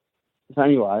bloke. So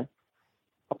anyway,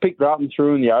 I picked her up and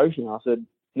threw her in the ocean. I said,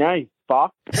 now you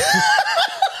fucked.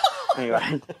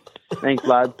 Anyway, thanks,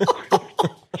 lad.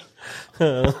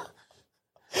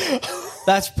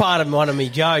 That's part of one of me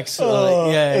jokes.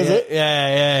 is it?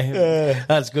 Yeah.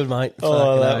 That's good, mate. Oh,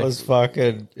 Fucking that oath. was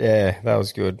fucking... Yeah, that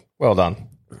was good. Well done.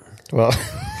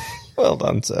 Well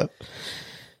done, sir.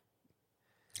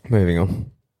 Moving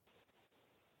on.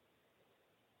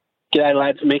 G'day,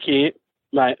 lads. Mick here.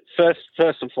 Mate, first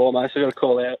and foremost, I've got to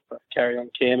call out Carry On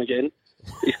Cam again.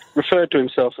 He's referred to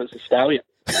himself as a stallion.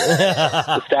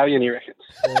 The stallion, he reckons.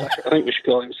 I think we should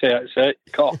call him COC.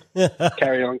 Cock.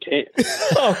 Carry On Cam.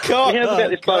 Oh, God. He has about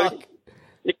this bloke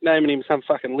nicknaming him some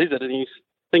fucking lizard, and he's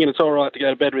thinking it's all right to go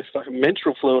to bed with fucking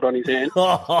menstrual fluid on his hand,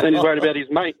 and then he's worried about his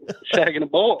mate shagging a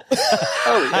ball.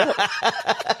 Holy hell.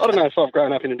 I don't know if I've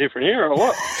grown up in a different era or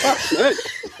what. Fuck me.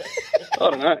 I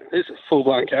don't know. This is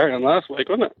full-blown Carry On last week,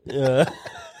 wasn't it? Yeah.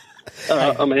 All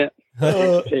right, I'm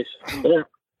out. Peace. Yeah.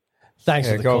 Thanks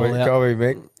for the call out. Got me,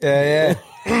 Mick. Yeah.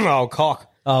 Old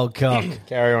cock. Old cock.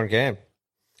 Carry On Cam.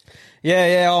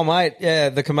 Yeah, oh, mate. Yeah,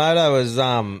 the Komodo was,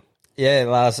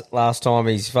 last time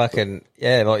he's fucking,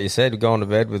 like you said, gone to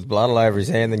bed with blood all over his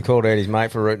hand, then called out his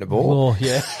mate for rooting a ball. Oh,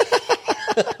 yeah.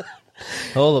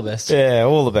 All the best. Yeah,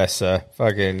 all the best, sir.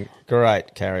 Fucking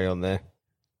great Carry On there.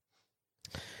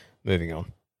 Moving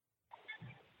on.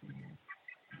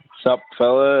 Sup,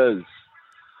 fellas?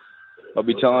 I'll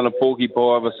be telling a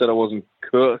porcupine if I said I wasn't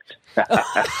cooked.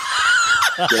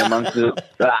 Get amongst it.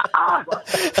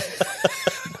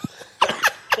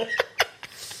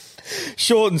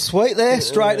 Short and sweet there,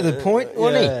 straight to the point,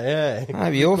 wasn't he? Yeah.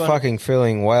 Maybe you're fucking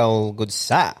feeling well, good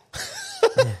sir.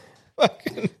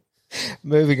 Fucking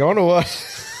moving on or what?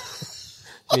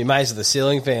 Be amazed at the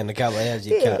ceiling fan to couple of hours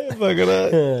you cut. Fucking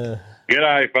hell.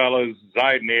 G'day, fellas.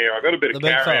 Zayden here. I've got a bit of The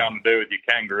big carry fella. on to do with your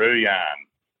kangaroo yarn.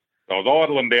 So I was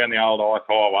idling down the old ice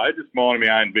highway, just minding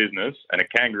my own business, and a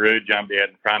kangaroo jumped out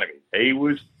in front of me. He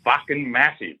was fucking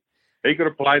massive. He could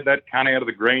have played that cunt out of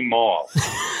the Green Mile.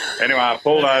 Anyway, I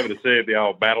pulled over to see if the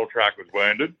old battle truck was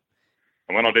wounded.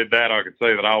 And when I did that, I could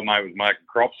see that old mate was making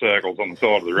crop circles on the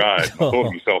side of the road. I thought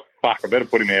to myself, fuck, I better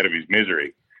put him out of his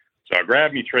misery. So I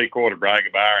grabbed me 3/4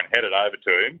 breaker bar and headed over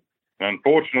to him. And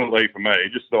unfortunately for me,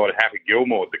 just thought Happy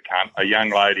Gilmore, the cunt, a young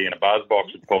lady in a buzz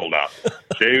box had pulled up.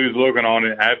 She was looking on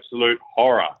in absolute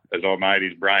horror as I made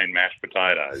his brain mashed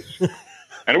potatoes.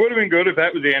 And it would have been good if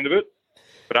that was the end of it.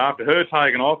 But after her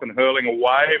taking off and hurling a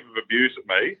wave of abuse at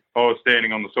me, I was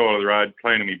standing on the side of the road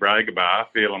cleaning my breaker bar,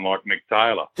 feeling like Mick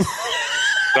Taylor.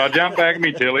 So I jumped back in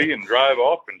my Tilly and drove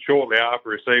off, and shortly after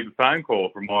received a phone call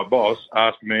from my boss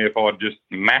asking me if I'd just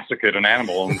massacred an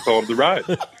animal on the side of the road.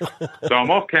 So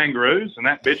I'm off kangaroos, and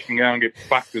that bitch can go and get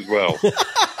fucked as well.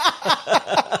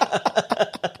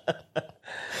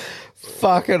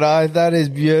 Fucking oath, that is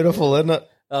beautiful, isn't it?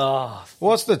 Oh,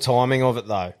 what's the timing of it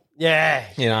though? Yeah,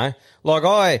 you know,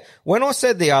 like when I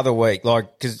said the other week,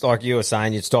 because like you were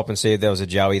saying, you'd stop and see if there was a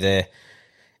joey there.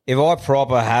 If I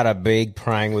proper had a big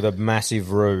prang with a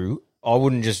massive roo, I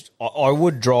wouldn't just. I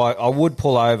would drive. I would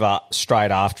pull over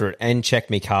straight after it and check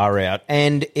my car out.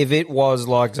 And if it was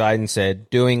like Zayden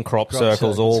said, doing crop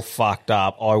circles all fucked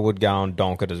up, I would go and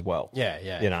donk it as well. Yeah,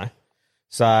 yeah. You know,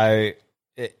 so.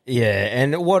 Yeah,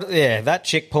 and that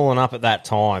chick pulling up at that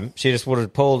time, she just would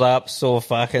have pulled up, saw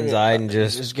fucking Zayden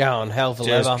just going hell for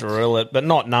just leather. drill it, but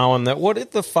not knowing that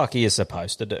what the fuck are you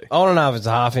supposed to do? I want to know if it's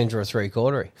a half inch or a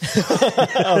 3/4.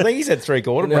 I think he said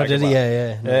 3/4. No, did he?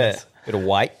 Yeah. Nice. Bit of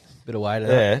weight.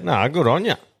 Yeah, no, good on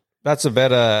you. That's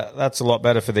a lot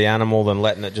better for the animal than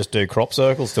letting it just do crop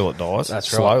circles till it dies. That's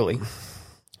slowly, right.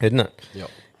 Isn't it? Yep.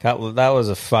 That was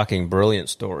a fucking brilliant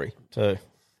story too,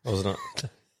 wasn't it?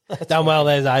 Done well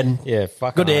there, Zayden. Yeah,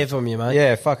 fucking good to hear oath. from you, mate.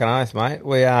 Yeah, fucking oath, mate.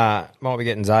 We might be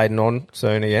getting Zayden on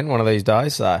soon again, one of these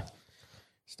days, so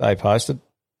stay posted.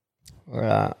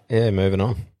 Moving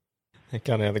on.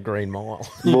 Going out the Green Mile.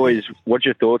 Boys, what's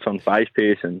your thoughts on face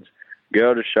piercings?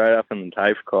 Girl just showed up in the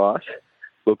TAFE class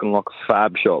looking like a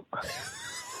fab shop.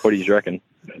 What do you reckon?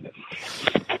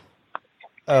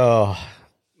 Oh,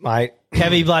 mate.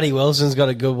 Kevy Bloody Wilson's got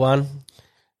a good one.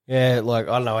 Yeah, like,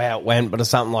 I don't know how it went, but it's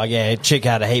something like, chick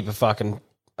had a heap of fucking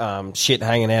shit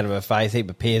hanging out of her face, heap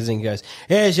of piercing. He goes,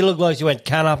 she looked like she went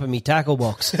cunt up in me tackle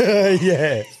box.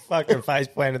 Yeah, fucking face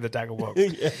planted the tackle box.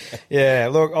 Yeah,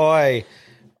 look, I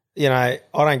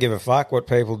don't give a fuck what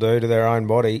people do to their own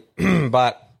body,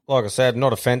 but like I said,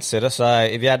 not a fence sitter, so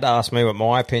if you had to ask me what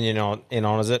my opinion on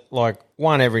is it, like,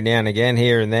 one every now and again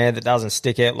here and there that doesn't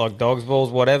stick out like dog's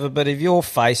balls, whatever, but if your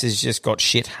face has just got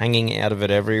shit hanging out of it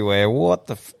everywhere,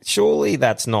 surely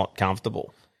that's not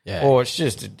comfortable. Yeah. Or it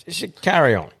should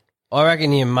carry on. I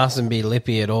reckon you mustn't be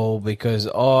lippy at all, because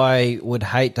I would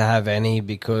hate to have any,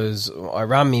 because I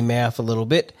run my mouth a little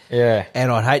bit. Yeah. And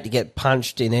I'd hate to get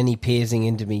punched in any piercing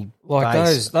into me like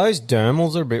face. those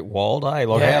dermals are a bit wild, eh?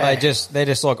 Like how they're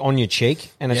just like on your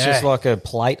cheek, and it's just like a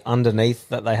plate underneath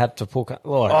that they had to put.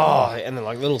 Like, and then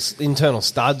like little internal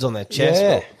studs on their chest.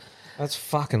 Yeah, that's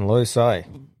fucking loose, eh?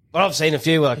 But I've seen a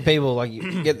few like people like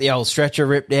you get the old stretcher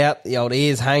ripped out, the old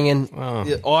ears hanging,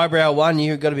 the eyebrow one.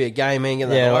 You've got to be a gay man get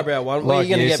that eyebrow one. Where are you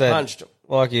going to get punched?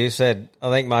 Like you said, I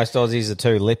think most Aussies are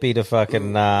too lippy to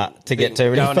fucking to get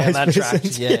too many going down face that track.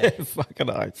 piercings. Yeah, fucking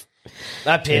oath.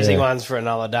 That piercing one's for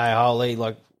another day. Holy,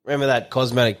 like, remember that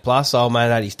Cosmetic Plus? Old man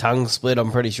had his tongue split,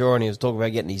 I'm pretty sure, and he was talking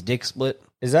about getting his dick split.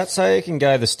 Is that so you can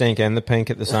go the stink and the pink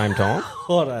at the same time?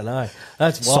 I don't know.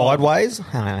 That's wild. Sideways?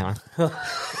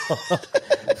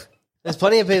 There's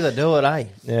plenty of people that do it, eh?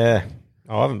 Yeah.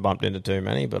 I haven't bumped into too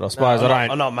many, but I suppose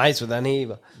I'm not mates with any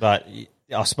either. But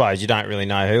I suppose you don't really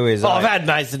know who is. I've had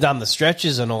mates that done the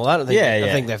stretches and all that. I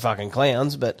think they're fucking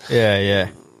clowns, but Yeah.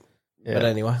 But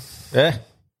anyway. Yeah.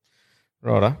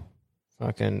 Righto.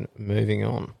 Fucking moving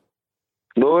on.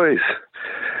 Boys,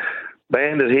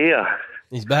 Bandit here.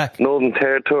 He's back. Northern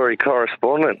Territory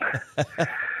correspondent.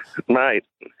 Mate,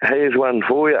 here's one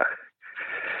for you.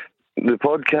 The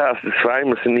podcast is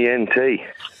famous in the NT.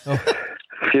 A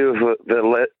few of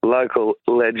the local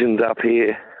legends up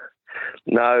here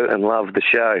know and love the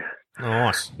show.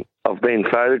 Nice. I've been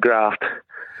photographed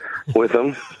with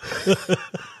them.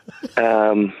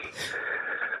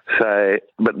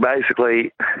 But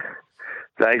basically,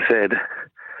 they said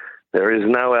there is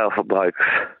no alpha blokes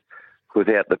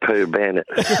without the poo bandit.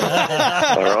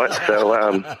 All right,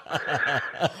 so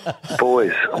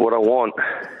boys, what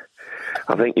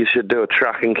I think you should do a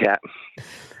trucking cap.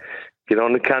 Get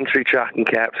on the country trucking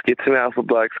caps, get some alpha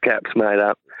blokes caps made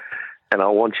up, and I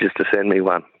want you to send me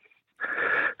one.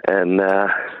 And then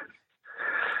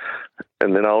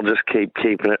I'll just keep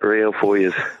keeping it real for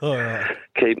you. Right.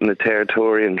 Keeping the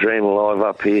territory and dream alive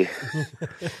up here.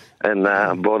 And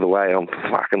by the way, I'm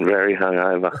fucking very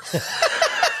hungover.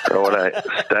 Righto,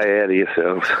 stay out of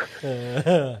yourselves.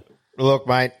 Look,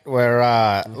 mate,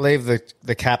 we're leave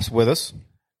the caps with us.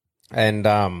 And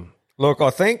look,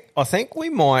 I think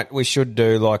we should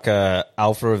do like a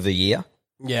Alpha of the Year.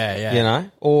 Yeah. You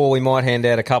know, or we might hand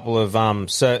out a couple of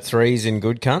Cert 3s in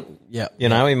Good Cunt. Yeah. You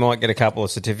know, we might get a couple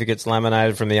of certificates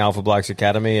laminated from the Alpha Blokes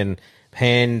Academy and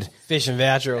hand fish and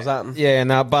voucher or something. Yeah,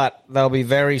 no, but they'll be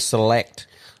very select.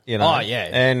 You know. Oh, yeah.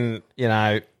 And you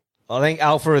know, I think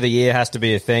Alpha of the Year has to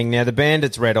be a thing. Now, the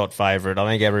Bandit's red hot favourite. I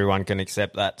think everyone can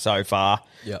accept that so far.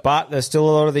 Yep. But there's still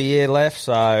a lot of the year left,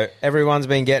 so everyone's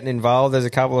been getting involved. There's a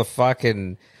couple of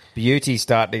fucking beauties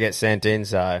starting to get sent in,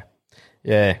 so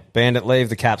yeah. Bandit, leave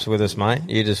the caps with us, mate.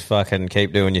 You just fucking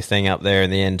keep doing your thing up there in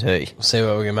the NT. We'll see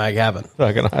what we can make happen.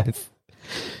 Fucking oath.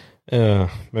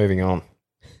 Moving on.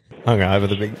 Hung over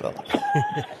the big fella.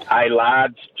 Hey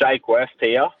lads, Jake West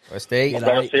here. Westy. I've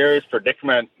got a serious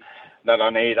predicament that I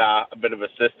need a bit of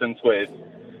assistance with.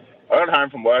 I got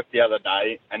home from work the other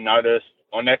day and noticed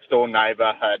my next door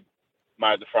neighbour had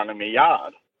mowed the front of my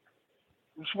yard.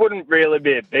 Which wouldn't really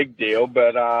be a big deal,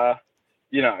 but,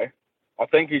 you know, I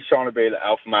think he's trying to be the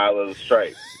alpha male of the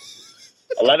street.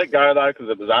 I let it go, though, because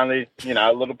it was only, you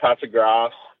know, a little patch of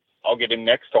grass. I'll get him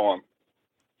next time.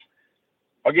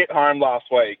 I get home last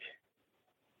week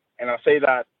and I see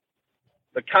that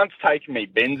the cunt's taking me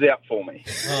bins out for me.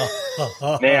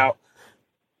 Now,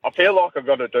 I feel like I've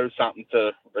got to do something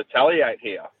to retaliate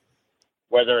here.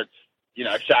 Whether it's, you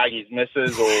know, shag his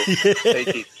missus or teach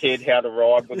his kid how to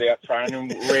ride without training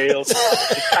wheels.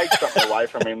 Just take something away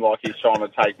from him like he's trying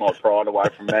to take my pride away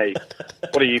from me.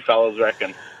 What do you fellas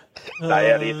reckon?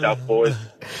 Stay out of yourself, boys.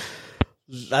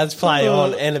 That's play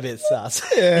on and a bit sus.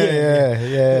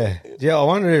 Yeah. I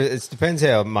wonder if it depends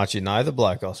how much you know the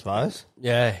bloke, I suppose.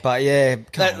 Yeah. But yeah,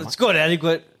 It's good,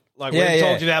 adequate. Like we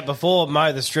talked about before,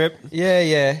 mow the strip.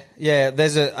 Yeah.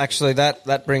 There's actually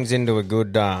that brings into a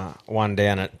good one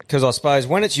down it, because I suppose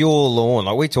when it's your lawn,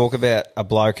 like we talk about a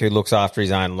bloke who looks after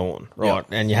his own lawn, right? Yep.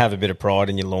 And you have a bit of pride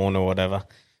in your lawn or whatever.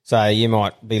 So you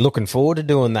might be looking forward to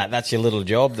doing that. That's your little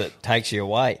job that takes you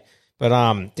away. But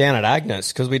down at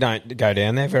Agnes, because we don't go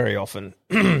down there very often,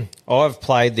 I've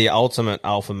played the ultimate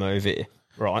alpha move here,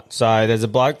 right? So there's a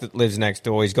bloke that lives next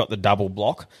door. He's got the double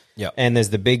block. Yep. And there's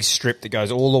the big strip that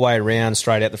goes all the way around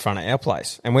straight out the front of our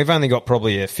place. And we've only got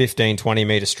probably a 15,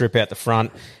 20-metre strip out the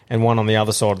front and one on the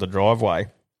other side of the driveway.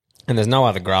 And there's no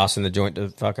other grass in the joint to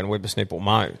fucking whippersnip or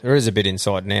mow. There is a bit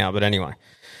inside now, but anyway.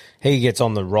 He gets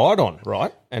on the ride-on,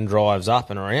 right, and drives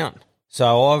up and around.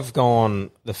 So I've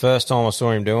gone, the first time I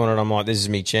saw him doing it, I'm like, this is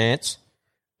me chance.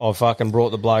 I fucking brought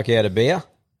the bloke out a beer,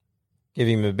 give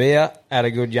him a beer, had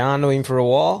a good yarn to him for a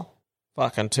while.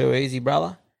 Fucking too easy,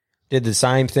 brother. Did the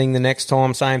same thing the next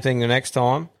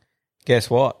time, Guess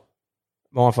what?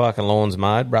 My fucking lawn's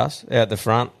mowed, bruss, out the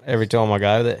front every time I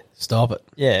go there. Stop it.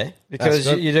 Yeah, because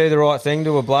you do the right thing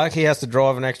to a bloke. He has to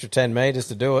drive an extra 10 metres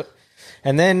to do it.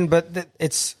 And then,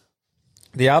 it's...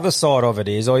 The other side of it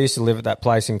is I used to live at that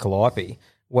place in Calliope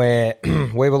where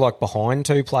we were like behind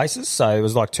two places. So it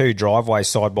was like two driveways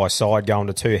side by side going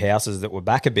to two houses that were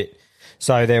back a bit.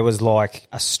 So there was like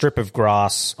a strip of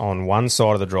grass on one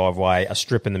side of the driveway, a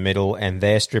strip in the middle, and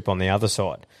their strip on the other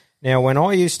side. Now, when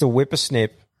I used to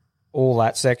whippersnip all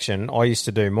that section, I used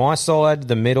to do my side,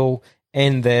 the middle,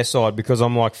 and their side because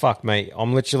I'm like, fuck me.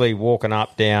 I'm literally walking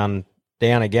up, down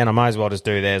again. I might as well just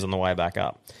do theirs on the way back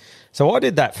up. So I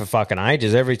did that for fucking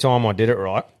ages every time I did it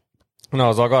right. And I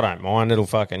was like, I don't mind. It'll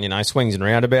fucking, swings and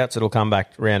roundabouts. It'll come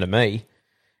back round to me.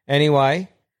 Anyway,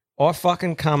 I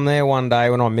fucking come there one day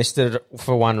when I missed it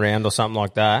for one round or something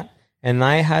like that, and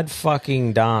they had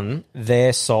fucking done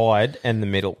their side and the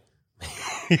middle.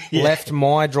 Left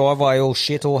my driveway all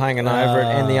shit, all hanging over it,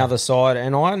 and the other side.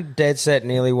 And I dead set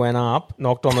nearly went up,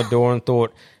 knocked on the door and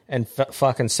thought, and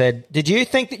fucking said, did you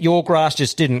think that your grass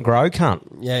just didn't grow,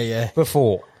 cunt? Yeah.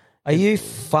 Before. Are you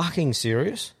fucking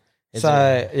serious? It's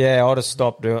I just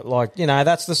stopped doing it. Like,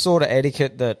 that's the sort of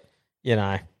etiquette that,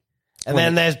 And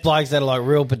then there's blokes that are like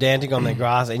real pedantic on their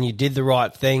grass and you did the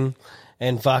right thing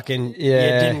and fucking you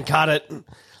didn't cut it.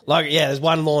 Like, there's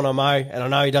one lawn I mow and I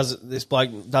know this bloke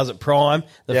does it prime.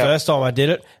 The first time I did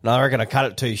it, and I reckon I cut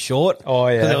it too short. Oh,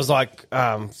 yeah. Because it was like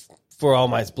for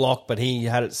old mate's block, but he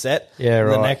had it set. Yeah, and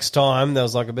right. The next time there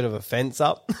was like a bit of a fence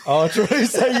up. Oh, true.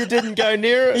 So you didn't go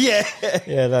near it? Yeah.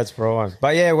 Yeah, that's prime.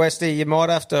 But yeah, Westy, you might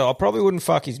have to, I probably wouldn't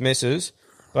fuck his missus,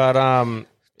 but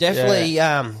definitely,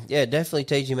 definitely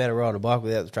teach him how to ride a bike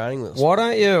without the training wheels. Why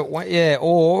don't you,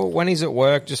 or when he's at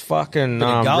work, just fucking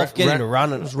golf, get him to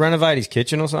run it. Just renovate his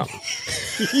kitchen or something.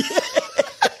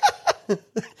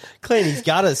 Clean his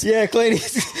gutters. Yeah, clean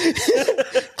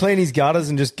his gutters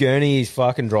and just gurney his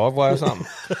fucking driveway or something.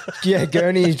 Yeah,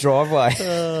 gurney his driveway.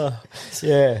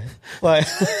 Yeah.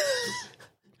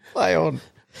 Play on.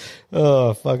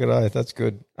 Oh, fucking oath. That's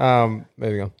good.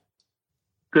 Moving on.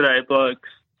 G'day, blokes.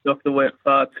 Dr. Wet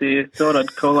Farts here. Thought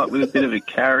I'd call up with a bit of a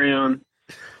carry-on.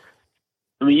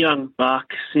 I'm a young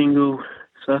buck, single,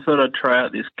 so I thought I'd try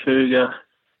out this cougar.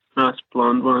 Nice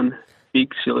blonde one,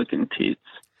 big silicon tits.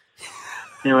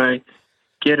 Anyway,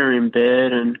 get her in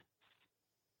bed and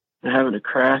having a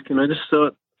crack, and I just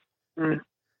thought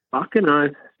Fucking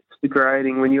oath. It's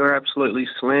degrading when you're absolutely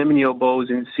slamming your balls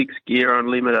in 6th gear on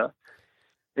limiter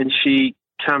and she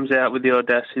comes out with the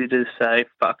audacity to say,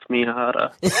 fuck me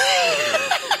harder.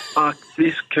 Fuck,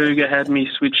 this cougar had me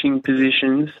switching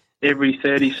positions every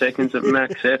 30 seconds at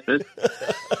max effort.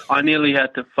 I nearly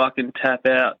had to fucking tap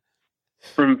out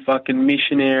from fucking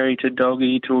missionary to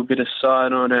doggy to a bit of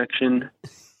side-on action.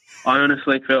 I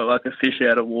honestly felt like a fish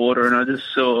out of water, and I just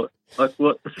thought, like,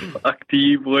 what the fuck do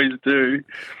you boys do?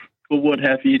 Or what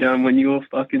have you done when you're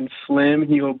fucking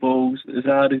slamming your balls as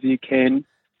hard as you can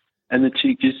and the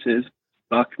chick just says,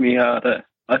 fuck me harder?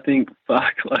 I think,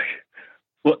 fuck, like,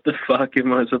 what the fuck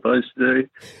am I supposed to do?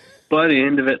 By the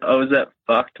end of it, I was that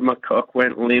fucked. My cock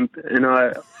went limp, and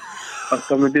I'm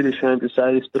a bit ashamed to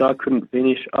say this, but I couldn't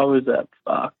finish. I was that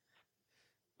fucked.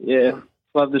 Yeah.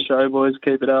 Love the show, boys.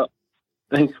 Keep it up.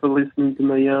 Thanks for listening to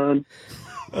my yarn.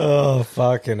 Oh,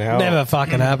 fucking hell. Never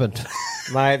fucking happened.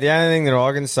 Mate, the only thing that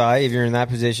I can say, if you're in that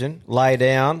position, lay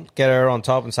down, get her on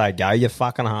top and say, go your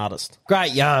fucking hardest.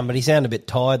 Great yarn, but he sounded a bit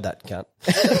tired, that cunt.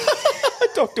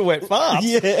 Dr. Wet Fast.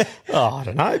 Yeah. Oh, I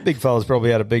don't know. Big fella's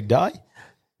probably had a big day.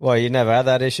 Well, you never had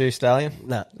that issue, Stallion?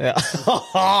 No. Yeah.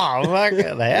 Oh,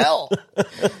 fucking hell.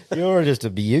 You're just a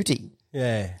beauty.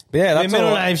 Yeah. But yeah, Your that's middle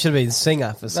all. name should have been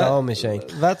Singer for Soul Machine.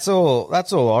 That's all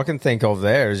I can think of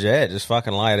there is, just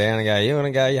fucking lay down and go, you want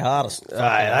to go your hardest.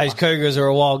 Those cougars are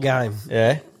a wild game.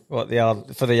 Yeah. What,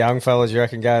 for the young fellas, you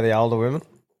reckon go the older women?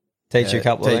 Teach you a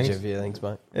couple of things? Teach you a few things,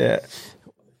 mate. Yeah.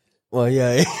 Well,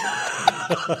 yeah.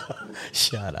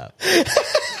 Shut up.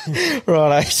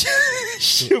 Right,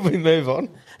 should we move on?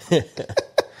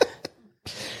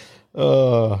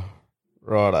 Oh,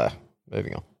 righto.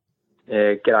 Moving on.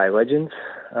 Yeah, g'day, legends.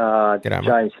 G'day,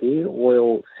 James here,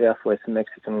 loyal Southwest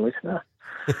Mexican listener.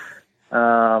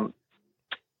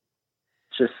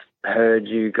 Just heard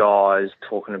you guys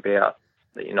talking about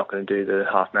that you're not going to do the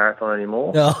half marathon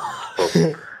anymore. No.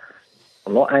 Look,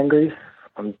 I'm not angry.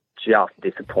 I'm just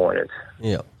disappointed.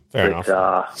 Yeah, fair enough.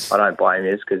 I don't blame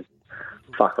you because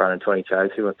fuck running 20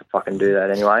 Ks. Who wants to fucking do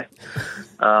that anyway?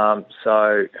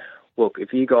 So, look,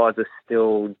 if you guys are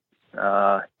still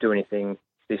do anything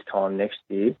this time next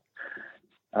year,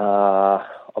 I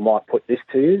might put this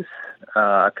to you.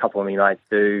 A couple of me mates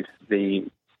do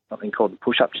something called the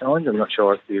push-up challenge. I'm not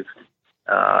sure if you've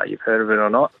heard of it or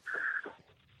not,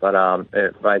 but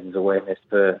it raises awareness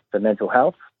for mental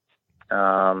health.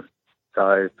 So,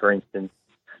 for instance,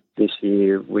 this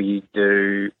year we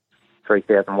do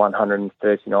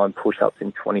 3,139 push-ups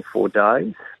in 24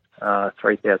 days.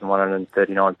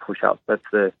 3,139 push-ups. That's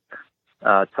the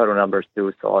total number of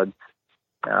suicides,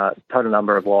 total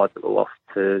number of lives that were lost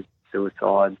to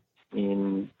suicide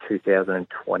in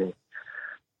 2020.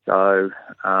 So,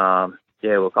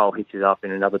 look, I'll hit you up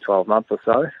in another 12 months or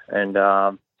so, and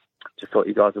just thought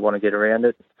you guys would want to get around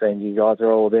it, seeing you guys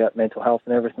are all about mental health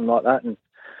and everything like that, and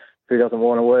who doesn't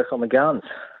want to work on the guns?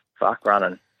 Fuck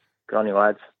running. Good on you,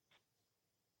 lads.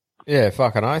 Yeah,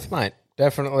 fucking oath, mate.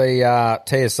 Definitely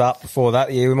tee us up before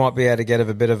that year. We might be able to get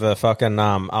a bit of a fucking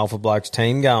Alpha Blokes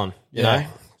team going, you know?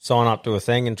 Sign up to a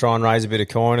thing and try and raise a bit of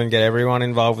coin and get everyone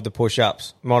involved with the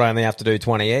push-ups. Might only have to do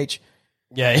 20 each.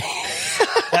 Yeah.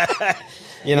 But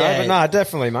no,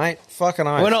 definitely, mate. Fucking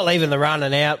oath. We're not leaving the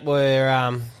running out.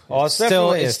 We're it's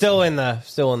still in the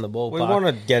ballpark. We want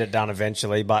to get it done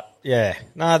eventually, but yeah.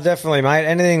 No, definitely, mate.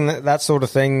 Anything that sort of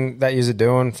thing that you're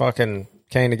doing, fucking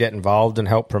keen to get involved and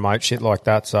help promote shit like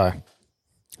that. So,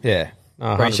 yeah.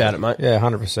 No, appreciate it, mate. Yeah,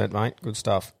 100%, mate. Good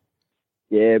stuff.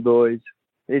 Yeah, boys.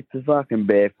 It's the fucking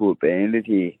Barefoot Bandit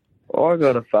here. I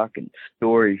got a fucking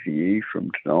story for you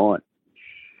from tonight.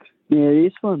 Yeah,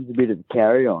 this one's a bit of a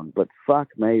carry-on, but fuck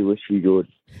me, was she good.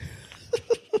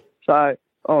 So, I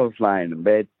was laying in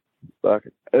bed,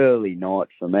 fucking early night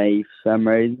for me for some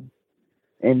reason,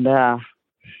 and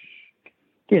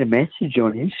get a message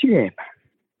on Instagram.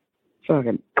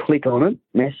 Fucking click on it,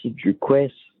 message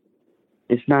request.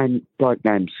 This bloke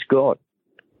named Scott.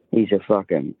 He's a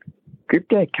fucking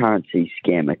cryptocurrency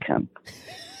scammer cunt.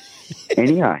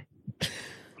 Anyway,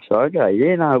 so I go,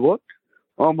 yeah, know what?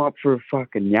 I'm up for a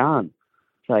fucking yarn.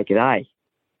 Take it, eh?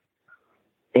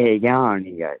 How you going?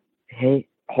 He goes, hey,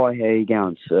 hi, how you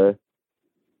going, sir?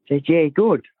 I said, yeah,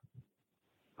 good.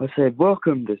 I said,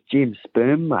 welcome to Jim's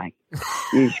Sperm, mate.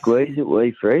 You squeeze it,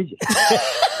 we freeze it.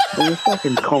 And the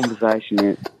fucking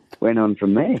conversation went on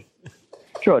from there.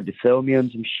 Tried to sell me on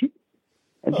some shit.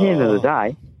 At the end of the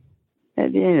day,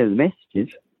 at the end of the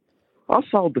messages, I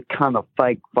sold the cunt a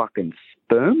fake fucking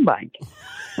sperm bank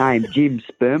named Jim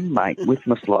Sperm Bank with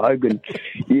my slogan,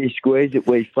 you squeeze it,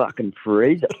 we fucking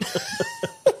freeze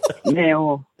it.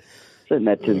 Now, sent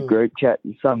that to the group chat,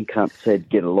 and some cunt said,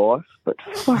 "Get a life," but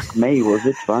fuck me, was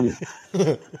it funny?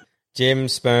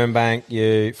 Jim's sperm bank,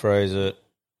 you freeze it.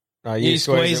 No, You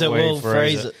squeeze it, we'll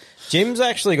freeze it. Jim's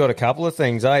actually got a couple of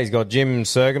things, eh? He's got Jim's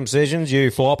circumcisions,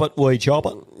 you flop it, we chop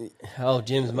it. Oh,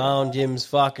 Jim's mowing, Jim's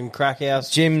fucking crack house.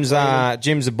 Jim's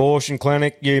abortion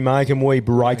clinic, you make them, we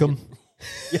break them.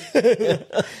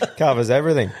 Covers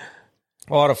everything.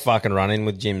 I had a fucking run-in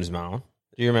with Jim's mowing.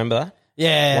 Do you remember that?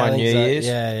 Yeah, I One think New so. Year's.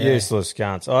 Yeah. Useless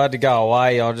cunts. I had to go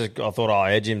away. I thought, oh,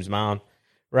 yeah, Jim's mowing.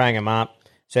 Rang him up.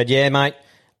 Said, yeah, mate,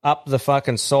 up the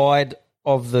fucking side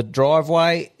of the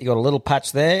driveway, you got a little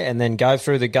patch there, and then go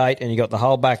through the gate, and you got the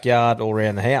whole backyard all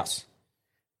around the house.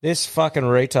 This fucking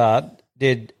retard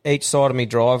did each side of me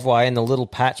driveway and the little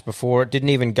patch before it, didn't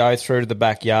even go through to the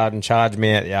backyard and charged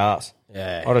me out the arse.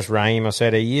 Yeah. I just rang him. I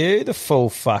said, are you the full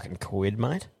fucking quid,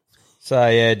 mate? So,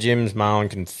 yeah, Jim's mowing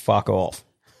can fuck off.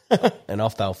 And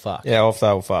off they'll fuck. Yeah, off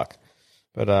they'll fuck.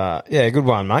 But, yeah, good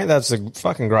one, mate. That's a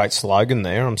fucking great slogan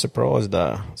there. I'm surprised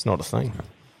it's not a thing.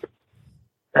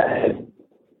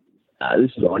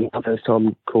 This is Ronnie, first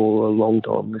time caller, long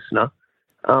time listener.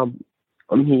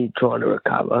 I'm here trying to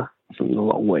recover from the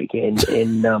long weekend,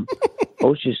 and I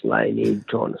was just laying here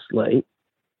trying to sleep,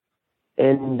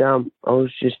 and I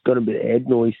was just got a bit of head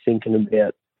noise thinking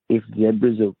about if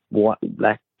zebras are white with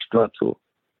black stripes or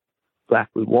black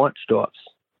with white stripes,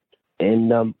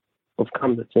 and I've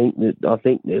come to think that I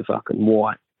think they're fucking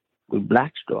white with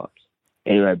black stripes.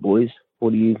 Anyway, boys,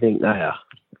 what do you think they are?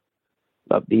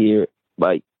 Up here,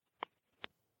 mate.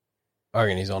 I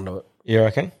reckon he's onto it. You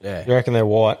reckon? Yeah. You reckon they're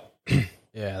white?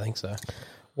 Yeah, I think so.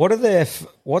 What are their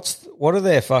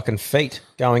fucking feet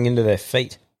going into their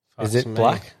feet? Is it me.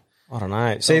 black? I don't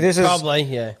know. See, this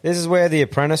is where The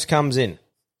Apprentice comes in.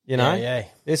 You know, Yeah.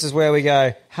 This is where we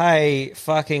go. Hey,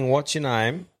 fucking, what's your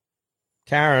name,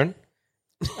 Karen?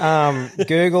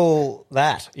 Google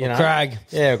that. You know, Craig.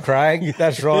 Yeah, Craig.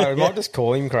 That's right. We might just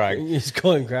call him Craig. Just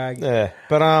call him Craig. Yeah,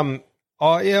 but I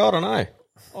don't know.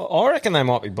 I reckon they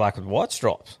might be black with white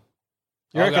stripes.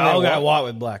 I'll go white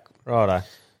with black. Righto.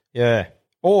 Yeah.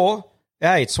 Or,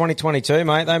 hey, it's 2022,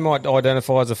 mate. They might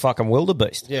identify as a fucking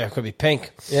wildebeest. Yeah, it could be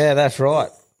pink. Yeah, that's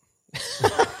right.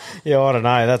 Yeah, I don't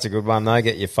know. That's a good one, though.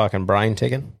 Get your fucking brain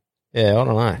ticking. Yeah, I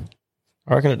don't know.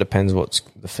 I reckon it depends what's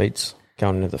the feet's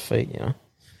going into the feet, you know.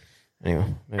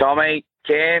 Anyway. Tommy,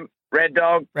 Cam, Red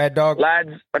Dog. Lads,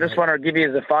 I just want to give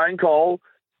you a phone call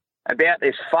about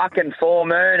this fucking full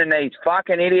moon and these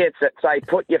fucking idiots that say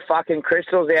put your fucking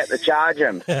crystals out to charge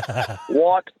them.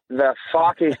 What the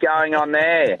fuck is going on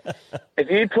there?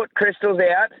 If you put crystals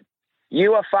out,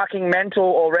 you are fucking mental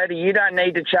already. You don't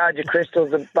need to charge your crystals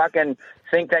to fucking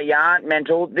think that you aren't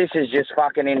mental. This is just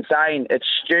fucking insane. It's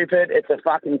stupid. It's a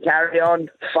fucking carry-on.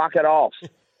 Fuck it off.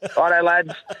 Righto,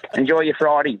 lads. Enjoy your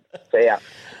Friday. See ya.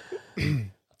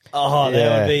 Oh,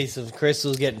 there would be some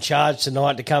crystals getting charged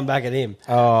tonight to come back at him.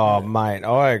 Oh, mate,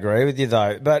 I agree with you,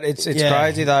 though. But it's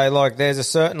crazy, though. Like, there's a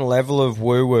certain level of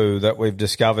woo-woo that we've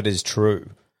discovered is true,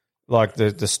 like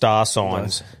the star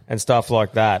signs and stuff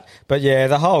like that. But, yeah,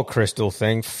 the whole crystal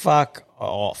thing, fuck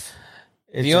off.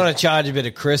 If you want to charge a bit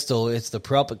of crystal, it's the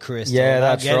proper crystal. Yeah,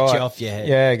 that's get right. you off your head.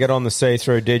 Yeah, get on the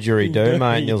see-through didgeridoo,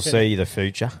 mate, and you'll see the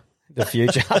future. The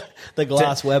future. The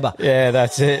glass Weber. Yeah,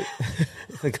 that's it.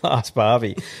 The glass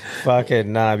Barbie.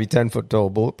 Fucking, be 10 foot tall,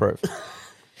 bulletproof.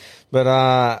 But,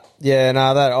 I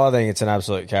think it's an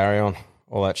absolute carry-on,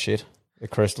 all that shit. The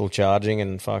crystal charging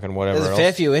and fucking whatever There's else. a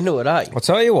fair few into it, eh? I'll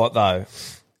tell you what, though.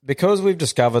 Because we've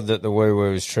discovered that the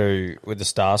woo-woo is true with the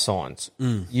star signs,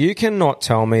 you cannot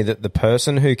tell me that the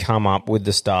person who come up with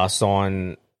the star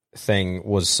sign thing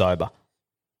was sober.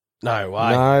 No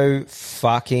way. No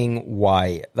fucking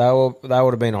way. They would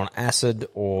have been on acid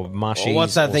or mushies. Well,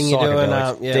 what's that or thing you do in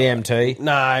DMT?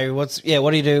 No, what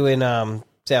do you do in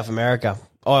South America?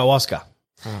 Ayahuasca.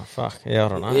 Oh fuck. Yeah, I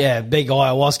don't know. Yeah, big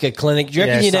ayahuasca clinic. Do you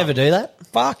reckon you'd ever do that?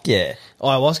 Fuck yeah.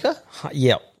 Ayahuasca?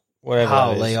 Yep. Whatever.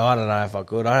 Holy, I don't know if I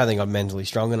could. I don't think I'm mentally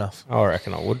strong enough. I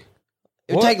reckon I would.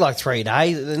 It would take like 3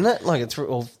 days, isn't it? Like a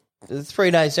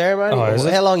 3-day ceremony. Oh, is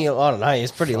it? How long? I don't know.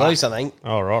 It's pretty loose, I think.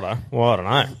 Oh, righto. Well, I don't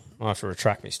know. I have to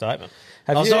retract my statement.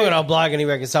 I was talking to a bloke and he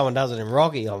reckons someone does it in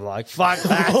Rocky. I'm like, fuck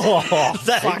that. Oh,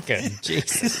 fucking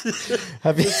Jesus.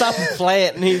 Have you something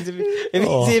flat? And if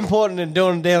he's important and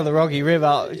doing it down the Rocky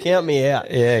River, count me out.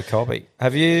 Yeah, copy.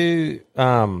 Have you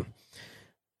are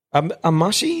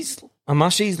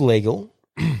mushies legal?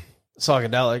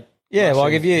 Psychedelic. Yeah,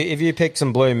 like if you pick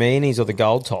some blue meanies or the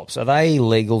gold tops, are they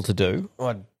legal to do?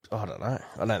 I don't know.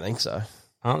 I don't think so.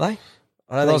 Aren't they?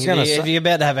 I don't think if you're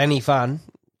about to have any fun,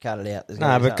 cut it out.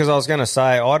 No, because I was going to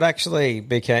say, I'd actually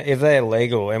be keen, if they're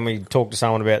legal and we talk to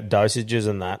someone about dosages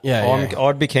and that,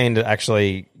 I'd be keen to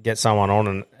actually get someone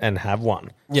on and have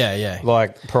one. Yeah, yeah.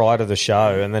 Like prior to the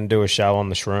show and then do a show on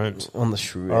the shrooms. On the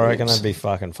shrooms. I reckon that'd be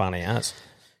fucking funny as.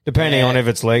 Depending on if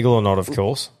it's legal or not, of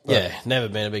course. But Yeah, never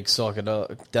been a big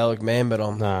psychedelic man, but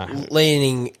I'm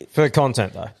leaning... for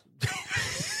content, though.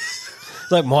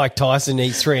 Like Mike Tyson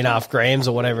eats 3.5 grams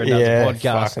or whatever and does a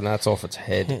podcast. Fucking that's off its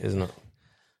head, isn't it?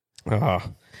 Oh,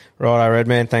 righto,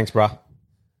 Redman. Thanks, bruh.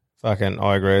 Fucking,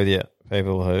 I agree with you.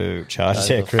 People who charge Those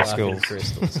their are fucking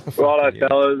crystals. Righto,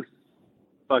 fellas.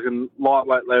 Fucking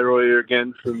lightweight Leroy here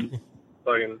again from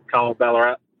fucking Carl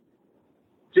Ballarat.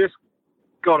 Just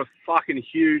got a fucking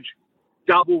huge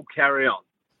double carry-on.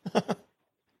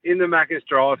 In the Macca's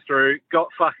drive-through, got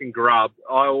fucking grubbed.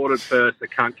 I ordered first, the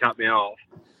cunt cut me off.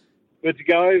 But to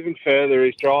go even further,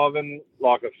 he's driving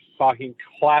like a fucking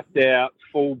clapped-out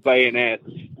full B&S.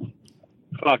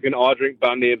 Fucking I drink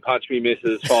Bundy and punch me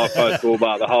missus, 5-post bull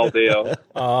bar, the whole deal.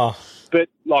 Oh. But,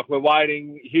 like, we're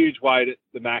waiting, huge wait at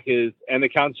the Macca's, and the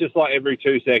cunt's just, like, every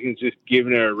 2 seconds just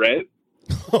giving her a rev.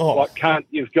 Like, cunt,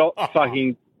 you've got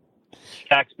fucking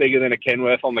stacks bigger than a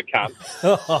Kenworth on the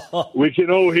cunt. We can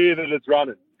all hear that it's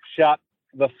running. Shut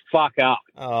the fuck up.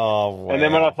 Oh, wow. And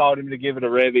then when I told him to give it a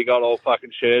rev, he got all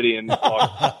fucking shirty and like,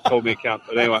 called me a cunt.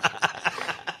 But anyway,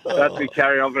 that's me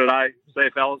carry on for today. See you,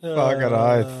 fellas. Fucking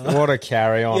oath. What a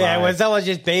carry-on. Yeah, eh? when someone's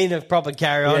just been a proper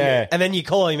carry-on Yeah. and then you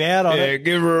call him out on it.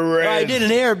 give her a rev. Hey, did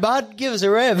an error, bud. Give us a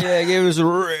rev. Yeah, give us a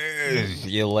rev.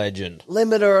 You legend.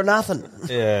 Limiter or nothing.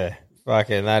 Yeah.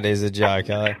 Fucking, that is a joke,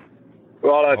 eh?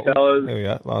 Righto, fellas. There we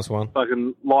go. Last one.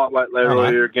 Fucking lightweight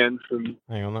Leroy here again from...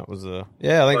 Hang on, that was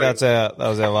yeah, I think that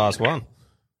was our last one.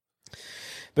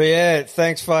 But yeah,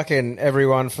 thanks fucking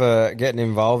everyone for getting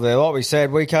involved there. Like we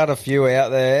said, we cut a few out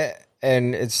there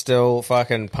and it's still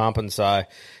fucking pumping. So,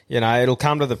 it'll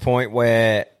come to the point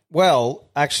where, well,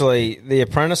 actually, the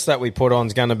apprentice that we put on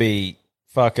is going to be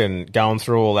fucking going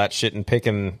through all that shit and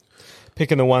picking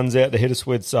the ones out to hit us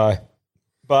with. So,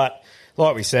 but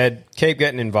like we said, keep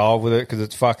getting involved with it because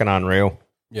it's fucking unreal.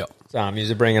 Yep.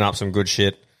 You're bringing up some good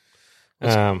shit.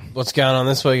 What's going on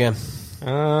this weekend?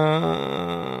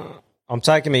 I'm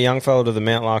taking my young fella to the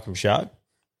Mount Larkham show.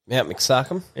 Mount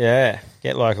McSuckham? Yeah.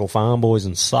 Get local farm boys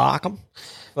and sock 'em.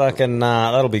 Fucking,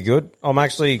 that'll be good. I'm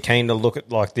actually keen to look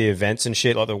at, like, the events and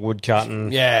shit, like the wood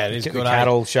cutting. Yeah, it is the good,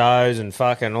 cattle shows and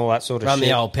fucking all that sort of Run shit.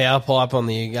 the old power pipe on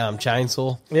the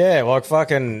chainsaw. Yeah, like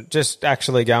fucking just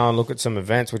actually go and look at some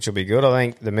events, which will be good. I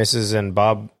think the missus and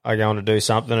Bub are going to do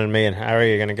something and me and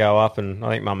Harry are going to go up and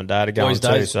I think Mum and Dad are going Boys' too.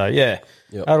 days. So, yeah,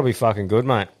 Yep. that'll be fucking good,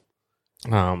 mate. I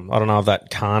don't know if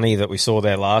that carny that we saw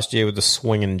there last year with the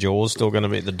swinging jaws still going to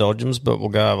be at the Dodgems, but we'll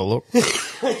go have a look.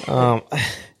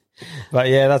 But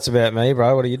yeah, that's about me,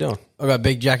 bro. What are you doing? I've got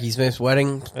Big Jackie Smith's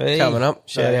wedding coming up.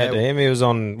 Shout out to him. He was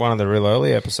on one of the real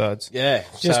early episodes. Yeah.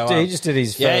 He just did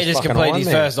his first he just fucking completed his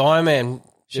Ironman. first Ironman.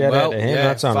 Shout out to him. Yeah,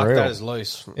 That's unreal. Fuck, that is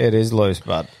loose. It is loose,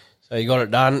 bud. So you got it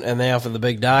done, and now for the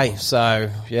big day. So,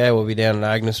 yeah, we'll be down in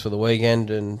Agnes for the weekend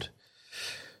and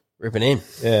ripping in.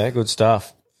 Yeah, good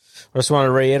stuff. I just want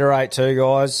to reiterate too,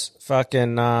 guys.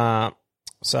 Fucking,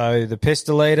 so the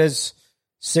pistol eaters,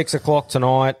 6 o'clock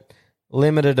tonight,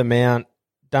 limited amount.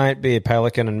 Don't be a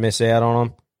pelican and miss out on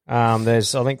them. I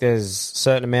think there's a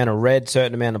certain amount of red,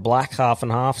 certain amount of black, half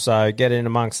and half. So get in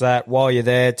amongst that. While you're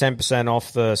there, 10%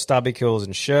 off the stubby cools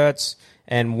and shirts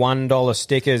and $1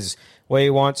 stickers. We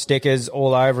want stickers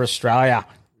all over Australia.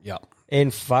 Yep.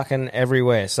 In fucking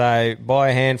everywhere. So buy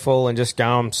a handful and just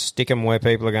go and stick them where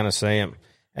people are going to see them.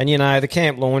 And, the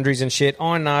camp laundries and shit,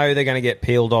 I know they're going to get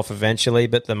peeled off eventually,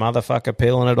 but the motherfucker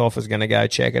peeling it off is going to go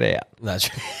check it out. That's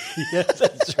yeah,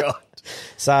 that's right.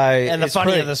 So, And the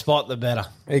funnier the spot, the better.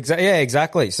 Yeah,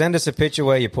 exactly. Send us a picture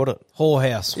where you put it.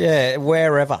 Whorehouse. Yeah,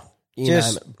 wherever. You name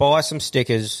Just buy some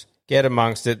stickers, get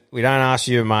amongst it. We don't ask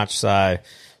you much, so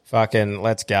fucking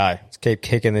let's go. Let's keep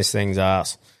kicking this thing's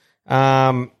ass.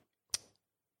 Have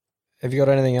you got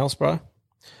anything else, bro?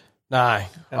 No. I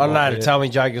don't know. To tell me,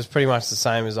 Jake, it was pretty much the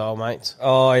same as old mates.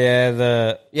 Oh,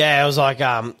 yeah. Yeah, it was like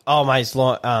old mates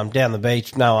down the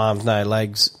beach, no arms, no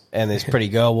legs, and this pretty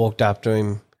girl walked up to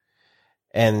him,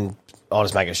 and I'll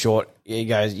just make it short. He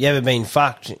goes, "You ever been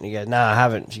fucked?" And he goes, "No, I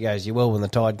haven't." She goes, "You will when the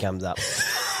tide comes up."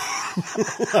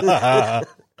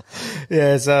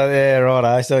 Yeah,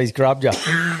 right. So he's grabbed you.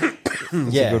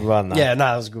 Yeah. A good one, though. Yeah, no,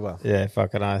 that was a good one. Yeah,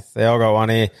 fucking oath. I got one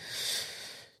here.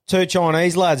 2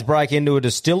 Chinese lads break into a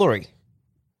distillery,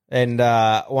 and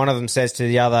one of them says to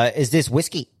the other, "Is this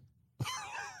whiskey?"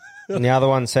 And the other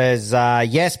one says,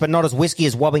 "Yes, but not as whiskey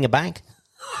as robbing a bank."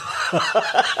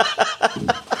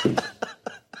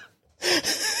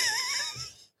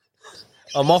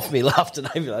 I'm off me laugh today,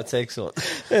 but that's excellent.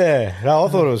 Yeah, no, I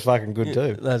thought it was fucking good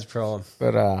too. That's prime.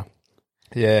 But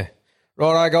yeah,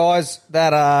 righto, guys.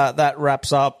 That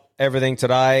wraps up everything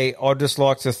today. I'd just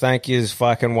like to thank you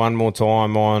fucking one more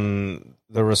time on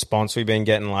the response we've been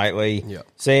getting lately. Yep.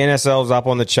 Seeing ourselves up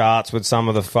on the charts with some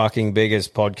of the fucking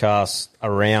biggest podcasts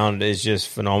around is just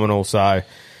phenomenal. So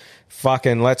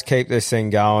fucking let's keep this thing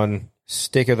going.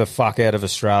 Sticker the fuck out of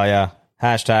Australia.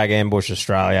 Hashtag Ambush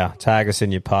Australia. Tag us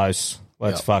in your posts.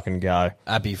 Let's fucking go.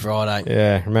 Happy Friday.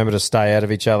 Yeah, remember to stay out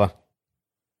of each other.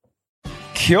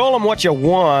 Call them what you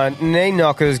want, knee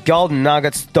knockers, golden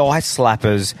nuggets, thigh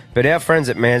slappers, but our friends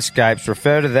at Manscaped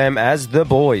refer to them as the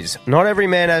boys. Not every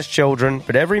man has children,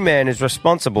 but every man is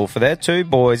responsible for their 2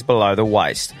 boys below the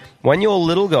waist. When your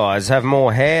little guys have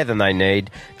more hair than they need,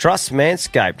 trust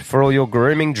Manscaped for all your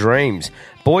grooming dreams.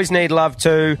 Boys need love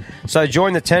too, so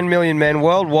join the 10 million men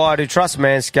worldwide who trust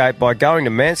Manscaped by going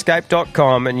to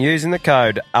manscaped.com and using the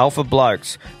code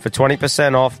ALPHABLOKES for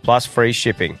 20% off plus free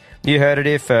shipping. You heard it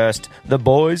here first. The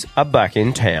boys are back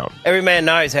in town. Every man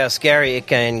knows how scary it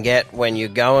can get when you're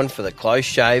going for the close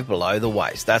shave below the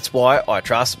waist. That's why I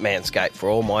trust Manscaped for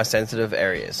all my sensitive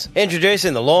areas.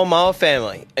 Introducing the Lawnmower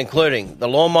family, including the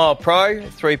Lawnmower Pro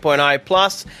 3.0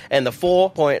 Plus and the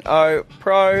 4.0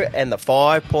 Pro and the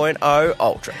 5.0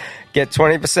 Ultra. Get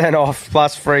 20% off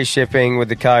plus free shipping with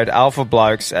the code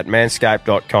ALPHABLOKES at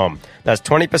manscaped.com. That's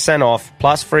 20% off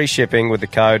plus free shipping with the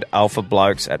code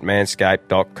ALPHABLOKES at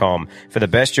manscaped.com. For the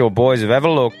best your boys have ever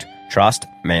looked, trust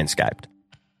Manscaped.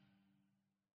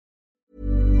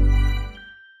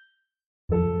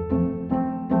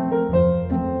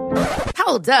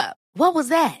 Hold up. What was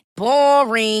that?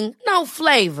 Boring. No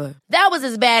flavor. That was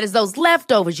as bad as those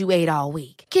leftovers you ate all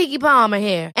week. Keke Palmer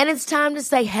here. And it's time to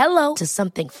say hello to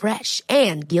something fresh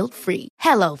and guilt-free.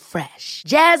 Hello Fresh.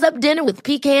 Jazz up dinner with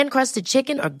pecan-crusted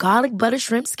chicken or garlic butter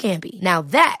shrimp scampi. Now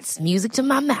that's music to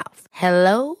my mouth.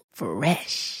 Hello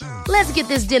Fresh. Let's get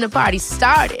this dinner party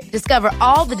started. Discover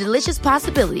all the delicious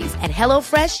possibilities at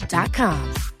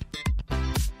HelloFresh.com.